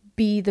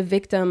be the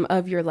victim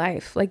of your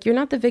life. Like you're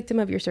not the victim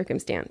of your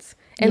circumstance,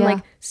 and Yeah.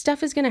 like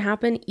stuff is going to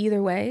happen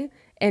either way.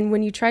 And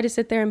when you try to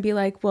sit there and be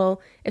like, well,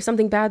 if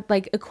something bad,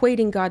 like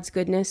equating God's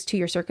goodness to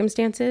your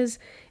circumstances,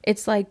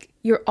 it's like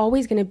you're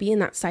always going to be in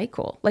that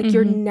cycle. Like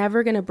you're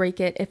never going to break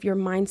it if your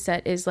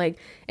mindset is like,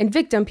 and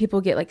victim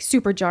people get like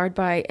super jarred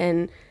by,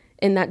 and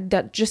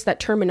that just that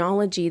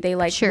terminology they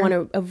like Sure. want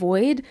to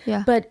avoid.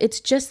 Yeah. But it's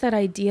just that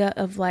idea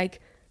of like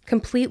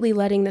completely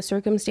letting the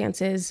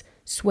circumstances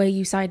sway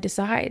you side to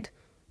side.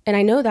 And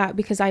I know that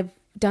because I've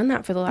done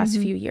that for the last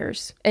few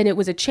years, and it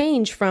was a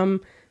change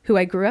from who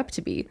I grew up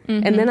to be.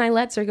 And then I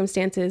let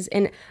circumstances,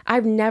 and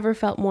I've never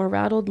felt more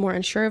rattled, more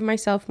unsure of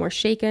myself, more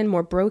shaken,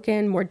 more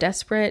broken, more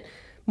desperate,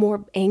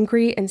 more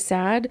angry and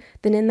sad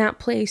than in that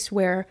place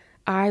where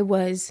I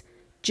was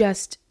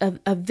just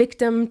a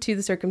victim to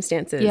the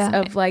circumstances, Yeah.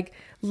 of like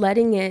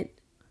letting it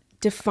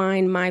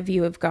define my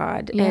view of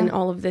God Yeah. and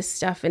all of this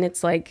stuff. And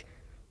it's like,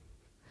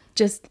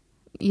 just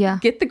Yeah.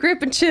 get the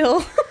grip and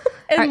chill.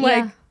 And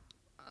like, yeah.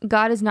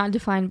 God is not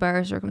defined by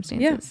our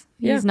circumstances.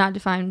 Yeah. He's not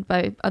defined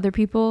by other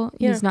people.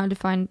 Yeah. He's not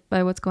defined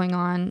by what's going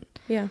on.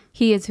 yeah.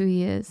 He is who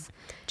he is.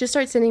 Just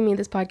start sending me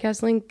this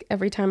podcast link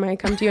every time I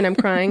come to you and I'm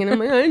crying and I'm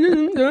like, I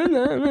didn't do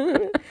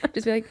that.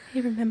 Just be like, hey,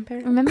 remember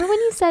Remember when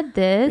you said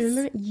this?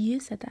 remember you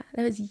said that.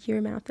 That was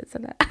your mouth that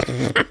said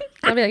that.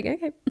 I'll be like,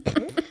 okay,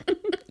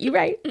 you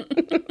right.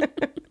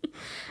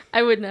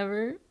 I would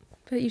never.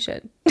 But you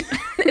should.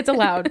 It's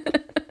allowed.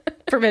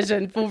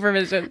 Permission, full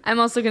permission. I'm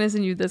also going to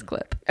send you this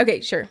clip Okay,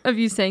 sure. of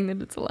you saying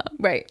that it's allowed.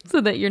 Right. So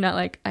that you're not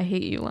like, I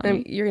hate you,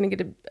 Lonnie. You're going to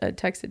get a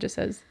text that just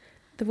says,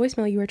 the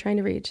voicemail you were trying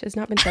to reach has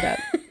not been set up.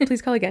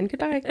 Please call again.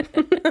 Goodbye.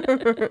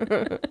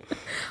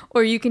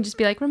 Or you can just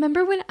be like,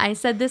 remember when I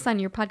said this on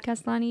your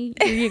podcast, Lonnie?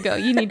 Here you go.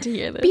 You need to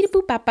hear this. Beep,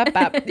 boop, bop, bop,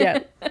 bop. Yeah.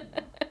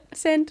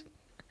 Send.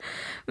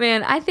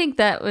 Man, I think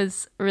that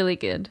was really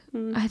good.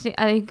 I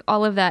think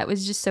all of that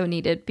was just so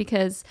needed,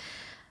 because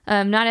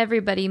not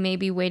everybody may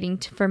be waiting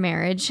for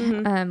marriage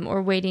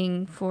or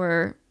waiting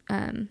for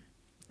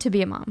to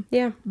be a mom.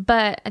 Yeah.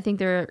 But I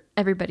think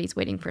everybody's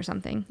waiting for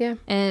something. Yeah.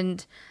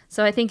 And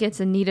so I think it's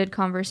a needed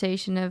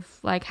conversation of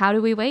like, how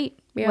do we wait?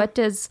 Yeah.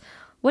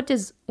 What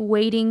does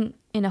waiting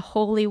in a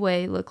holy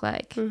way look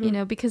like? You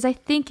know, because I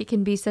think it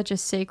can be such a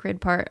sacred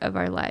part of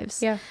our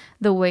lives. Yeah.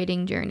 The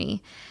waiting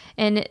journey.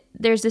 And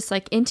there's this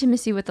like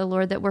intimacy with the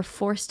Lord that we're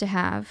forced to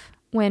have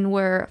when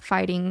we're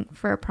fighting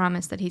for a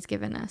promise that he's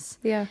given us.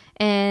 Yeah.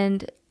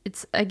 And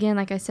it's, again,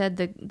 like I said,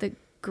 the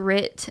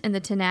grit and the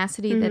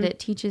tenacity that it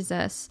teaches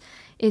us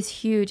is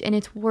huge, and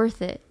it's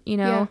worth it, you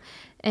know?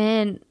 Yeah.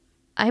 And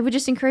I would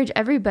just encourage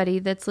everybody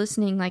that's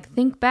listening, like,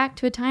 think back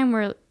to a time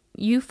where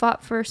you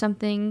fought for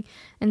something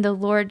and the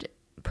Lord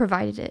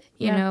provided it,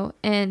 you know?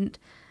 And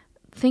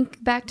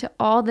think back to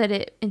all that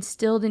it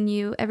instilled in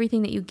you,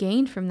 everything that you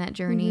gained from that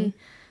journey.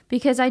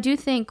 Because I do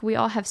think we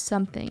all have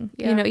something,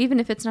 you know, even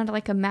if it's not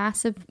like a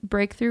massive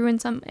breakthrough in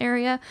some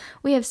area,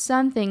 we have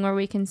something where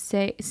we can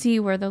see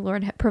where the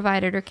Lord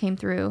provided or came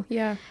through.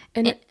 Yeah.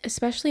 And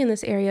especially in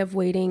this area of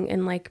waiting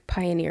and like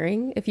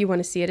pioneering, if you want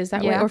to see it as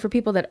that way, Yeah. or for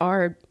people that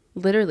are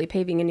literally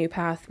paving a new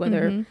path,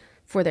 whether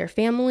for their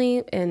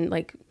family and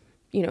like,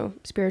 you know,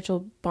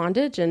 spiritual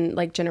bondage and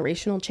like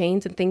generational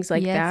chains and things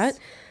like Yes.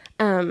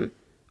 that.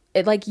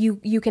 It, like you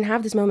can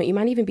have this moment, you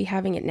might even be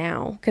having it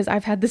now, because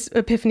I've had this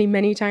epiphany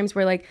many times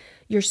where like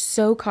you're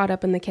so caught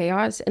up in the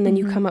chaos, and then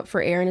you come up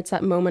for air, and it's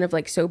that moment of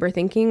like sober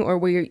thinking, or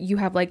where you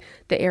have like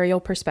the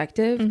aerial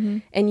perspective,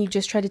 and you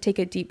just try to take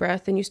a deep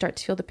breath and you start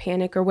to feel the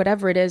panic or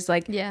whatever it is.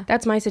 Like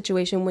that's my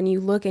situation when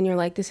you look and you're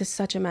like, this is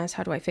such a mess,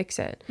 how do I fix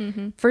it?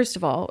 First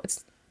of all,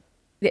 it's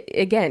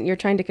again, you're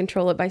trying to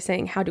control it by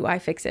saying, how do I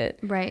fix it?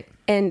 Right.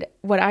 And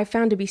what I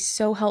found to be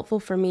so helpful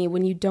for me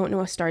when you don't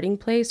know a starting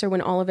place, or when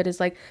all of it is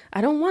like,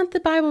 I don't want the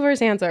Bible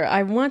verse answer,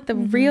 I want the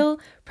real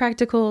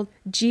practical,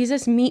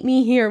 Jesus, meet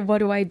me here, what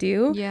do I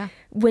do? Yeah.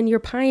 When you're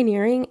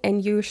pioneering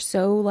and you're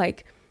so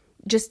like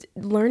just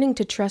learning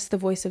to trust the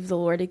voice of the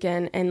Lord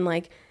again, and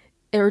like,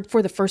 or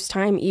for the first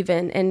time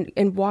even,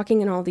 and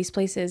walking in all these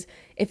places.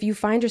 If you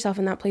find yourself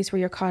in that place where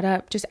you're caught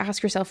up, just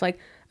ask yourself like,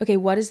 okay,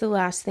 what is the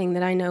last thing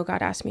that I know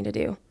God asked me to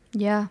do?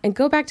 Yeah. And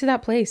go back to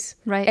that place.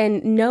 Right.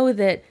 And know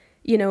that,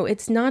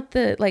 it's not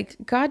like,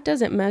 God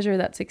doesn't measure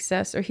that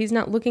success, or he's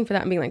not looking for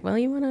that and being like, well,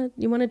 you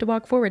wanted to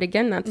walk forward.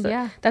 Again,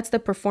 that's the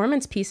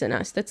performance piece in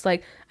us. That's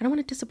like, I don't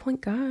want to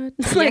disappoint God.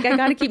 Like, I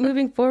got to keep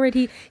moving forward.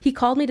 He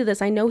called me to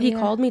this. I know he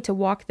called me to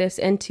walk this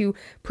and to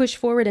push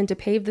forward and to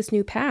pave this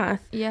new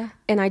path. Yeah.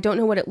 And I don't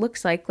know what it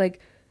looks like. Like,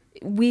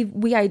 we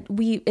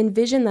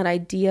envision that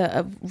idea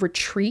of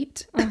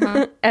retreat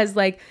as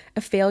like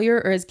a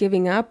failure or as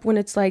giving up, when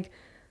it's like,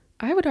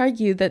 I would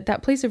argue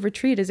that place of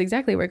retreat is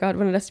exactly where God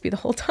wanted us to be the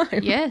whole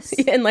time. Yes.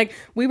 And like,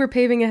 we were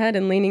paving ahead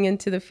and leaning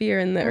into the fear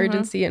and the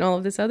urgency and all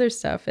of this other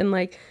stuff. And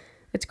like,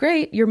 it's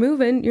great. You're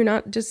moving. You're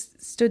not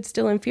just stood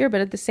still in fear,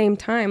 but at the same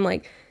time,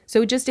 like,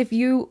 so just if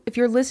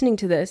you're listening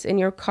to this and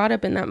you're caught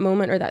up in that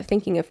moment or that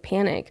thinking of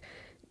panic,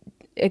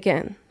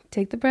 again,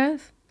 take the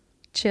breath,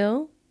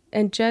 chill,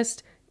 and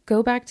just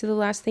go back to the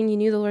last thing you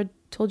knew the Lord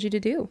told you to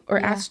do or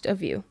asked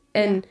of you.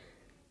 And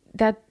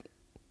there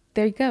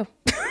you go.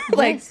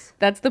 Like, Yes.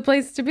 that's the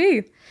place to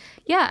be.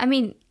 Yeah. I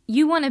mean,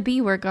 you want to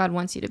be where God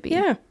wants you to be.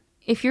 Yeah.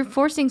 If you're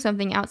forcing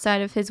something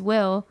outside of his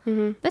will,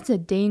 that's a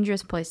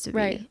dangerous place to be.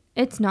 Right.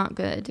 It's not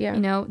good.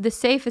 Yeah. The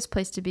safest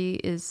place to be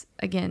is,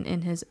 again,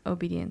 in his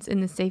obedience,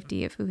 in the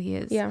safety of who he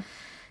is. Yeah.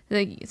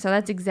 So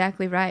that's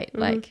exactly right.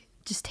 Like,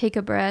 just take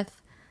a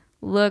breath,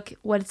 look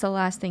what's the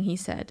last thing he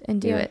said,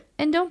 and do it.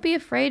 And don't be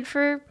afraid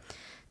for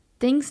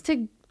things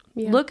to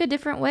look a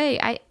different way.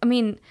 I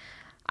mean,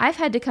 I've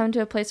had to come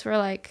to a place where,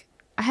 like,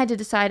 I had to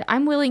decide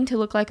I'm willing to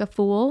look like a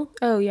fool.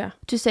 Oh, yeah.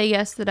 To say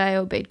yes that I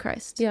obeyed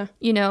Christ. Yeah.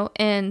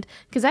 And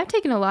because I've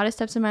taken a lot of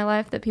steps in my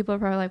life that people are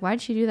probably like, why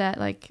did she do that?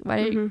 Like,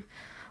 why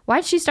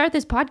did she start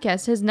this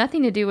podcast? It has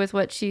nothing to do with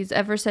what she's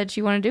ever said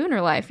she wanted to do in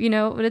her life,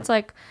 But it's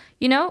like,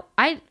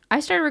 I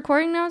started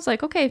recording now. It's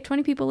like, okay, if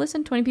 20 people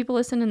listen,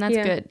 and that's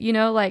good.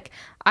 Like,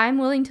 I'm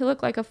willing to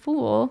look like a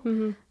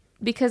fool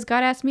because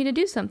God asked me to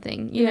do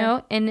something, you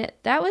know? And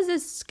that was a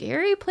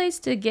scary place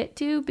to get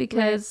to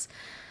because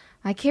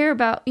I care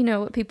about,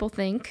 what people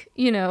think,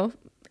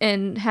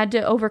 and had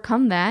to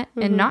overcome that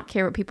and not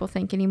care what people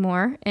think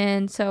anymore.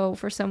 And so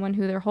for someone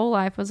who their whole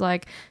life was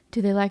like,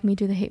 do they like me?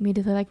 Do they hate me?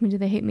 Do they like me? Do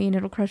they hate me? And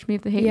it'll crush me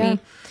if they hate me.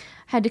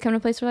 Had to come to a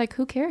place where, like,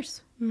 who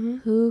cares?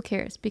 Who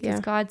cares?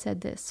 Because God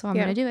said this, so I'm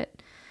going to do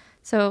it.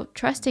 So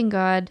trusting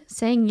God,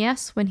 saying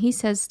yes when he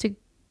says to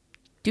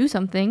do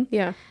something.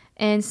 Yeah.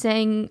 And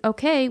saying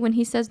okay when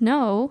he says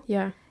no.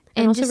 Yeah.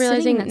 And also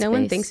realizing no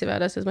one thinks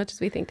about us as much as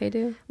we think they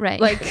do. Right.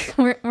 Like,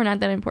 we're not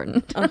that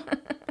important.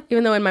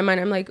 Even though in my mind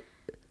I'm like,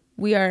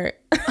 we are,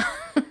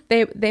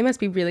 they must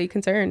be really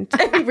concerned,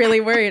 really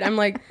worried. I'm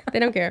like, they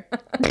don't care.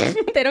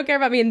 They don't care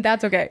about me, and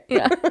that's okay.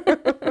 Yeah.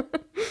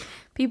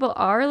 People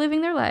are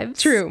living their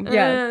lives. True.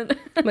 Yeah.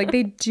 Like,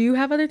 they do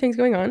have other things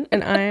going on,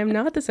 and I am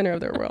not the center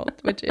of their world,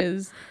 which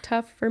is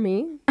tough for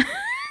me.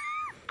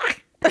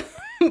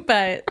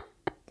 But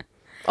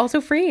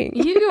also freeing.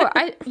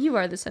 You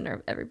are the center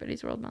of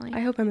everybody's world, Molly. I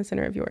hope I'm the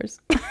center of yours.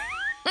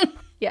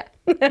 Yeah.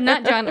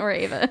 Not John or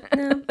Ava.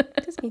 No,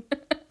 just me.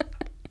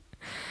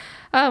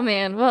 Oh,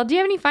 man. Well, do you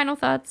have any final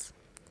thoughts?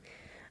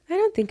 I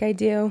don't think I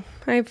do.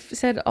 I've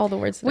said all the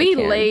words that we I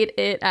can. laid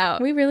it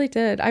out. We really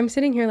did. I'm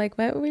sitting here like,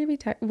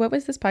 what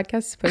was this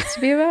podcast supposed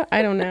to be about?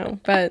 I don't know.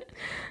 But,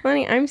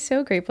 Lonnie, I'm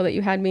so grateful that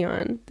you had me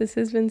on. This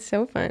has been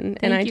so fun.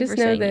 And I just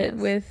know that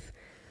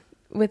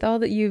with all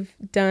that you've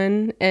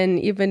done, and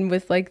even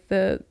with like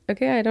I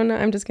don't know,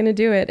 I'm just going to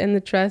do it, and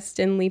the trust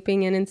and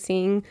leaping in and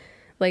seeing,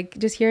 like,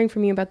 just hearing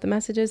from you about the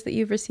messages that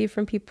you've received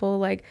from people.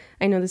 Like,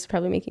 I know this is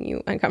probably making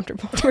you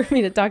uncomfortable for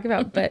me to talk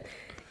about, but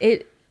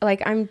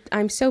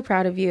I'm so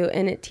proud of you,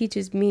 and it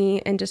teaches me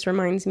and just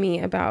reminds me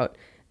about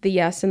the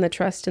yes and the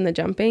trust and the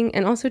jumping,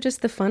 and also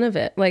just the fun of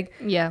it. Like,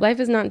 life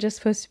is not just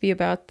supposed to be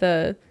about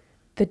the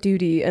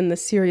duty and the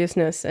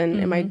seriousness and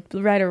am I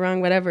right or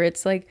wrong, whatever.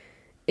 It's like,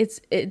 it's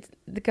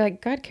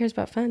like, God cares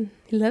about fun.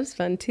 He loves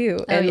fun too.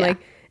 Like,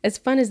 as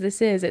fun as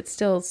this is, it's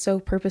still so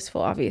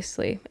purposeful,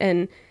 obviously.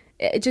 And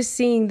just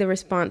seeing the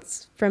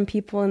response from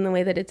people and the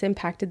way that it's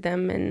impacted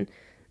them. And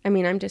I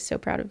mean, I'm just so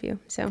proud of you.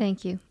 So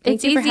thank you.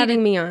 Thank you for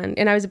having me on.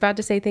 And I was about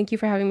to say thank you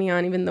for having me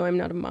on, even though I'm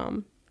not a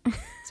mom.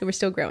 So we're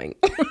still growing.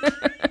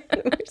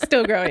 We're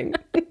still growing.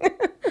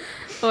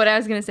 What I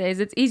was going to say is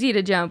it's easy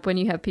to jump when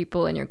you have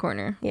people in your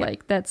corner. Yeah.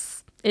 Like,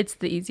 it's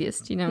the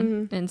easiest,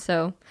 And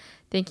so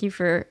thank you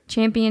for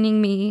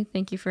championing me.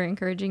 Thank you for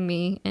encouraging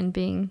me and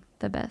being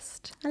the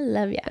best. I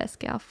love you. Best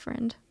gal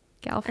friend.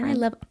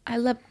 And I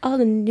love all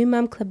the New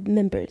Mom Club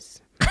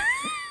members.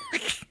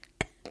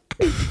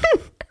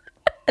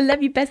 I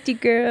love you, bestie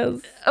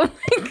girls. Oh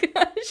my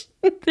gosh.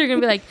 They're going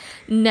to be like,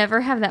 never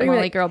have that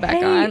Molly girl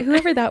back on.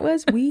 Whoever that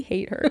was, we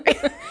hate her.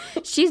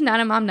 She's not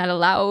a mom, not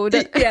allowed.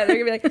 Yeah,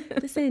 they're going to be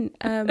like, listen,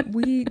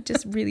 we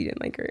just really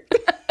didn't like her.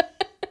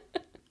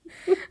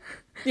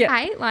 Yeah.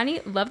 Hi, Lonnie.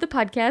 Love the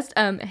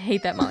podcast.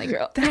 Hate that Molly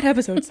girl. That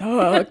episode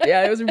sucked.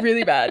 Yeah, it was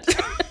really bad.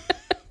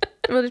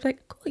 We'll just be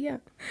like, cool, yeah.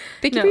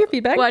 Thank you No, for your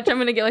feedback. watch, I'm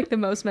gonna get like the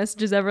most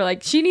messages ever.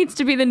 Like, she needs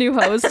to be the new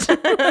host.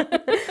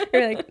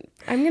 You're like,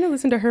 I'm gonna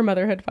listen to her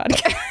motherhood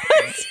podcast.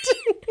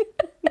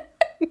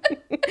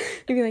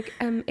 You'd be like,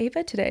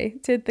 Ava today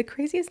did the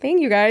craziest thing,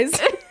 you guys.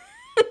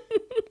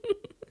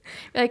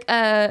 Like,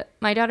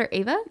 my daughter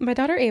Ava. My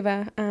daughter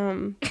Ava,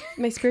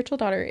 my spiritual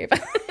daughter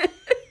Ava,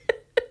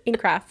 in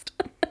craft.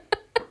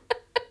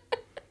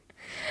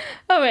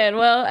 Oh man,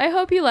 well, I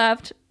hope you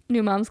laughed.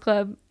 New Moms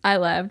Club. I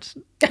laughed.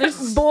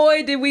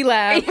 Boy, did we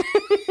laugh.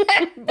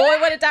 Boy,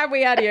 what a time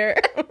we had here.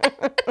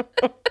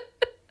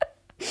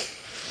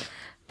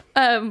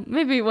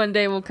 Maybe one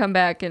day we'll come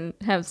back and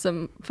have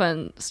some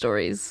fun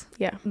stories.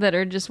 Yeah. That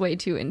are just way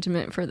too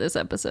intimate for this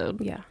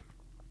episode. Yeah.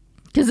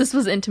 Because this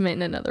was intimate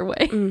in another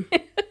way.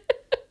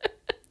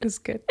 It's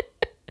good.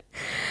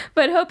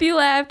 But hope you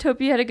laughed.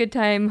 Hope you had a good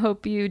time.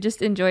 Hope you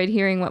just enjoyed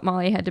hearing what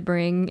Molly had to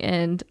bring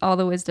and all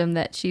the wisdom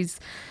that she's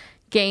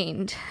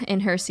gained in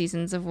her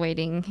seasons of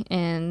waiting.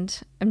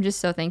 And I'm just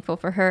so thankful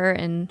for her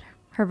and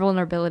her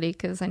vulnerability,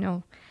 because I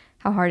know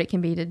how hard it can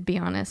be to be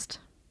honest,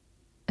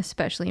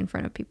 especially in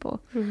front of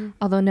people. Mm-hmm.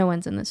 Although no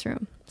one's in this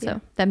room.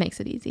 So that makes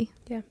it easy.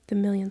 Yeah. The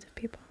millions of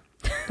people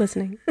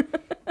listening.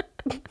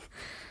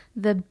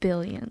 The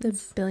billions.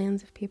 The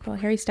billions of people.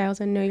 Harry Styles,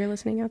 I know you're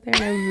listening out there,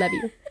 and I love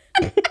you.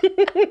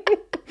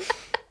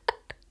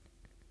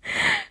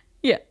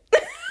 Yeah.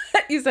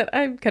 You said,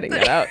 I'm cutting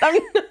that out. I'm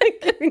not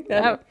cutting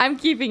that out. I'm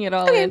keeping it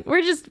all in.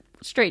 We're just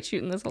straight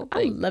shooting this whole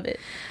I thing. love it.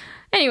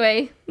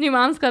 Anyway, New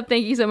Moms Club,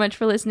 thank you so much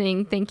for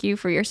listening. Thank you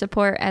for your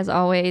support, as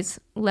always.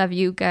 Love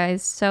you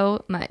guys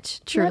so much,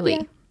 truly.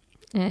 Love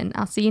ya. And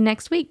I'll see you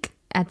next week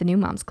at the New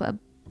Moms Club.